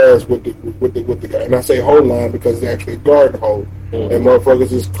hitting grass with the guy. And I say whole line because it's actually a garden hole. And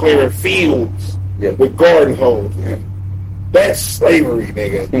motherfuckers is clearing fields with garden holes. That's slavery,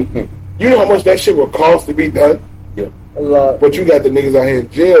 nigga. You know how much that shit would cost to be done? Yeah. A lot. But you got the niggas out here in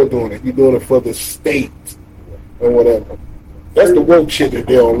jail doing it. You doing it for the state and whatever. That's the woke shit that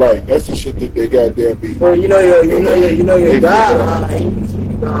they don't like. That's the shit that they goddamn be. Well, you know your guy. He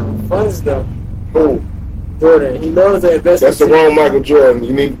funds them. Who? Jordan. He knows that investment. That's the wrong Michael Jordan.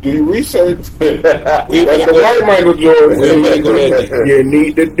 You need to do your research. That's the right Michael Jordan. You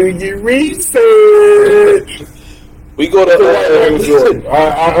need to do your research. We go to Michael Jordan.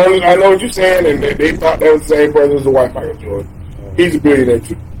 I know what you're saying, and they thought that was the same person as the white Michael Jordan. He's a billionaire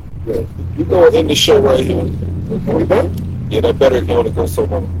too. Yeah. We go in the show right here. Are we done? Yeah, that better go to go so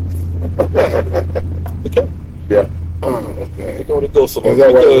long. Okay. Yeah. Okay. We're going to go so long Is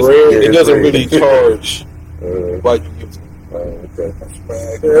that what because red? it doesn't really charge like you used to. Okay.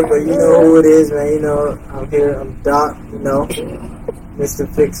 Yeah, but you know who it is, man. You know, I'm here. I'm Doc. You know, Mr.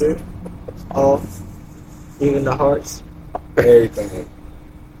 Fixer. Off. Even the hearts. Everything.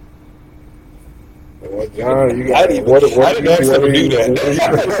 Well, John, you got I didn't ask him to do that.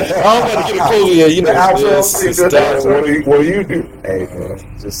 I'm about to get a clue here. You know, what do you do? Hey,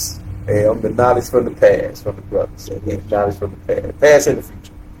 man, I'm the knowledge from the past, from the brothers. Knowledge from the past and the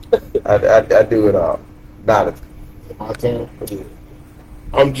future. I do it all. Knowledge. My turn.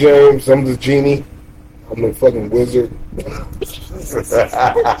 I'm James. I'm the genie. I'm the fucking wizard. I'm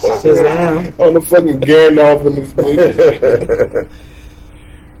the fucking Gandalf in this bitch.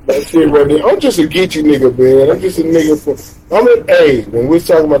 That's it right there. I'm just a Geechee nigga, man. I'm just a nigga when we're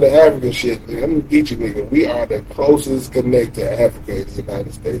talking about the African shit, man, I'm a Geechee nigga. We are the closest connect to Africa in the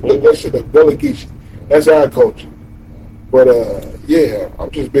United States. Look that shit up, Bella Geechee. That's our culture. But yeah,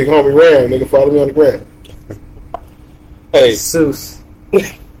 I'm just big homie Ram, nigga. Follow me on the gram. Hey, Seuss.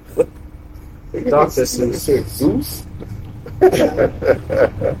 Dr. Seuss. Said Zeus?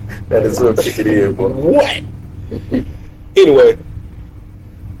 That is what kick it in, boy. What? anyway,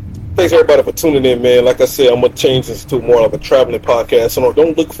 thanks everybody for tuning in, man. Like I said, I'm gonna change this to more of a traveling podcast. So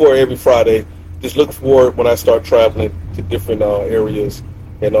don't look for it every Friday. Just look for it when I start traveling to different areas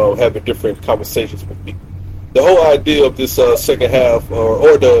and having different conversations with people. The whole idea of this second half,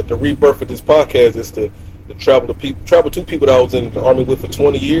 or the rebirth of this podcast, is to travel to people that I was in the army with for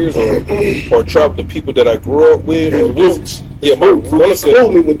 20 years, or travel to people that I grew up with. Roots. Yeah, my roots. Don't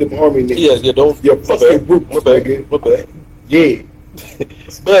school me with them army niggas. Yeah, don't. Your fucking roots, nigga. My bad. Yeah.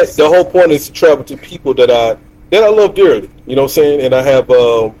 But the whole point is to travel to people that I love dearly. You know what I'm saying? And I have,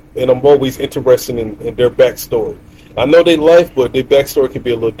 and I'm always interested in their backstory. I know their life, but their backstory can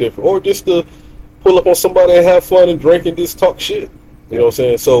be a little different. Or just to pull up on somebody and have fun and drink and just talk shit. You know what I'm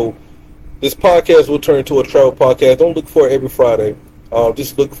saying? So this podcast will turn into a travel podcast. Don't look for it every Friday.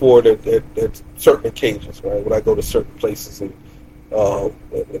 Just look for it at certain occasions, right? When I go to certain places and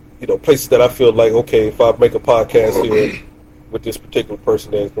places that I feel like, okay, if I make a podcast here with this particular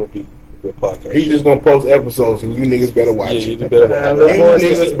person, there's going to be a good podcast. He's just going to post episodes and you niggas better watch it. You better watch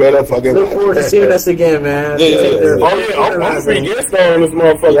it. You niggas better fucking look forward to seeing us again, man. Yeah. Oh yeah, I'm going to be guest star on this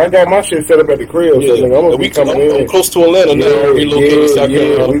motherfucker. I got my shit set up at the crib, so I'm going to be coming in. I'm close to Atlanta now. Relocated to South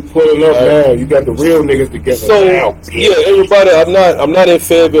Carolina. We pulling up now. You got the real niggas together. So everybody, I'm not in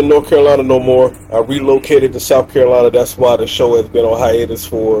Fayetteville, North Carolina no more. I relocated to South Carolina. That's why the show has been on hiatus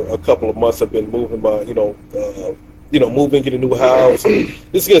for a couple of months. I've been moving my, moving, get a new house.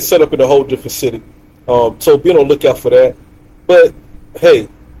 Just getting set up in a whole different city. So be on the lookout for that. But hey,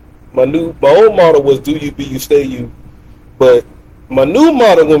 my old motto was "Do you be you, stay you." But my new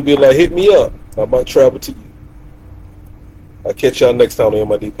motto gonna be like, "Hit me up. I might travel to you." I'll catch y'all next time on the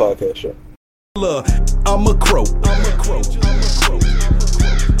M.I.D. podcast show. I'm a crow.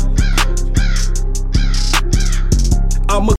 I'm a